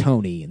 they know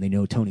Tony, and they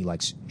know Tony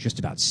likes just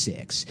about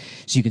 6.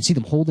 So you can see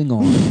them holding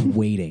on, and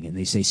waiting, and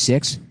they say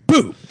 6.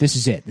 Boom! This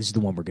is it. This is the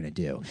one we're going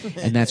to do.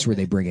 And that's where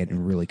they bring it and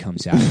it really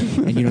comes out.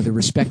 And, the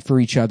respect for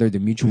each other, the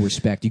mutual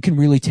respect, you can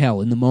really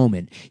tell in the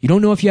moment. You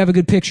don't know if you have a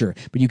good picture,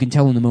 but you can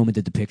tell in the moment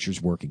that the picture's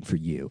working for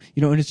you.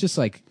 And it's just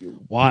like,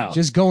 Wild.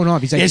 just going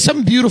off. He's like, There's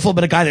something beautiful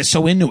about a guy that's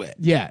so into it.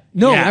 yeah.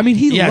 No, Yeah. I mean,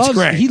 Yeah, it's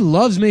great. he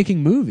loves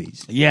making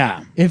movies.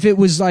 Yeah. If it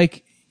was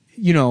like,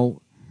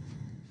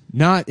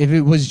 not, if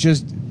it was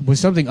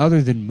something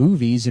other than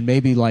movies and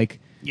maybe like,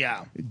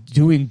 Yeah.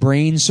 doing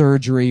brain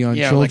surgery on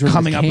Yeah, children like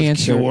coming with up with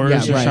cancer.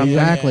 cures yeah, or right, something.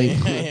 exactly.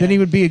 Then he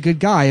would be a good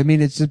guy. I mean,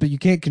 but you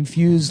can't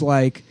confuse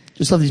like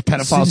Just love these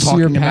pedophiles Sincere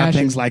talking about passion.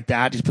 things like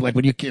that. Just be like,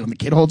 when the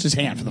kid holds his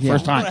hand for the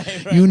first time,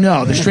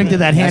 the strength of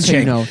that That's how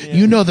handshake.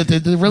 you know. That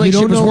the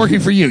relationship is know- working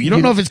for you. You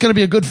don't know if it's going to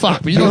be a good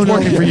fuck, but you know it's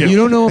working for you. You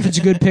don't know if it's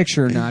a good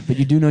picture or not, but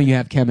you do know you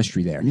have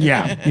chemistry there.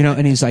 Yeah.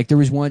 And he's like,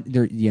 there's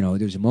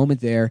a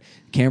moment there,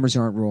 cameras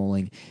aren't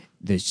rolling,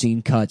 the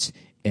scene cuts,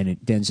 and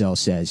Denzel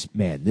says,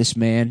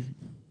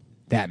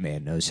 that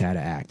man knows how to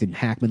act. And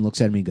Hackman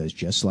looks at him and he goes,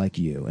 just like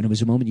you. And it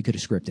was a moment you could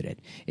have scripted it.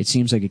 It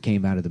seems like it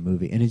came out of the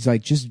movie. And it's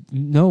like,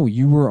 no,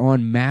 you were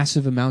on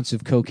massive amounts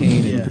of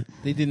cocaine. Yeah.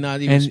 They did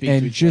not even speak to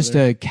and each just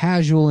other. a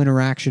casual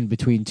interaction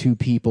between two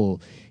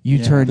people,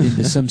 you turned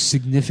into some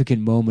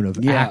significant moment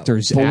of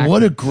actors. But acting.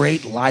 what a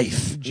great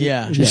life.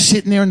 Yeah. Just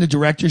sitting there in the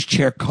director's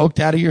chair, coked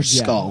out of your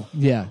skull.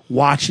 Yeah.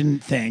 Watching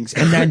things.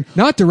 And then,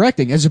 Not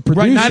directing, as a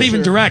producer. right, not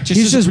even direct, just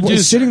He's as a just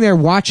producer. sitting there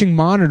watching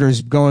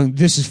monitors going,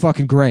 this is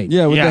fucking great.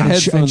 Yeah, with Yeah. the And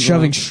headphones And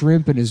shoving on.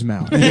 shrimp in his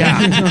mouth.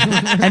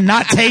 Yeah. And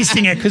not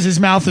tasting it because his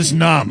mouth is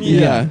numb.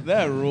 Yeah.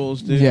 That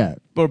rules, dude. Yeah.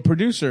 But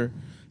producer,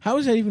 how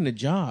is that even a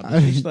job?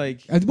 It's just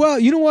like Well,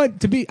 you know what?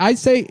 I'd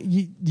say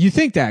you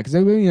think that because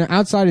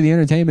outside of the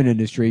entertainment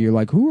industry, you're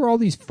like, who are all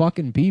these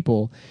fucking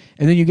people?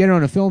 And then you get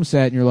on a film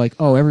set and you're like,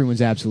 oh,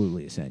 everyone's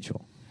absolutely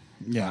essential.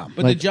 Yeah.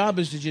 but the job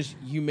is to just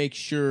you make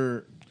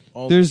sure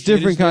all the There's shit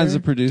different is kinds there?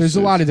 of producers. There's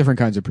a lot of different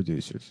kinds of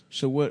producers.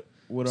 So what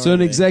are So an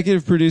they?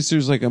 executive producer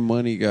is like a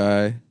money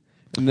guy.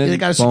 And then They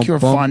got to secure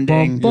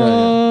funding.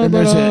 Then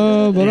there's you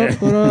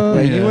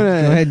Go wanna-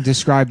 ahead and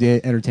describe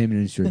the entertainment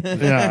industry.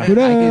 Yeah. I can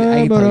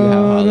tell you how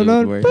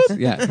Hollywood works.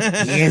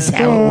 Yeah. Here's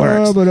how it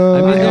works.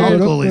 My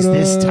uncle is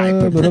this type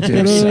of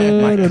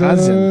producer. My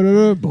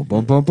cousin.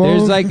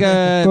 There's like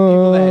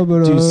people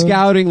that do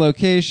scouting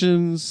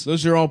locations.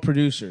 Those are all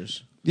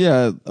producers.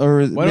 Yeah, or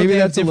Why don't maybe they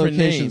have that's a different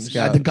location names?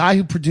 scout. The guy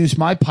who produced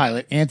my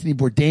pilot, Anthony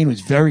Bourdain,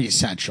 was very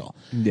essential.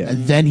 Yeah.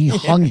 And then he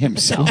hung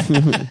himself.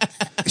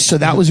 So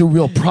that was a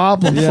real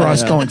problem for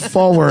us going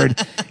forward,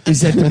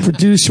 is that the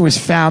producer was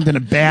found in a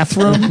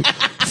bathroom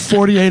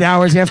 48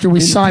 hours after we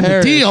signed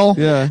Paris. the deal.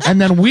 Yeah. And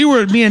then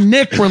me and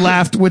Nick were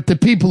left with the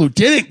people who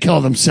didn't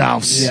kill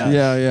themselves.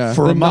 Yeah.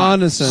 For the a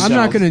month. non-essential. I'm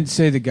not going to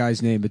say the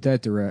guy's name, but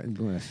that direct.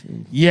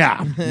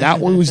 Yeah.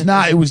 That was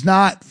not, it was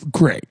not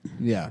great.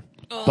 Yeah.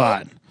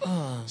 But,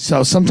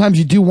 so sometimes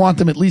you do want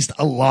them at least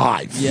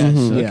alive. Yes.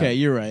 Yeah. Okay,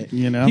 you're right.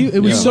 You know? It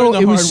was Yeah. so The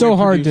it was so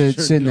hardware hard to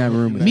producer sit in that doing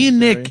room. with Me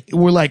and Sorry. Nick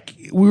were like,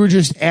 we were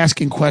just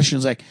asking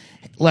questions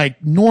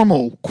like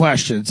normal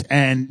questions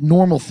and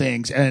normal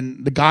things.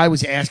 And the guy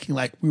was asking,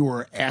 like, we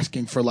were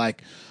asking for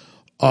like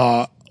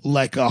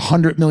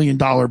 $100 million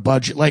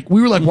budget. Like,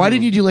 we were like, why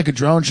didn't you do like a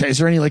drone shot? Is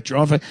there any like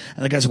drone? And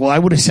the guy said, well, I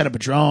would have set up a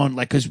drone,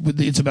 like, cause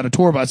it's about a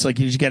tour bus. Like,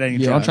 you just get any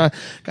drone shot.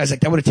 Guy's like,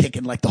 that would have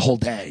taken like the whole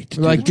day.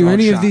 To Like, the do drone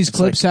any of shot. these It's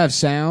clips have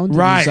sound?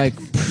 Right. And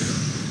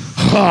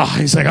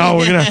He's like, oh,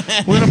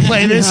 we're gonna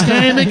play this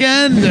game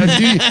again.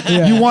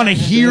 Do you want to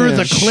hear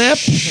the clip?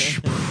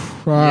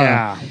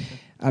 Yeah.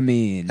 I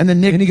mean, And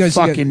then Nick he goes,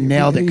 fucking he-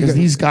 nailed it he because goes-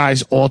 these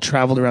guys all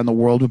traveled around the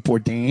world with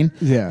Bourdain.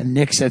 Yeah. And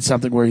Nick said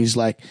something where he's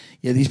like,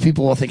 yeah, these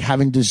people all think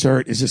having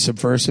dessert is a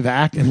subversive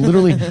act. And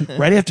literally,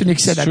 right after Nick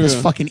said that,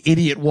 this fucking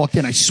idiot walked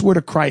in. I swear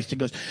to Christ, he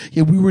goes,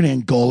 yeah, we were in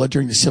Angola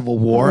during the Civil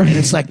War. And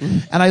it's like,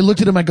 and I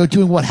looked at him, I go,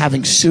 doing what,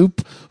 having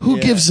soup? Who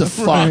gives a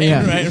fuck?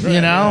 Right,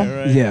 you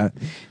know? Yeah.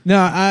 No,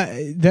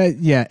 and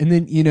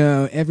then, you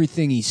know,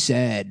 everything he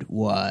said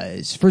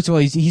was, first of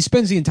all, he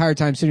spends the entire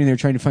time sitting there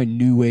trying to find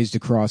new ways to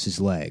cross his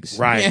legs.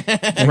 Right.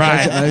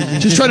 Right.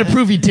 Just trying to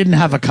prove he didn't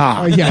have a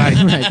cock. Yeah,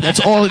 right. That's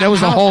all, that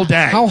was the whole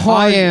day. How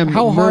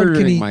hard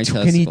can he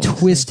testicles.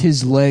 twist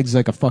his legs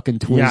like a fucking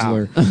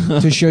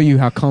Twizzler to show you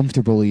how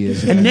comfortable he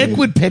is? And Nick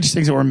would pitch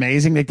things that were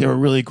amazing, like they were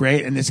really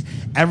great. And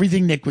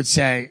everything Nick would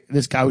say,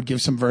 this guy would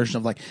give some version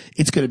of like,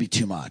 it's going to be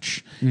too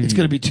much. It's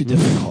going to be too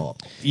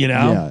difficult. You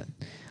know? Yeah.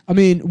 I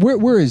mean,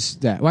 where is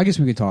that? Well, I guess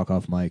we could talk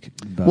off mic.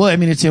 Well, I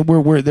mean, it's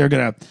they're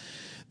gonna.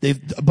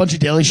 A bunch of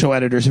Daily Show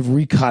editors have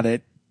recut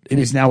it. It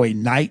is now a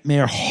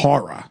nightmare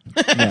horror.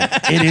 Yeah.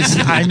 It is.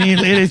 I mean,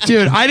 it is,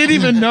 dude. I didn't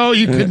even know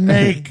you could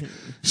make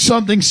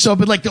something so.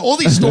 But like all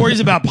these stories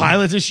about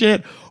pilots and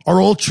shit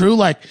are all true.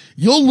 Like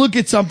you'll look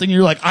at something and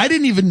you're like, I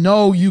didn't even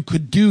know you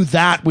could do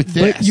that with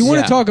this. But you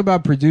want to talk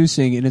about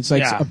producing, and it's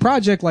like a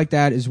project like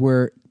that is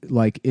where.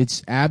 Like,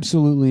 it's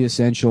absolutely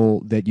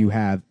essential that you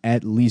have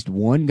at least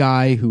one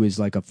guy who is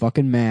like a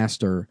fucking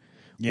master,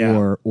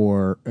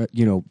 or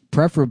you know,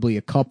 preferably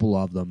a couple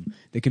of them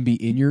that can be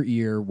in your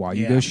ear while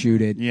you go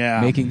shoot it,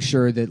 making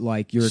sure that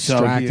like you're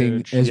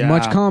extracting as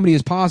much comedy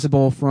as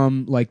possible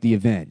from like the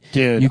event.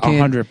 Dude,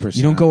 100%.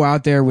 You don't go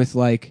out there with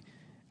like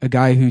a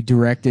guy who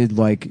directed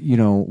like, you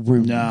know,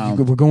 we're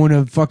going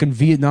to fucking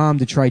Vietnam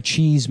to try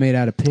cheese made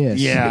out of piss.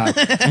 Yeah,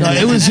 no,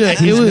 it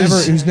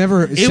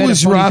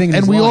was rough,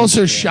 and we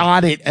also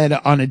shot it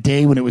on a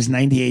day when it was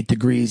 98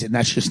 degrees, and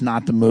that's just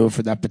not the move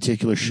for that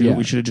particular shoot. Yeah.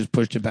 We should have just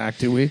pushed it back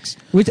 2 weeks.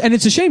 And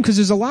it's a shame because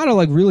there's a lot of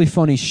like really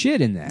funny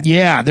shit in that.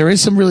 Yeah, there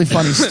is some really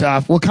funny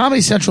stuff. Well,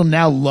 Comedy Central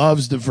now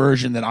loves the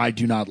version that I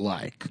do not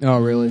like. Oh,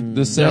 really?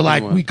 They're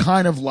like, we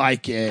kind of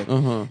like it,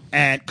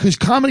 and because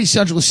Comedy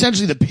Central,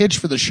 essentially, the pitch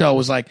for the show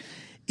was like.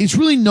 It's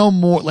really no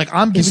more like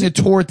I'm giving a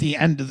tour at the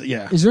end of the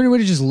Is there any way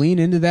to just lean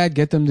into that,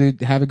 get them to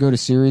have it go to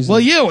series?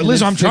 Well, yeah,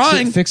 listen, I'm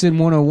trying. Fix it in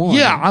 101.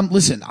 Yeah, I'm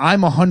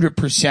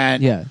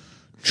 100%. Yeah.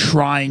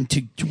 Trying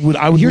to.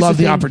 I would love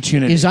the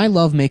opportunity. I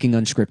love making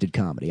unscripted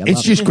comedy.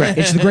 It's just great.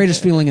 It's the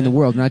greatest feeling in the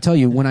world. And I tell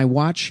you, when I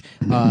watch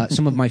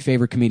some of my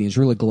favorite comedians,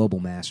 really global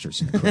masters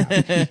in the crowd,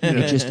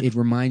 it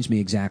reminds me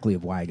exactly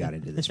of why I got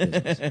into this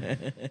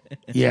business.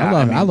 Yeah,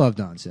 I love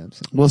Don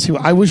Simpson. We'll see.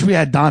 I wish we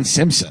had Don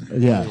Simpson.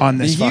 On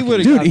this.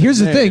 Dude, here's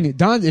the thing.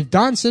 If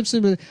Don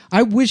Simpson,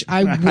 I wish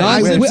I would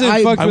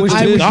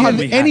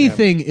give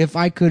anything if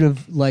I could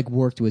have like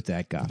worked with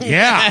that guy.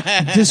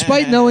 Yeah.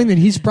 Despite knowing that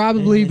he's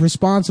probably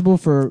responsible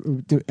for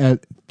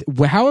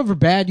however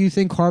bad you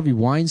think Harvey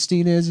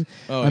Weinstein is,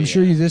 I'm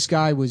sure this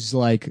guy was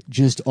like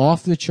just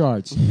off the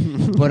charts.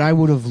 But I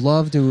would have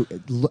loved to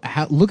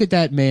look at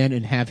that man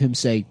and have him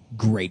say,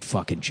 "Great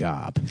fucking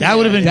job." That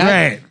would have been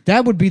great.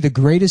 That would be the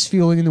greatest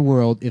feeling in the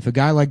world if a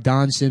guy like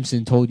Don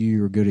Simpson told you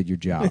were good at your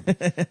job.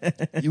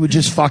 You would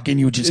just get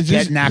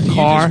in that You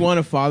car. just want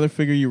a father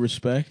figure you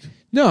respect.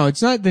 No,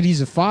 it's not that he's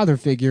a father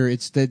figure.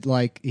 It's that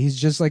like he's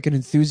just like an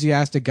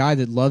enthusiastic guy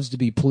that loves to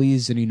be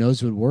pleased and he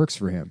knows what works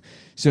for him.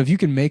 So if you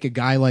can make a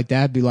guy like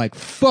that be like,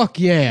 "Fuck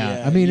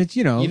yeah!" I mean, it's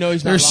he's not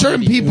there's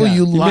certain people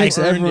you like. Makes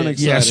everyone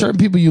excited. Yeah, certain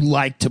people you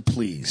like to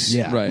please.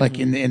 Yeah. Right. Like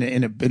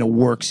in a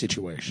work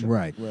situation.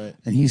 Right.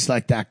 And he's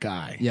like that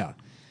guy. Yeah.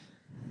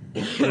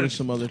 What are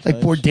some other Like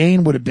types?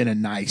 Bourdain would have been a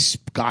nice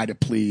guy to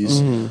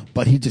please,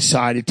 but he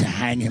decided to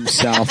hang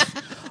himself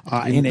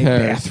in a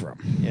bathroom.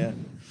 Yeah.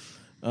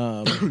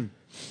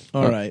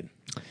 All right.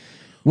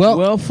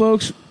 Well,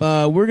 folks,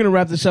 we're going to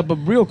wrap this up, but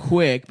real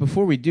quick,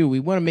 before we do,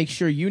 we want to make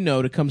sure you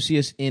know to come see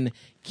us in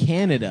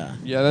Canada.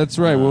 Yeah, that's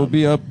right. We'll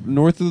be up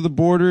north of the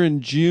border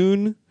in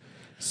June.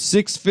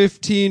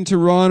 6:15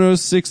 Toronto,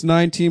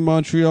 6:19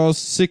 Montreal,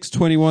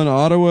 6:21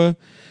 Ottawa,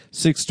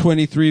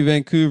 6:23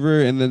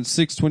 Vancouver, and then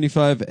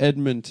 6:25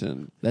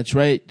 Edmonton. That's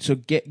right. So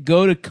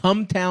go to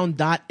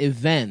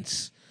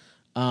cumtown.events,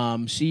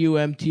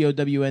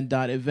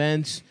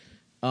 CUMTOWN.events.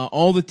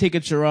 All the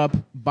tickets are up.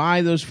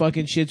 Buy those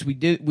fucking shits.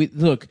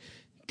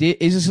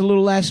 Is this a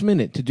little last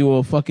minute to do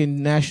a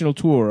fucking national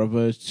tour of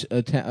a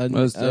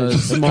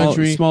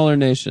country, smaller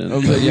nation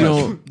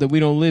that we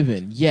don't live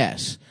in?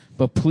 Yes.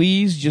 But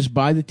please just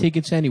buy the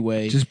tickets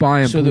anyway. Just buy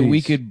them, so that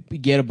we could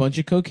get a bunch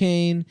of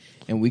cocaine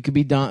and we could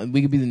be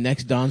the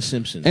next Don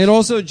Simpsons. And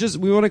also,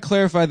 we want to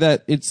clarify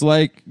that it's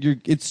like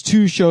it's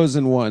two shows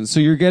in one.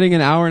 So you're getting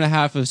an hour and a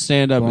half of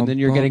stand up, and then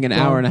you're getting an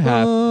hour and a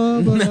half.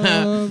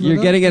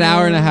 You're getting an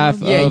hour and a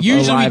half. Of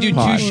usually a live we do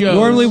pod. 2 shows.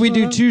 Normally we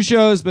do 2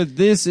 shows, but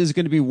this is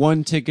going to be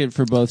 1 ticket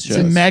for both shows.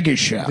 It's a mega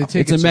show. the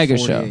tickets It's a mega are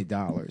show.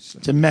 $48.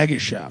 It's a mega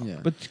show. Yeah.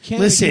 But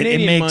Listen, it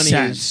Canadian makes money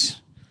sense.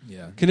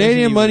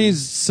 Canadian money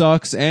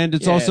sucks, and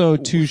it's also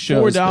 2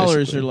 shows. $4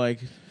 basically. are like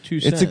 2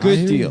 cents. It's a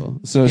good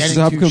deal. So Getting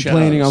stop 2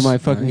 complaining shows. on my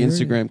fucking I hear you.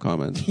 Instagram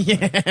comments.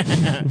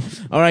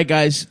 All right,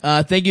 guys.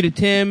 Thank you to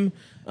Tim.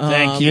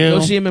 Thank you. Go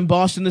see him in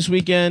Boston this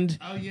weekend.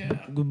 Oh yeah.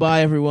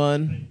 Goodbye,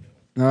 everyone.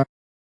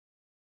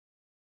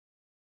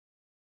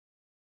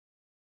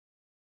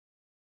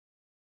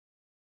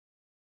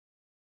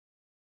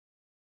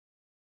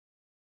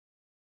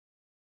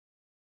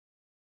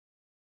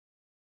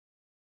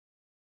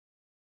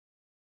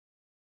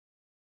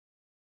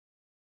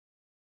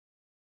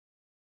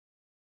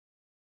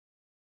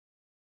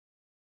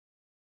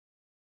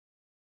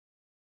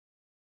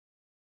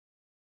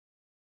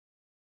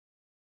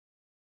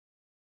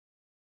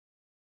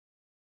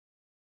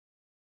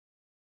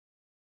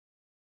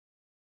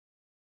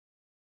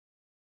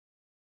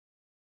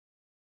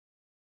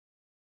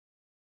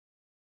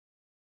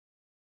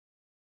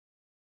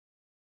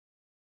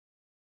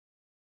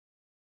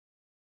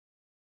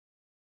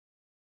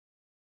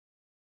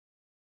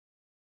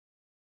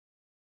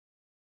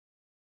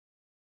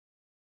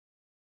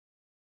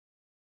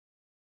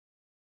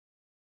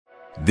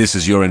 This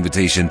is your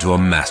invitation to a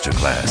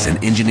masterclass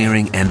in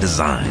engineering and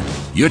design.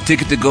 Your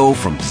ticket to go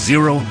from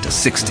 0 to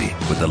 60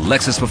 with the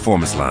Lexus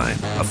Performance Line.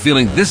 A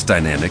feeling this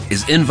dynamic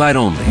is invite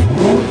only.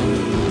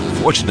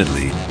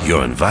 Fortunately,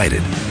 you're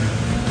invited.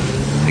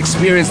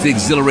 Experience the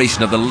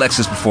exhilaration of the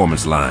Lexus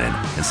Performance Line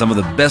and some of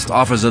the best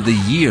offers of the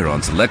year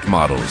on select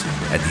models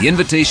at the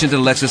Invitation to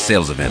Lexus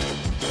sales event,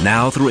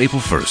 now through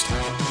April 1st.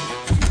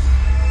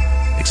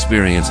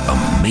 Experience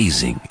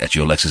amazing at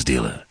your Lexus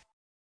dealer.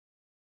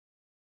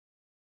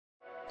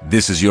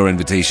 This is your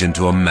invitation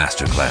to a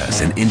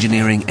masterclass in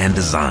engineering and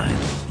design.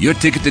 Your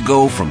ticket to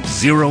go from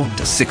 0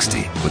 to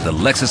 60 with the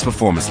Lexus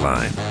Performance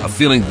Line. A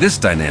feeling this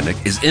dynamic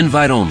is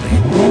invite only.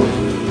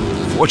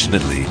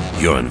 Fortunately,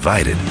 you're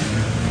invited.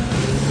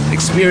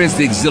 Experience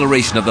the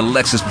exhilaration of the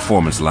Lexus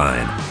Performance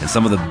Line and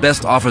some of the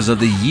best offers of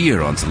the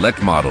year on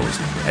select models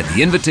at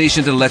the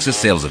Invitation to Lexus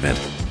sales event,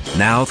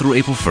 now through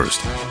April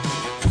 1st.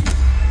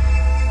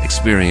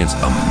 Experience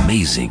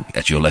amazing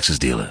at your Lexus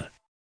dealer.